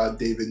 followed by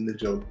David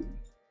Njoku.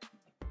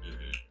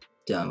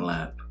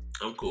 Dunlap.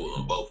 I'm cool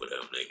on both of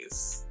them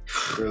niggas.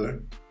 Really?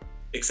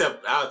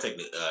 Except I'll take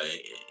the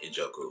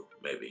Njoku,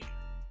 maybe.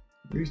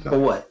 For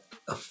what?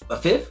 A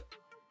fifth?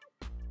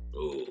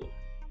 Ooh.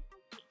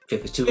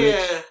 Fifth is too rich?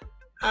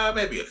 Yeah.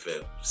 Maybe a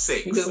fifth.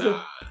 Six.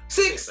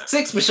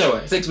 Six for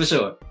sure. Six for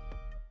sure.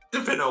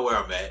 Depending on where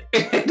I'm at.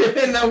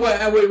 Depending on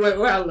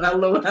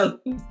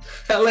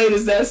how late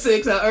is that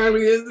 6? How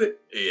early is it?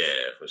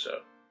 Yeah, for sure.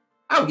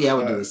 I would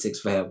do a 6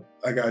 for him.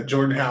 I got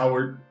Jordan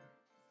Howard,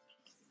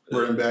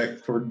 running back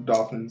for the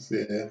Dolphins.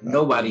 Yeah.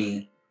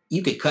 Nobody,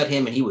 you could cut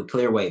him and he would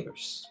clear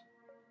waivers.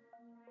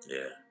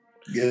 Yeah.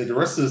 Yeah, the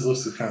rest of this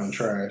list is kind of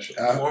trash.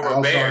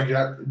 Former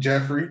Bear.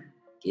 Jeffrey.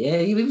 Yeah,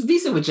 he was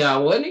decent with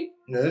y'all, wasn't he?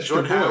 Yeah, that's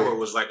Jordan Howard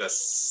was like a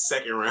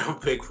second round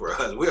pick for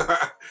us. We are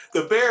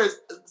the Bears.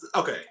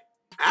 Okay.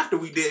 After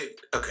we did,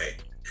 okay.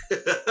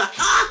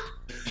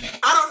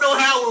 I don't know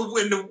how we'll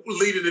win the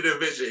lead of the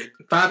division.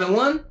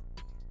 5-1?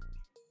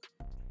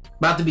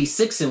 About to be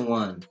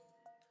 6-1.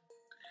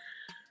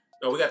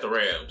 No, we got the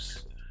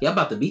Rams. Y'all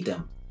about to beat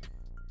them.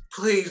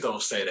 Please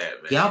don't say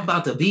that, man. Y'all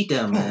about to beat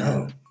them,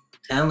 man.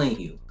 Telling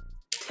you.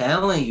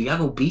 Y'all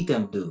gonna beat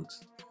them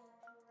dudes.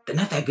 They're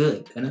not that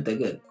good.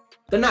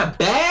 They're not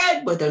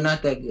bad, but they're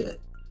not that good.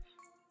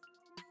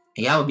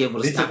 And y'all will be able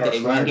to stop that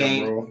run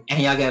game. Bro.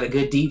 And y'all got a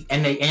good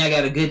y'all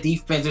got a good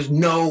defense. There's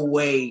no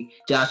way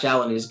Josh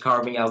Allen is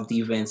carving y'all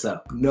defense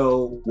up.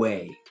 No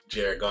way.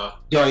 Jared Goff.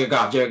 We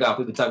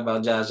can talk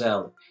about Josh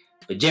Allen.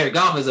 But Jared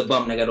Goff is a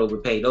bum that got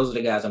overpaid. Those are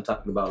the guys I'm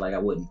talking about. Like I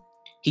wouldn't.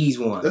 He's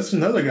one. That's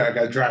another guy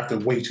got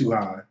drafted way too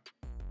high.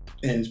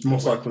 And it's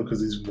most likely because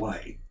he's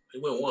white.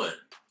 He went 1.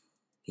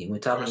 He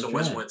went top of the draft.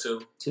 Wentz went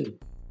 2.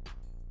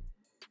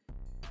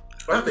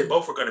 But I think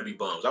both are going to be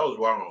bums. I was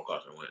wrong on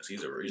Carson Wentz.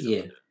 He's a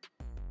reason.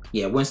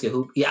 Yeah, Wentz can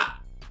hoop. Yeah,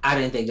 I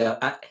didn't think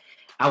that.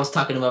 I was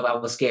talking to him. I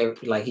was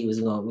scared like we were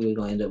going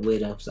to end up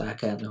with him. So I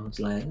kind of was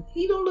like,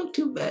 he don't look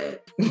too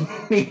bad. But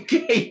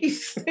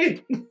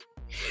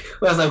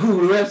I was like,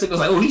 who? The ref was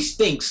like, oh, he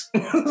stinks.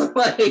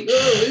 Like,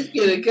 oh, let's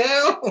get a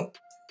cow.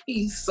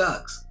 He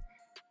sucks.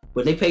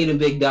 But they paid him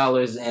big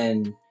dollars,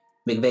 and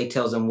McVay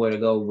tells him where to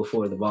go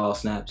before the ball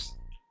snaps.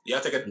 Y'all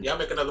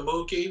make another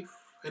move, Keith?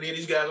 Any of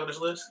these guys on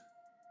this list?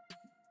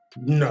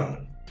 No.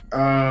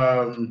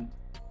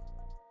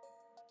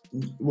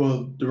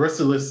 Well, the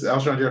rest of the list: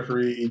 Alshon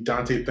Jeffrey,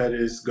 Dante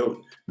Pettis,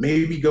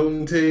 maybe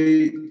Golden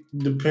Tate.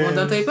 Depends.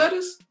 Dante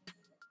Pettis?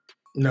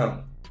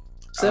 No.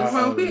 7th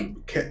round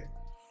pick.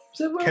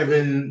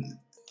 Kevin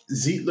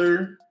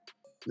Zeitler,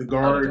 the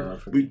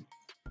guard.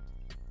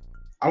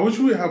 I wish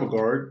we would have a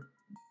guard.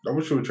 I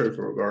wish we would trade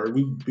for a guard.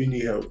 We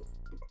need help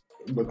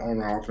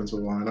on our offensive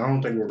line. I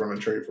don't think we're going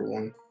to trade for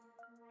one.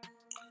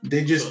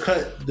 They just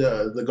cut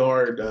the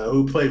guard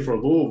who played for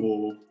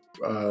Louisville,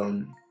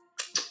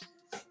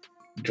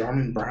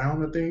 Jarman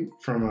Brown, I think,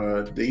 from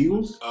the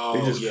Eagles.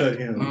 They just cut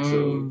him.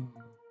 So,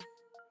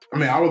 I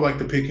mean, I would like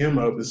to pick him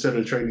up instead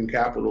of trading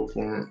capital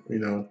for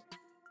him,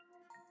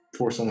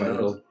 for someone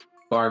else.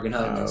 Bargain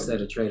hunt instead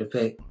of trade a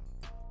pick.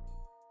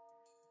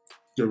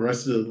 The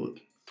rest of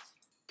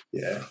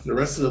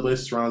the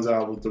list rounds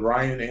out with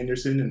Ryan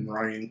Anderson and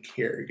Ryan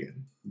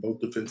Kerrigan,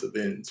 both defensive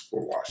ends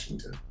for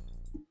Washington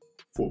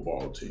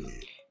football team.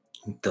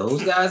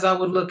 Those guys I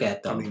would look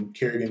at, though. I mean,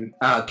 Kerrigan.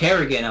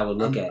 Kerrigan I would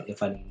look at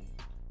if I needed.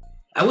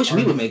 I wish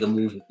we would make a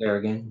move with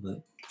Kerrigan,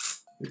 but.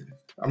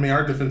 I mean,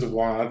 our defensive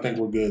line, I think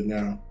we're good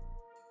now.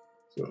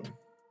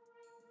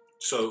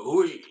 So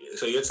who are you?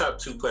 So your top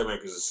 2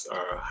 playmakers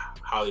are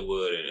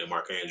Hollywood and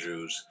Mark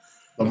Andrews.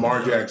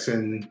 Lamar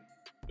Jackson.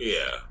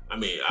 Yeah, I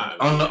mean,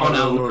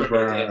 on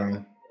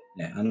Brown.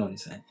 Yeah, I know what you're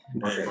saying.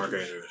 Mark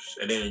Andrews,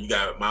 and then you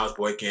got Miles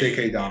Boykin,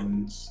 J.K.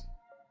 Dobbins.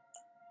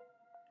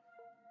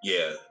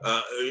 Yeah,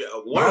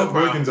 Miles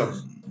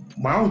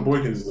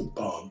Boykin is a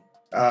bum.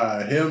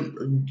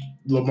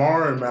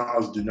 Lamar and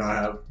Miles do not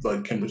have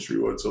like chemistry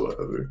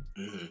whatsoever.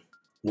 Mm-hmm.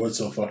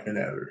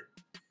 Whatsoever.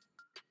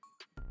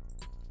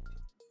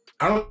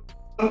 I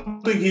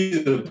don't think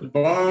he's a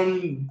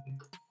bum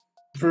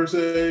per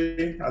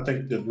se. I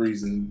think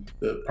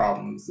the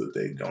problem is that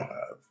they don't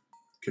have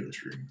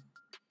chemistry.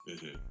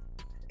 Mm-hmm.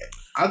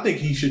 I think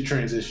he should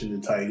transition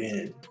to tight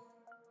end.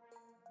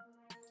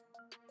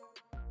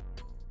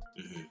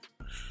 Mm-hmm.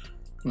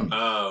 In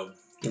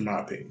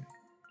my opinion.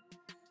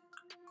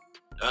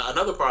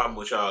 Another problem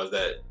with y'all is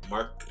that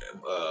Mark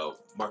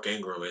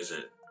Ingram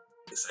isn't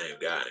the same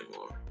guy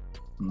anymore.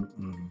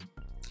 Mm-mm.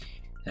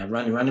 That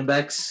running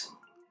backs,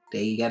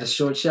 they got a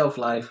short shelf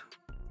life.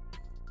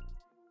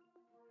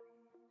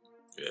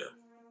 Yeah.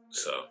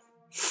 So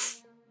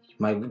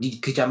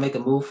could y'all make a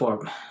move for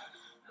him? I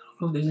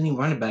don't know if there's any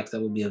running backs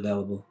that would be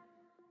available.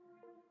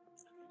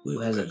 Who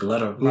has a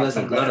glut of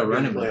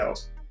running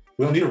backs?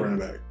 We don't need a running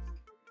back.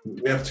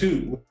 We have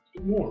two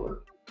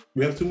more.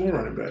 We have two more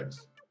running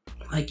backs.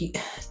 Like,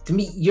 to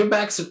me,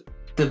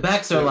 the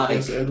backs are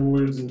like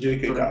Edwards and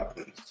J.K.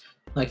 Dobbins.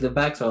 Like, the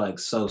backs are like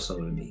so-so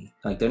to me.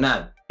 Like, they're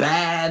not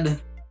bad,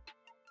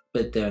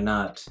 but they're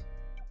not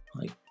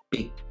like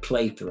big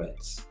play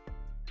threats.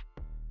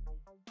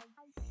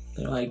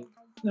 They're like,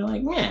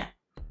 meh.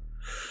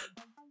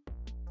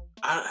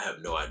 I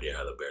have no idea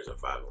how the Bears are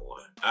 5-1.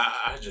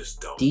 I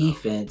just don't.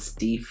 Defense.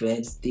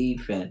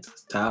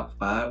 Top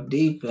 5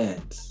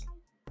 defense.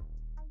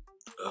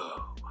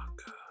 Oh my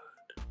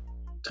God.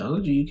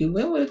 Told you can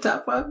win with a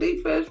top 5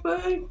 defense,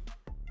 man.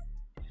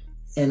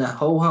 And a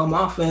ho-hum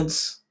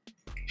offense.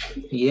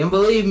 You didn't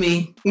believe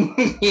me.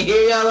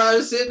 Here y'all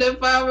are sitting at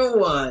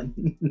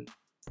 5-1.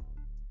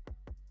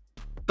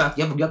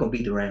 Y'all gonna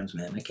beat the Rams,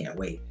 man. I can't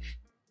wait.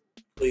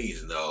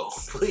 Please no.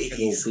 Please.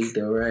 Y'all beat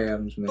the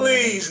Rams, man.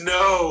 Please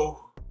no.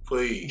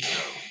 Please no.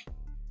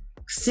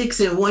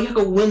 6-1. Y'all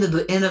gonna win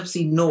the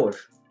NFC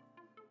North.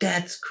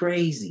 That's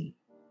crazy.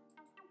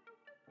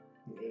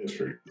 Yeah, that's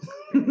true.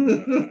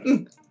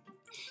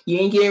 You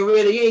ain't getting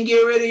rid of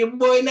your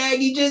boy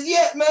Nagy just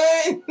yet,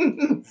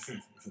 man.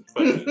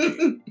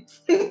 I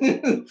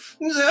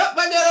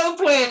got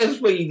other plans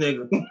for you,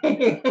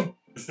 nigga.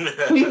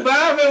 We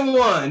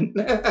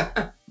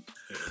 5-1.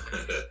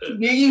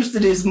 Get used to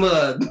this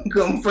mug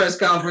come press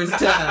conference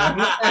time.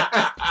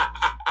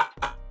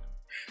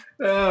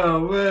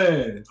 Oh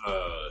man.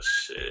 Oh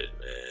shit,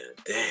 man.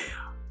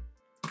 Damn.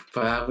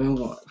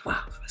 5-1.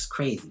 Wow, that's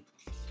crazy.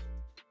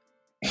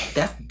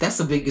 That's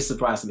the biggest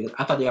surprise to me.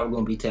 I thought they were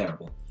gonna be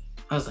terrible.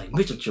 I was like,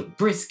 Mitchell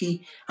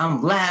Trubisky.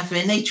 I'm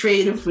laughing. They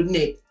traded for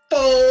Nick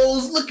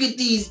Foles. Look at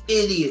these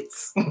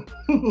idiots.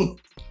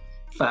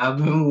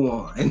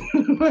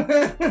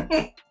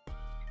 5-1.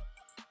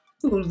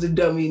 Who's the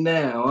dummy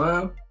now,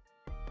 huh?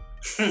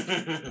 Who's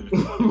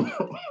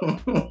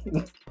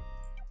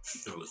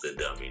the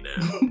dummy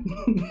now?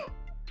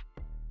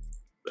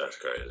 That's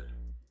crazy.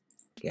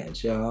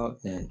 Got y'all.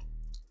 And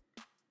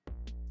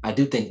I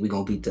do think we're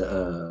gonna beat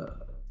the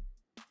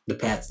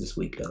Pats this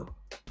week, though.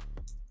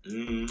 I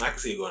can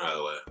see it going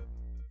either way.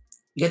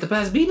 You got the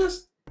Pats beating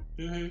us?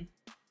 Mm-hmm.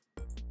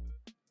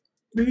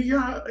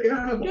 Y'all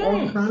have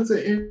all kinds of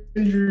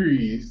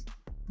injuries.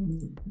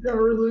 Y'all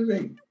really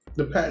think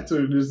the Pats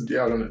are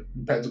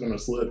gonna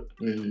slip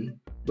and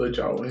let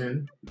y'all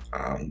win?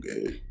 I'm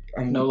good.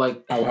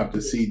 I'll have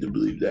to see to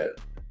believe that.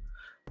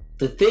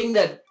 The thing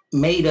that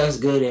made us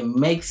good and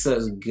makes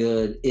us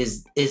good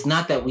is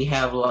not that we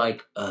have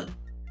like a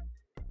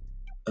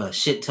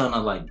shit ton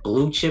of like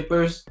blue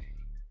chippers.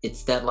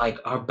 It's that like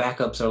our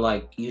backups are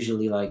like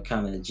usually like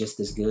kind of just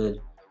as good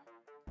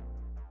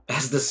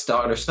as the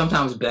starter,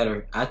 sometimes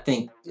better. I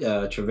think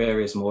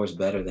Travarius Moore is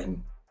better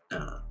than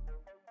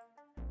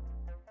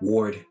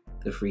Ward,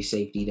 the free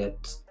safety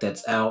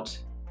that's out,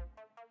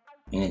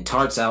 and then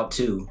Tart's out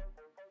too.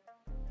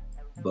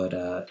 But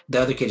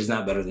the other kid is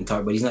not better than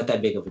Tart, but he's not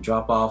that big of a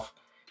drop off.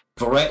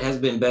 Verrett has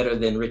been better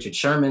than Richard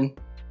Sherman,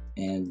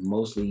 and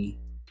mostly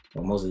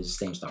the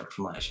same starter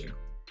from last year.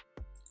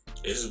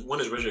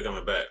 When is Richard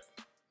coming back?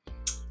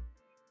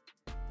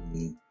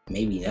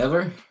 Maybe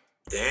never.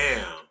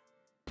 Damn.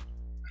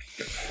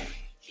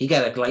 He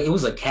got it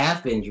was a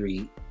calf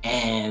injury,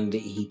 and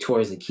he tore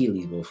his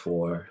Achilles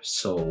before,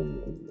 so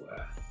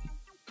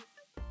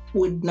I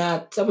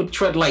would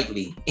tread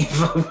lightly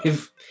if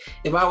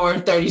I were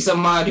a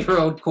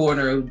 30-some-odd-year-old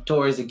corner who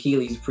tore his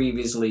Achilles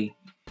previously,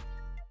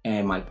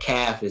 and my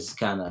calf is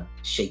kind of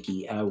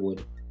shaky. I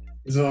would.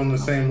 Is it on the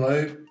same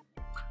leg?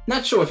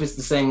 Not sure if it's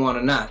the same one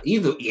or not.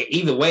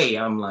 Either way,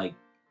 I'm like,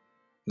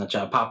 not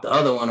trying to pop the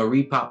other one or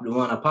repop the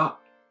one I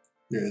popped.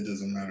 Yeah, it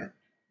doesn't matter.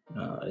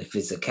 If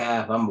it's a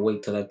calf, I'm gonna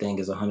wait till that thing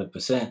is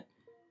 100%.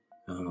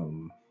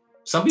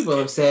 Some people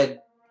have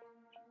said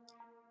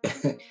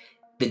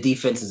the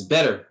defense is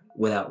better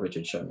without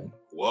Richard Sherman.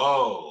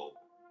 Whoa.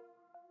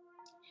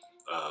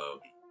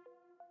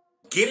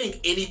 Getting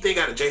anything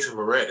out of Jason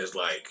Verrett is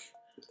like,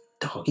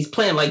 dog, he's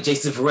playing like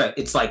Jason Verrett.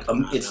 It's like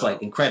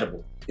like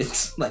incredible.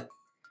 It's like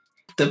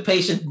the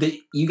patience that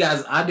you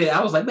guys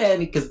I was like, man,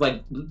 because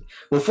like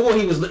before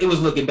it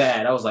was looking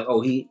bad. I was like,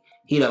 oh, he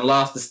done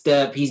lost a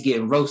step. He's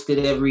getting roasted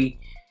every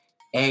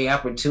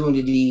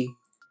opportunity,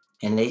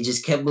 and they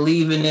just kept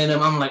believing in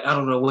him. I'm like, I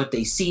don't know what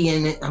they see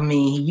in it. I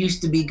mean, he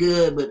used to be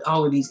good, but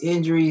all of these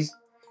injuries,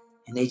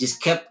 and they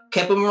just kept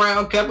him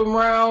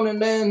around,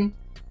 and then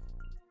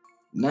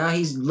now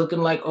he's looking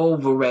like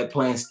Verrett,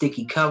 playing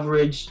sticky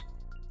coverage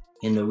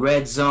in the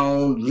red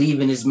zone,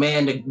 leaving his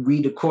man to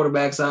read the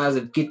quarterback's eyes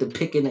and get the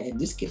pick in it. And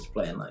this kid's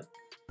playing like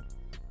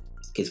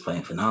kid's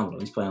playing phenomenal.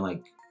 He's playing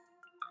like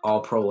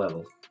all pro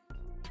level.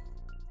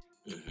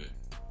 Mm-hmm.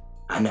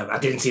 I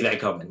didn't see that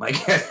coming. Like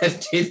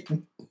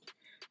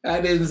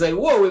I didn't say,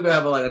 whoa, we're gonna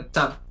have like a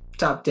top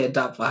 10,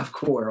 top 5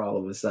 core all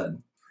of a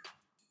sudden.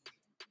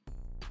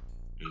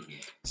 Mm-hmm.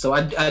 So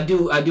I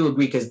do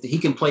agree because he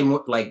can play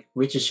more. Like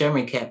Richard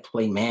Sherman can't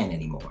play man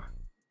anymore.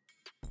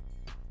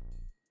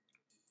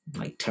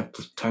 Like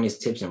turn his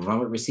tips and run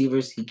with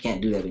receivers, he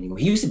can't do that anymore.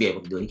 He used to be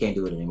able to do it. He can't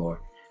do it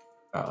anymore.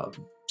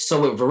 So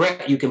with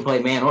Verrett, you can play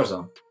man or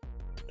zone.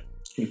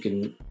 You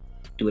can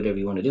do whatever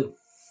you want to do.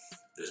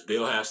 Does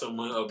Bill have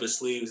someone up his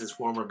sleeves, his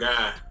former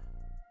guy?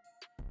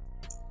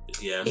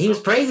 Yeah, he was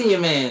praising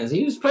your man.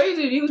 He was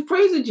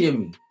praising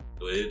Jimmy.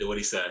 What'd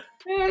he say?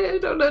 Yeah,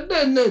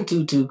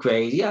 nothing too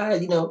crazy. Yeah,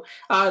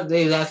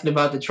 they was asking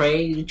about the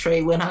trade. The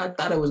trade went how I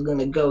thought it was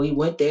gonna go. He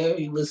went there.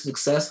 He was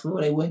successful.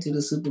 They went to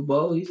the Super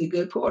Bowl. He's a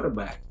good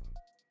quarterback.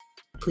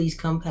 Please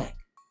come back.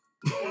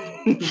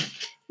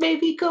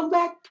 Maybe come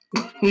back.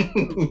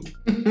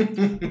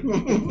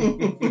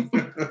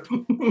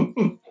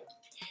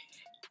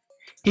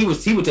 He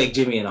would take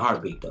Jimmy in a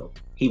heartbeat though.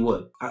 He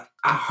would. I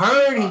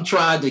heard he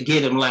tried to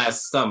get him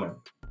last summer.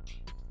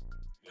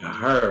 I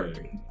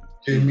heard.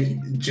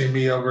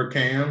 Jimmy over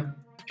Cam?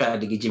 Tried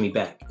to get Jimmy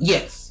back.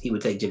 Yes, he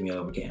would take Jimmy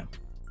over Cam.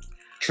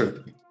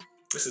 True.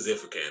 This is it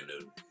for Cam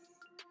Newton.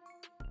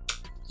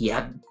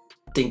 Yeah,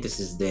 I think this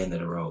is the end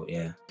of the road,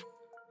 yeah.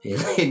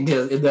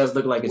 It does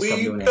look like it's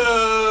coming to an end.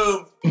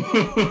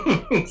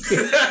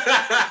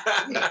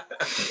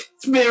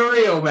 It's been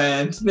real,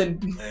 man.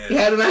 You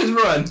had a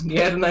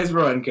nice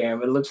run.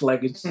 Cam. It looks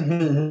like it's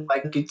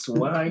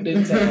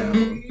winding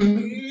down.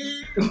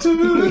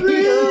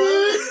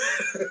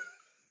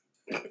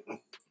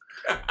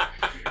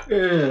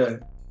 Yeah.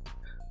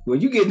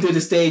 When you get into the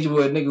stage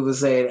where a nigga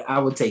was saying, I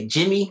would take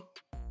Jimmy,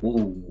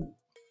 ooh.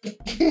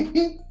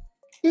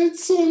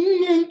 It's a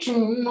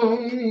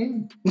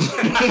natural.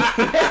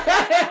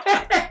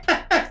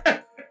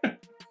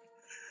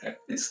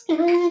 It's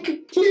like a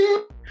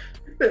cute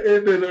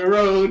end of the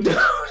road.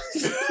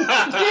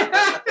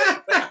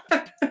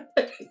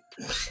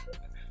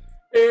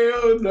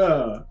 Hell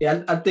no.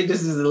 Yeah, I think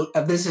this is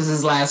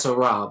his last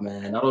hurrah,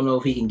 man. I don't know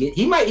if he can get.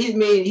 He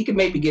can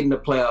maybe get in the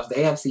playoffs. The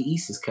AFC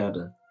East is kind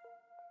of.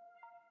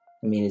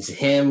 I mean, it's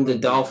him, the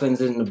Dolphins,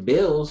 and the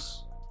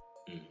Bills.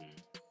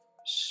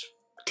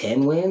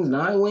 10 wins,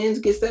 9 wins,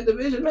 gets that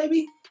division,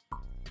 maybe.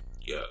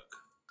 Yuck.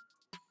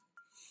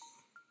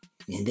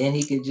 And then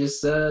he could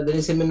just then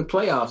it's him in the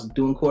playoffs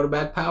doing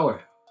quarterback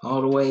power all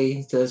the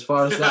way to as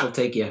far as that'll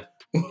take you.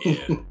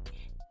 Yeah.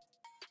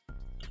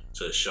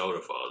 So his shoulder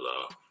falls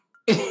off.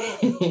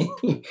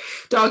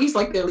 Dog, he's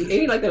like their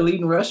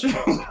leading rusher.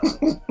 Ugly.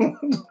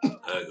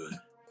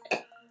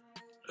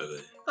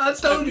 I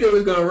told you they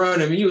was gonna run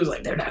him, and he was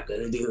like, "They're not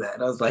gonna do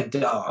that." I was like,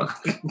 "Dog,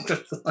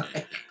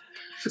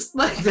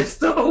 that's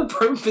the whole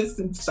purpose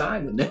in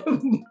signing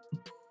them."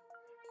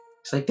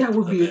 It's like that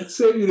would be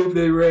insane if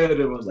they ran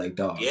him. I was like,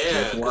 "Dog,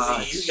 yeah, just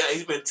watch."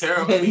 He's been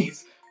terrible.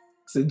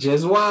 So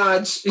just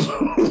watch.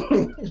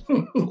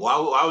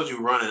 Why would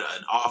you run an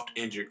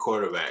oft-injured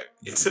quarterback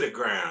into the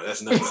ground?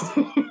 That's nuts.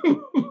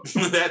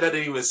 That doesn't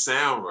even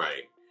sound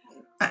right.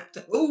 I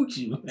told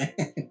you,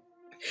 man.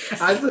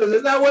 I said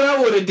that's not what I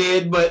would have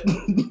did, but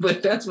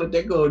that's what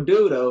they're gonna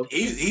do, though.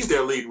 He's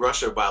their lead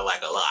rusher by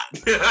like a lot,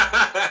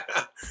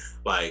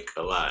 like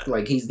a lot.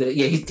 Like he's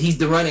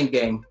the running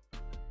game.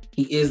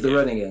 He is the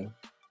running game.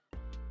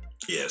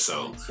 Yeah,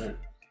 so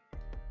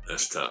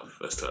that's tough.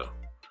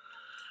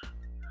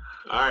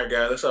 All right,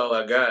 guys, that's all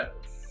I got.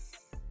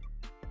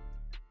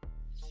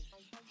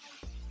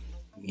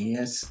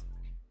 Yes,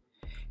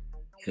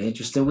 an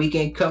interesting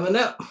weekend coming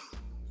up.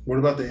 What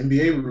about the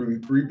NBA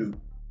reboot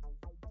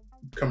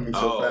coming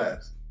so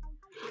fast?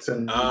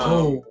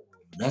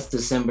 That's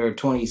December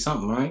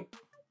 20-something, right?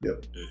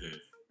 Yep. Mm-hmm.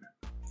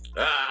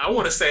 I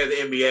want to say the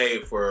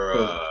NBA for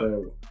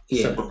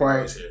Brazier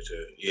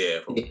too.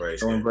 Yeah, for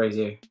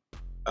Brazier.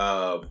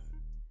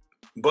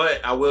 But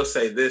I will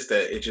say this,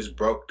 that it just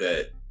broke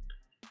that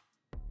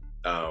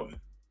the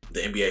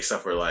NBA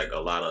suffered like a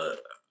lot of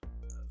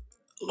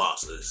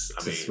losses.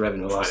 I mean,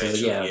 revenue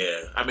losses. Yeah.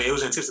 I mean, it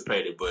was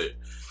anticipated, but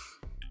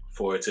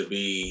for it to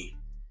be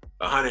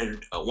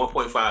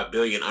 1.5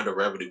 billion under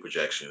revenue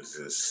projections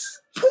is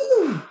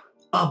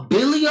 $1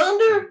 billion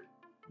under.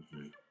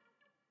 Mm-hmm.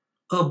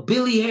 $1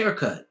 billion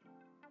haircut.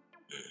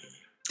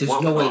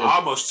 There's no way.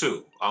 Almost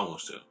two.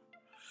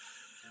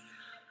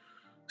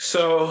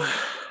 So,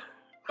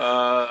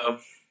 I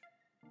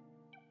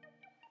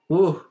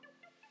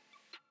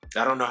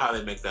don't know how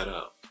they make that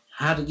up.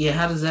 How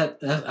does that?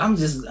 I'm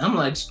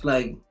like,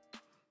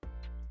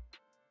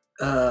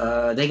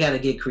 they got to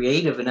get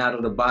creative and out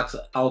of the box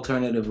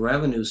alternative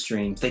revenue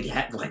streams. They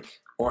have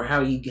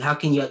how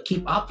can you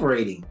keep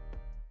operating?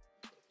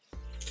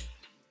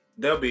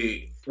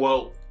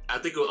 I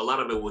think a lot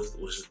of it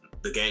was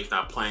the game's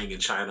not playing in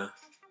China.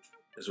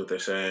 Is what they're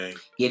saying.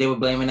 Yeah, they were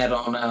blaming that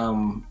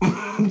on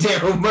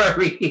Daryl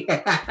Murray.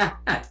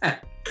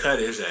 Cut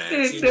his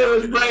ass. They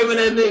was blaming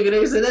that nigga.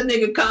 They said that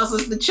nigga cost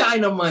us the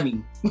China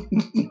money.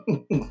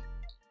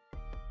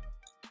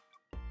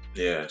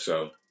 Yeah,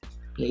 so.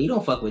 Yeah, you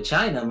don't fuck with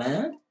China,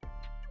 man.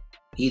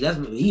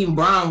 Even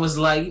Brown was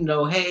like,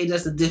 hey,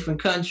 that's a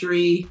different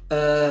country.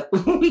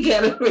 We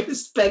gotta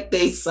respect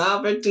their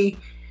sovereignty.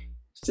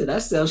 Said I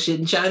sell shit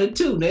in China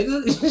too,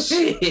 nigga.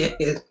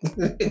 Shit.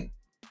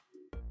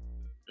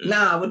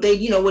 Nah, what they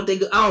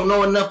I don't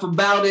know enough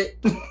about it.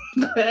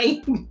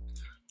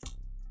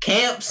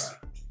 Camps,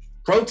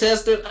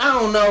 protesters, I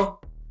don't know.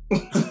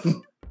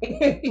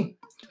 Man,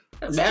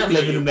 I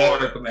live in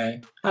America,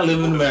 man. I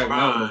live in America.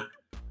 I don't know.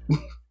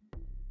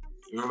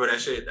 You remember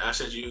that shit I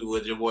sent you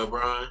with your boy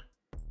Brian?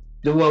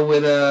 The one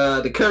with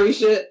the curry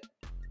shit?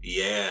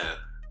 Yeah.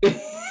 How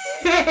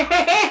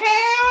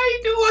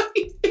you doing?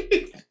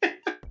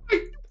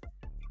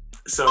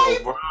 So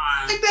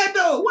Brian, like that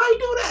though. Why you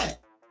do that?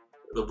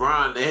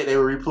 LeBron, they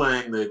were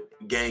replaying the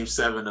Game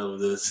 7 of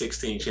the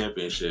 16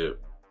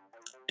 championship,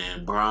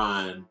 and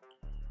Brian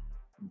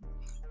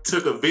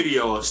took a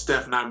video of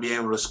Steph not being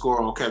able to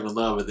score on Kevin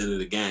Love at the end of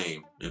the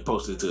game and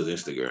posted it to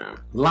his Instagram.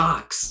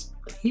 Locks.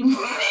 He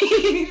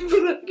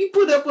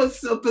put up a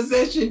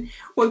possession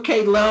where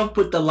K Love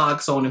put the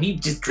locks on him. He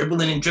just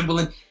dribbling,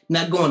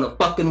 not going to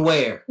fucking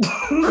where.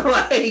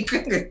 Like,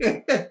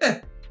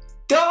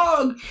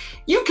 dog,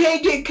 you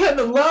can't get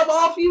Kevin Love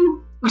off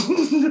you.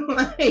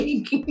 Like,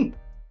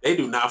 they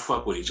do not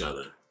fuck with each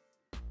other.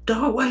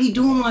 Dog, why he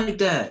doing like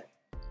that?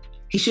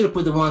 He should have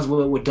put the ones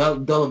where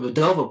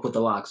Dover put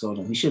the locks on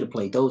him. He should have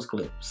played those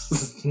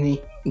clips.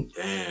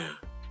 Damn.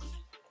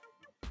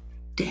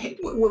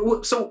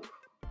 So,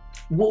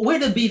 where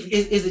the beef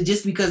is it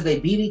just because they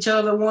beat each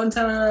other one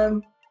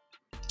time?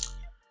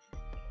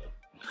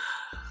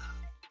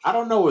 I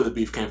don't know where the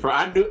beef came from.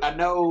 I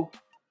know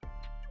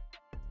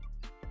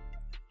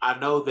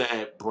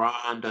that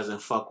Bron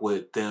doesn't fuck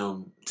with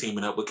them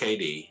teaming up with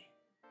KD.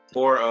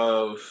 More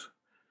of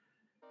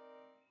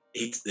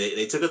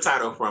they took a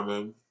title from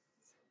him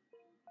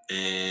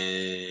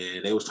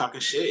and they was talking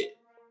shit.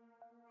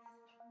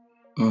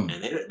 And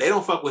they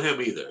don't fuck with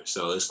him either.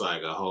 So it's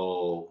like a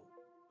whole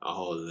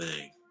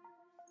thing.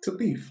 It's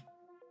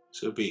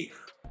a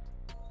beef.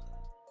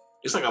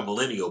 It's like a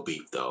millennial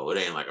beef though. It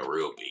ain't like a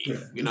real beef.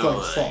 Yeah, you know,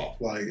 like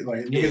soft. Like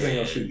niggas ain't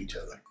gonna shoot each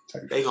other.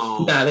 They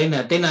gon' Nah, they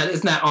not.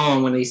 It's not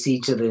on when they see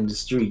each other in the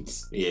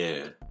streets.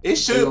 Yeah, it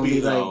should be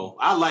though.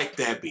 I like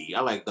that beef.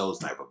 I like those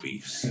type of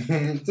beefs.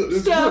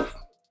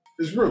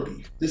 It's real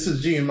beef. This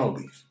is GMO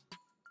beef.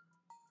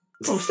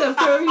 From Steph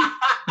Curry,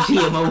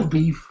 GMO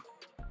beef.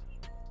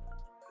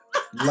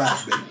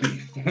 Black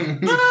beef.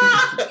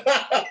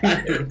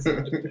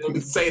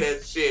 Say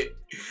that shit.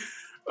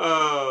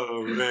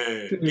 Oh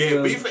man,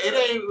 yeah, beef. It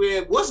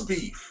ain't. What's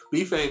beef?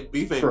 Beef ain't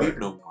beef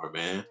no more,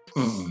 man.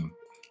 Mm-mm.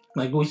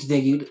 Like, what you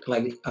think? You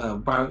like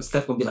Brian?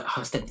 Steph gonna be like,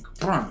 oh, Steph,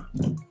 Brian.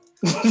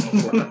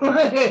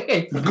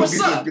 What's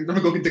up? Let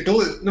me go get the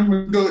glizzy. Let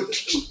me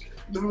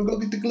go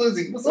get the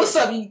glizzy. What's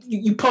up?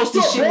 You post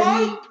this shit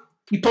with me?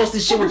 You post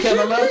this shit with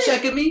Kevin Love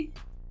checking me?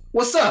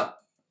 What's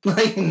up?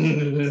 Like,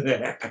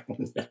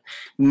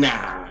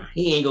 nah,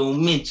 he ain't gonna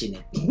mention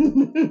it.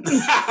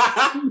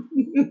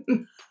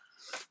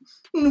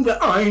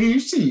 But I ain't even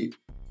see it.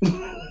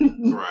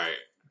 Right.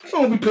 I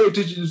don't be paying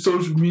attention to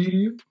social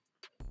media.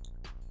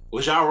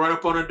 Would y'all run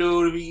up on a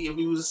dude if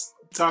he was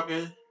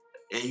talking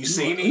and you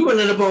seen him? You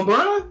running up on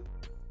Bron?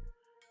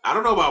 I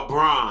don't know about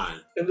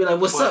Bron. And be like,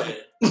 what's up?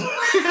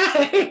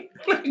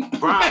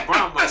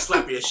 Bron might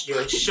slap your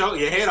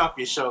head off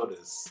your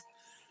shoulders.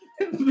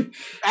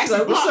 Actually,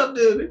 like, what's up,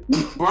 dude?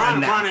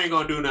 Bron ain't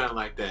gonna do nothing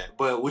like that.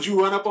 But would you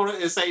run up on it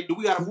and say, do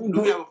we have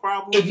a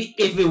problem?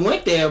 If it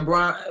went there,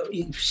 Bron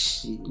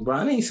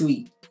ain't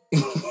sweet.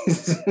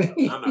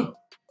 I know.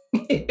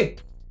 I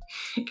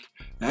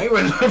ain't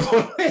running up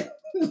on that.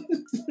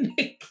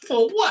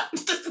 For what?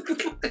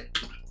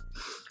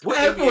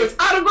 What for his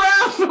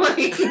autograph?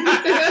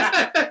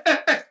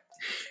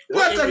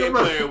 What NBA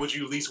player would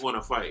you least want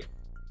to fight?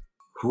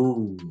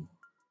 Who?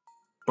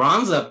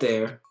 Bron's up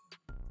there.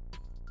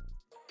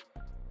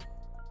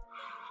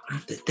 I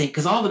have to think,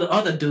 because all of the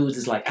other dudes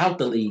is like out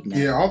the league now.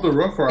 Yeah, all the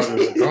Rough Riders are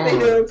gone. You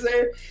know what I'm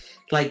saying?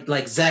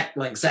 Like Zach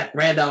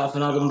Randolph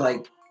and all them,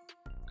 like,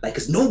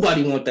 because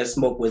nobody want that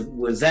smoke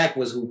when Zach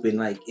was hooping.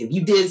 Like, if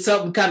you did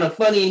something kind of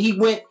funny and he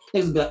went,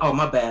 they would be like, oh,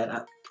 my bad.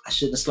 I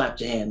shouldn't have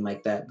slapped your hand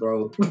like that,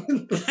 bro.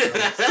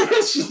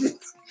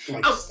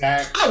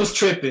 I was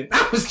tripping,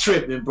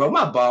 bro.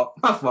 My fault.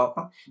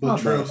 But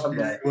trust me,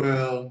 bad.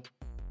 well,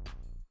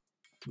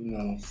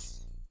 no.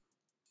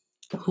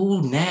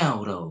 Who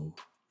now, though?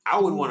 I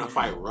would want to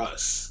fight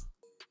Russ.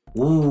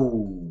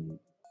 Ooh,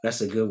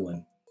 that's a good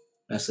one.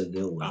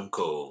 I'm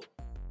cool.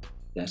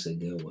 That's a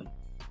good one.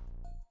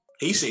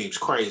 He seems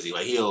crazy.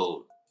 Like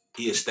he'll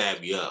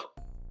stab you up.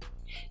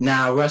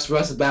 Nah, Russ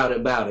about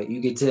it.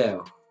 You can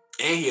tell.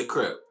 And he a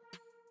Crip.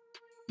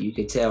 You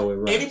can tell with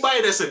Russ.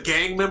 Anybody that's a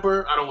gang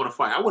member, I don't want to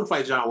fight. I wouldn't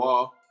fight John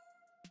Wall.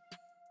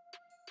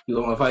 You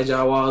don't want to fight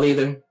John Wall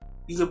either?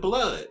 He's a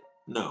blood.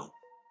 No.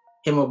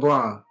 Him or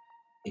Braun.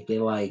 If they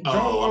like,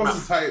 John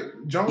Wall's the type.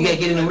 You gotta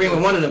get in the ring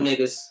with one of them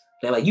niggas.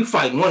 They're like, you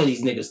fighting one of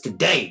these niggas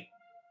today.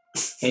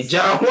 And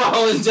John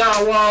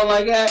Wall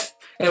like that.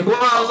 And boy,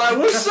 I was like,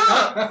 "What's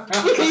up?"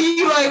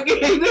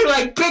 They're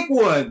like, "Pick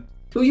one.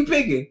 Who you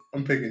picking?"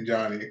 I'm picking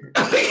Johnny.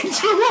 I'm picking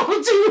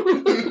Jerome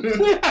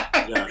too.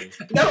 Johnny.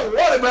 No,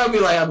 what about me?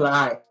 I'm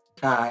like,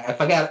 all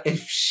right.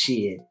 If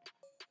shit,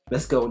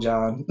 let's go,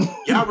 John.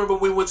 Y'all remember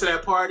when we went to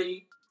that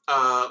party?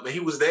 And he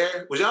was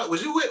there. Was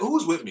you with? Who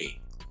was with me?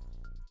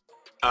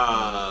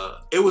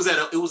 It was at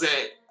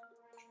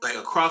like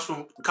across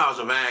from College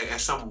of Ag at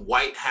some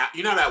white house.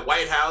 You know that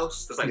white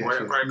house that's like right.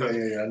 Yeah.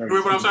 You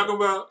remember what I'm talking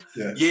about?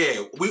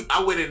 Yeah.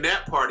 I went in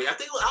that party. I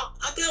think I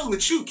was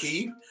with you,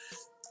 Keith,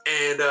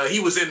 and he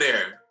was in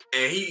there,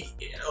 and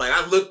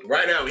I looked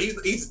right at him.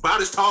 He's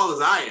about as tall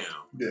as I am.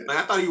 Yeah. Like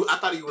I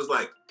thought he was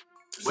like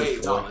way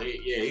taller.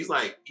 Yeah, he's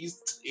like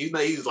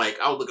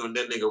I was looking at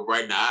that nigga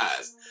right in the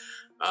eyes.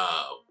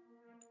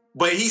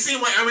 But he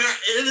seemed like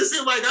it just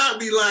seemed like I'd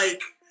be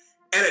like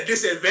at a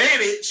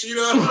disadvantage, you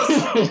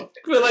know.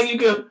 Feel like you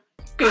could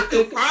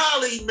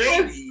probably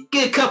maybe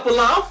get a couple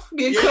off,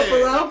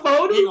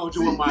 hold he gonna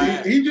do it my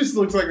ass. He just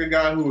looks like a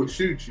guy who would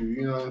shoot you.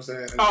 You know what I'm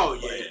saying? Oh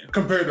yeah.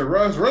 Compared to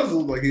Russ looks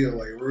like he'll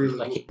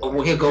really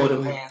he'll go with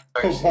him.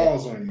 Put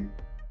paws on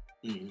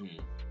you. Mm-hmm.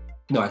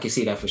 No, I can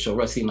see that for sure.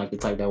 Russ seemed like the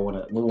type that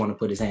would want to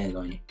put his hands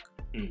on you.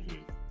 Mm-hmm.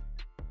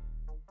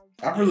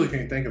 I really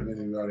can't think of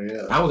anybody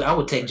else. I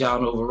would take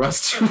John over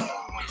Russ too.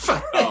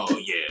 Oh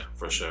yeah,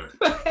 for sure.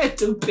 If I had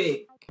to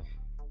pick,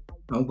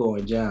 I'm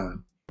going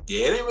John.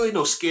 Yeah, there ain't really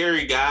no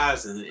scary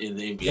guys in the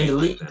NBA. In the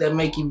league that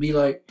make you be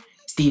like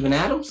Steven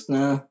Adams?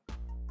 Nah.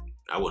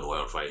 I wouldn't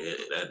want to fight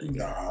that nigga.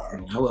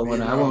 Nah. I wouldn't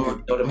want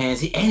to throw them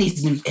hands. And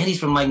he's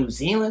from like New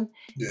Zealand.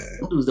 Yeah.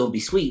 Those dudes don't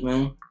be sweet,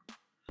 man.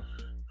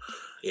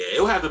 Yeah,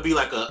 it would have to be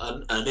like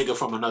a nigga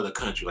from another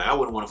country. Like I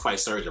wouldn't want to fight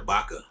Serge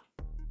Ibaka.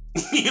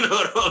 You know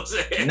what I'm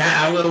saying? Nah,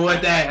 I wouldn't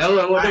want that. I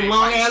wouldn't want them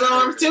long ass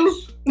arms too.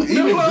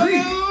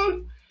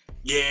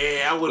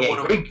 Yeah, I wouldn't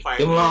want to fight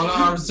them long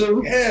arms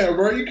too. Yeah,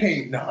 bro, you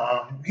can't.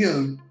 Nah,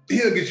 he'll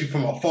get you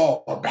from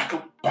afar. Back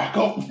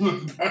up.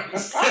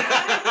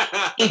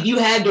 If you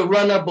had to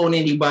run up on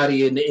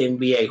anybody in the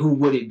NBA, who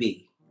would it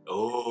be?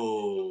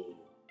 Oh,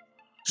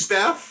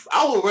 Steph.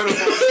 I would run up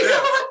on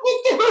Steph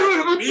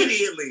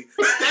immediately.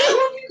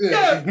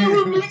 Steph. I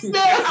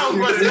would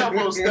run up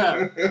on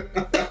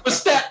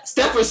Steph.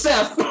 Steph or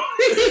Seth? One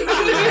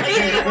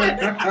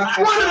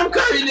of them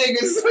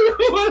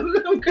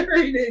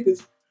Curry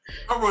niggas.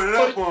 I'm running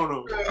up on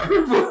him.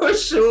 For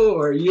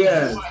sure,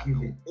 yeah.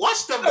 Watch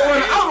Steph.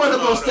 I'll run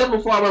up on Steph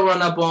before I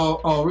run up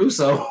on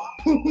Russo.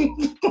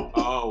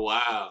 Oh,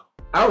 wow.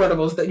 I'll run up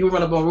on Steph. You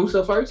run up on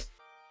Russo first?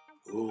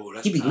 Ooh,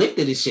 that's he be tough.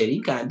 lifted as shit.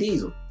 He kind of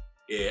diesel.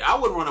 Yeah, I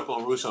wouldn't run up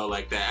on Russo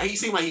like that. He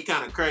seemed like he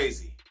kind of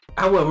crazy.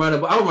 I would run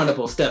up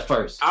on Steph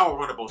first. I would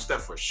run up on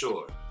Steph for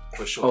sure.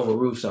 For sure. Over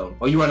Russo.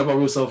 Or you run up on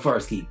Russo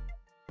first, Keith?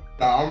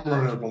 Nah, I'm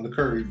running up on the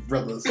Curry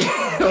brothers.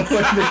 Actually,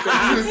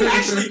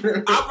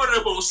 I'm running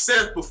up on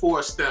Seth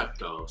before Steph,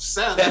 though.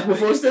 Seth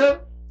before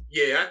Steph?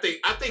 Yeah,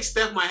 I think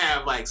Steph might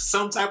have like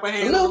some type of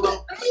hand. A little bit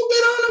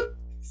on him.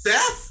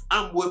 Seth,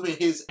 I'm whipping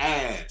his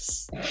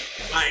ass.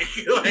 Like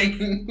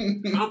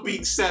I'm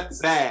beating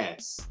Seth's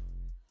ass.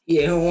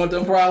 Yeah, who want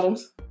them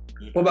problems?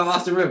 What about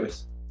Austin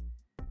Rivers?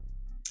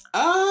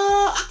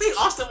 I think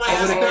Austin might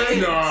have.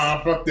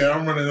 Nah, fuck that.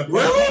 I'm running up.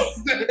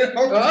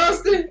 Really?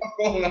 Austin?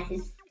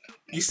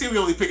 You see, we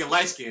only picking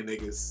light skinned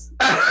niggas.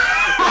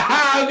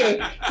 Okay.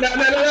 No.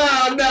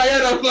 Y'all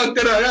done fucked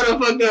it up. Y'all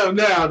done fucked up.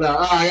 No.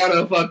 Y'all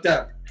done fucked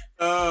up.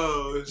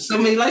 Oh, shit. So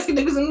many light skinned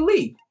niggas in the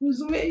league.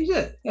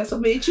 Got so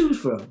many to choose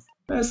from.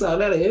 That's all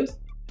that is.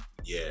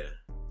 Yeah.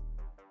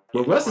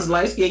 But Russ is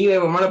light skinned. You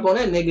ever run up on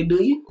that nigga,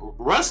 do you?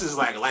 Russ is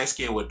like light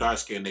skinned with dark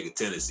skinned nigga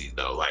tendencies,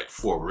 though. Like,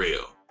 for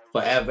real.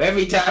 Forever.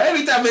 Every time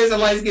there's a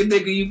light skinned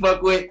nigga you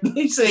fuck with,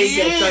 you say he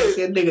got dark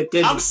skinned nigga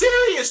tendencies. I'm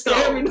serious,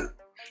 though.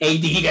 AD,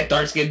 he got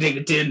dark skinned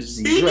nigga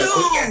tendencies. He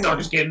got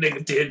dark skinned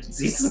nigga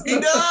tendencies. He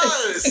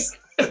does.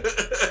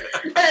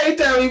 Every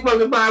time he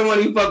fucking find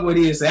one he fuck with,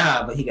 he'll say,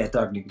 but he got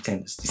dark nigga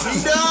tendencies.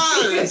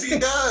 He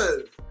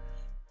does.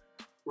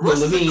 But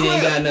Levine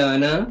ain't got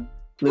none, huh?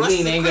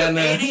 Levine ain't got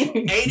none.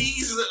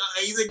 80's,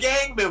 he's a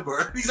gang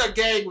member. These are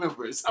gang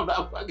members. I'm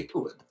not fucking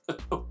with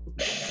them.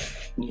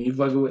 You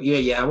fucking with?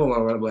 Yeah, I won't want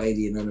to run up on AD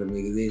and none of them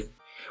niggas either.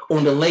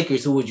 On the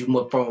Lakers, who would you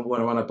want to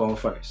run up on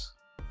first?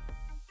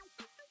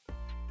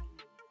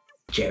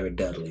 Jared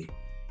Dudley.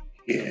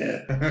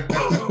 Yeah.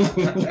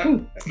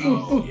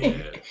 Oh,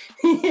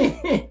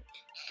 yeah.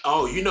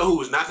 Oh, you know who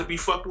was not to be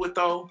fucked with,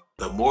 though?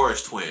 The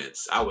Morris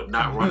twins. I would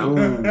not run up on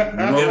them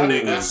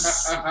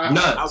niggas.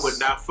 Nuts. I would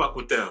not fuck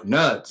with them.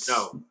 Nuts.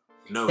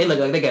 No. They look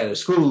like they got a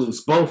screw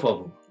loose, both of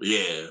them.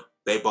 Yeah,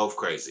 they both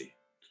crazy.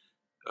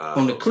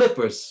 On the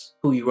Clippers,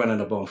 who you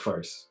running up on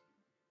first?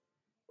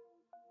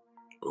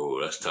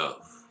 Oh, that's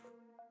tough.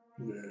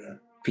 Yeah.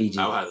 PG.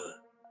 I'll have to.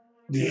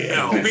 Yeah.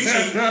 No,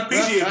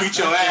 PG beat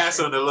your ass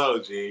on the low,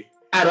 G.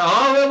 Out of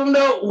all of them,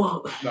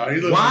 though,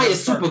 why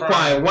is super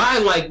quiet? Why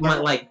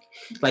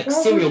like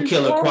serial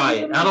killer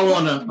quiet? I don't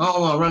want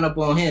to run up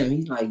on him.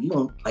 He's like, you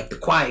don't like the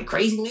quiet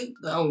crazy nigga.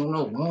 I don't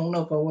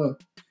know if I will.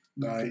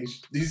 Nah,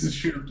 he's a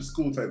shoot up the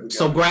school type of guy.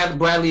 So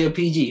Bradley or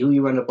PG, who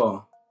you run up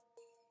on?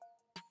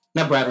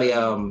 Not Bradley.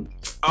 Oh,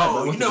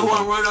 you know who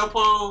I'm running up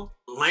on?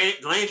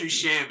 Landry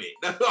Shamet.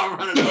 That's who I'm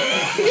running up on.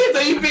 So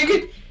you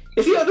figured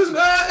if he on the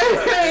squad,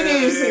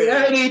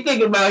 I ain't even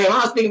thinking about him. I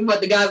was thinking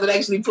about the guys that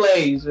actually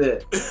play.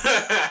 Shit.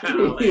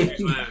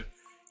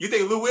 You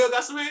think Lou Will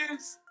got some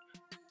hands?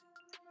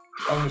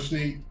 On the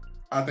sneak,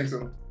 I think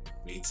so.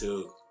 Me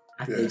too.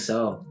 I think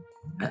so.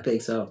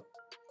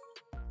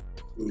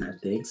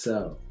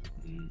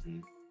 Mm-hmm.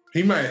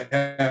 He might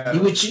have.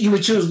 You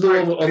would choose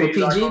Lou over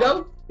PG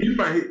though?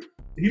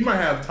 He might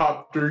have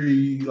top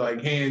 3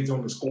 like hands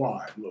on the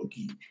squad, low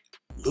key.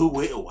 Lou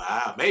Will,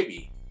 wow,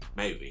 maybe.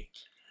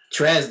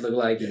 Trez look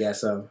like he got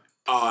some.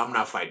 Oh, I'm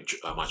not fighting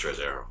Montrezl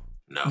Harrell.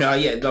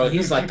 No,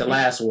 he's like the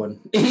last one.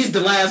 He's the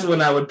last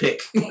one I would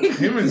pick.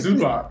 Him and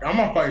Zubac. I'm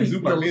not fighting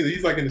Zubac either.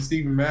 He's like in the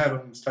Steven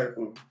Adams type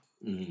of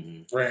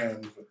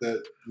brand with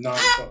that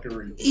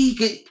non-fuckery. He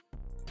could.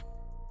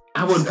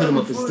 I wouldn't put him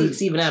up for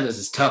Steven Adams.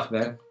 Is tough,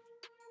 man.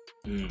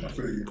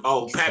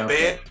 Oh, Pat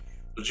Bear.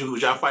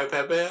 Would y'all fight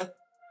Pat Bear?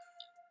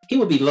 He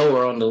would be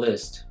lower on the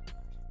list.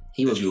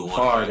 He would be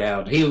far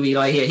down. He would be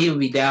like he would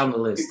be down the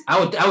list.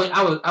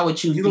 I would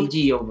choose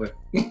PG over.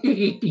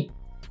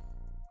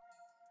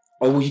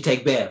 Or would you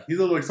take Bev? He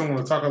look like someone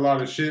to talk a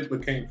lot of shit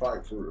but can't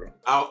fight for real.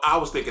 I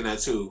was thinking that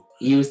too.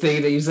 You was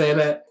thinking that you say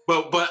that?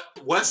 But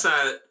West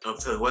Side, I'm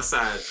telling you, West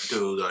Side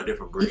dudes are a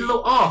different breed. He a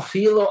little off.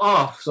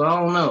 So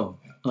I don't know.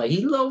 Like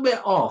he's a little bit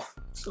off.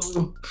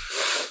 So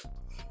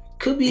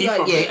could be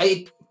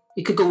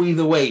it could go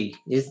either way.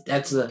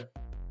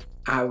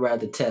 I'd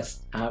rather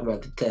test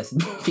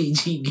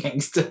PG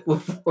gangster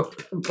before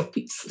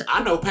police.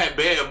 I know Pat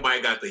Bear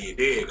might got the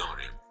dig on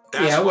him.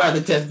 I'd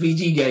rather test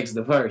PG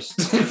gangster first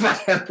if I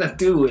have to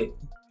do it.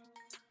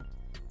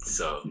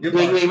 So you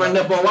ain't running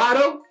up on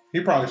Watto?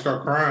 He probably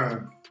start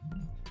crying.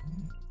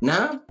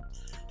 Nah.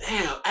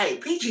 Damn, hey,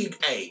 PG,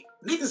 hey,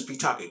 niggas be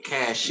talking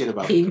cash shit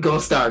about. He gonna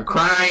start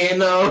crying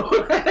though.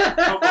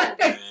 Come on,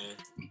 man.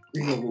 He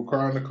gonna go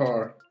cry in the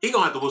car. He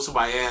gonna have to whoop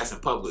somebody's ass in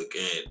public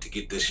and to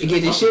get this shit. To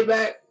get his shit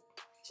back.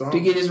 To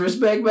get his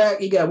respect back,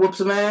 he got whoop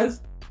some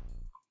ass.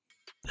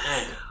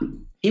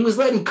 Damn. He was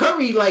letting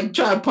Curry like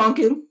try to punk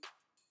him.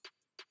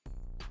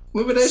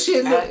 Remember that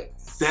shit?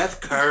 Seth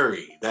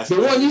Curry. That's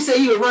the one you say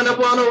he would run up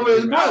on over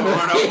his brother.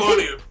 Run up on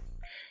him.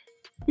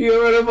 You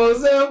would run up on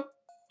Seth?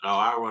 Oh,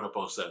 I run up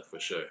on Seth for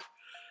sure.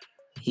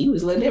 He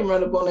was letting him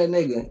run up on that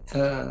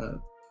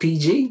nigga.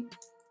 PG.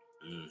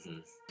 Mm-hmm.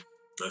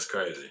 That's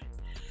crazy.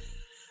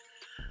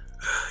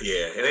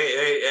 Yeah,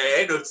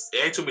 it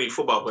ain't too many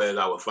football players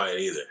I would fight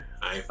either.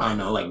 I ain't fighting.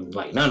 Oh no,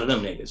 like none of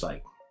them niggas.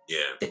 Like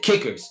the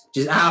kickers.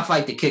 Just I'll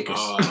fight the kickers.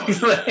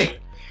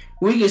 Like,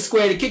 we can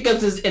square the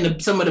kickers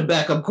and some of the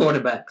backup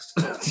quarterbacks.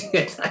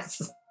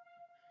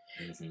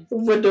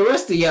 But the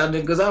rest of y'all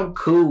niggas, I'm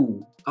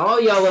cool.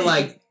 All y'all are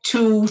like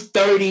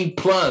 230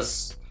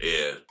 plus.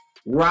 Yeah.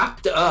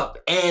 Rocked up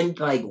and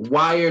like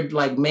wired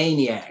like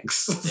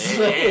maniacs.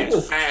 And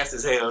fast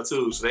as hell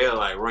too. So they'll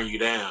like run you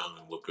down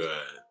and whoop your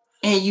ass.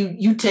 And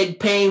you take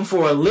pain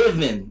for a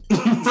living.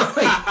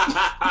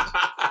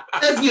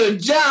 That's your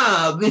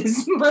job.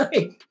 It's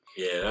like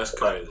that's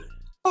crazy.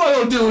 What I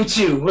gonna do with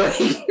you? Like,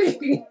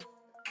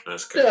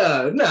 that's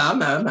crazy. No, I'm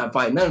not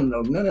fighting none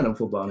of them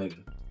football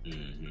niggas.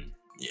 Mm-hmm.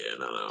 Yeah,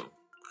 no. All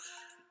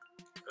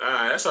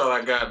right, that's all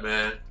I got,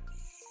 man.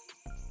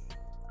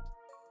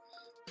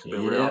 It's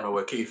been real. I don't know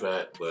where Keith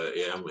at, but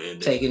I'm gonna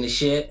end it. Taking the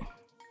shit.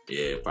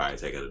 Yeah, probably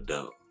taking a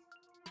dump.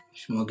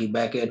 Smokey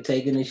back there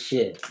taking the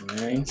shit,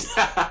 man.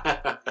 All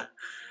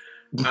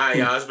right,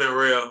 y'all. It's been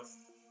real.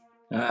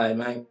 All right,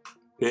 man.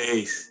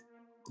 Peace.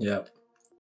 Yep.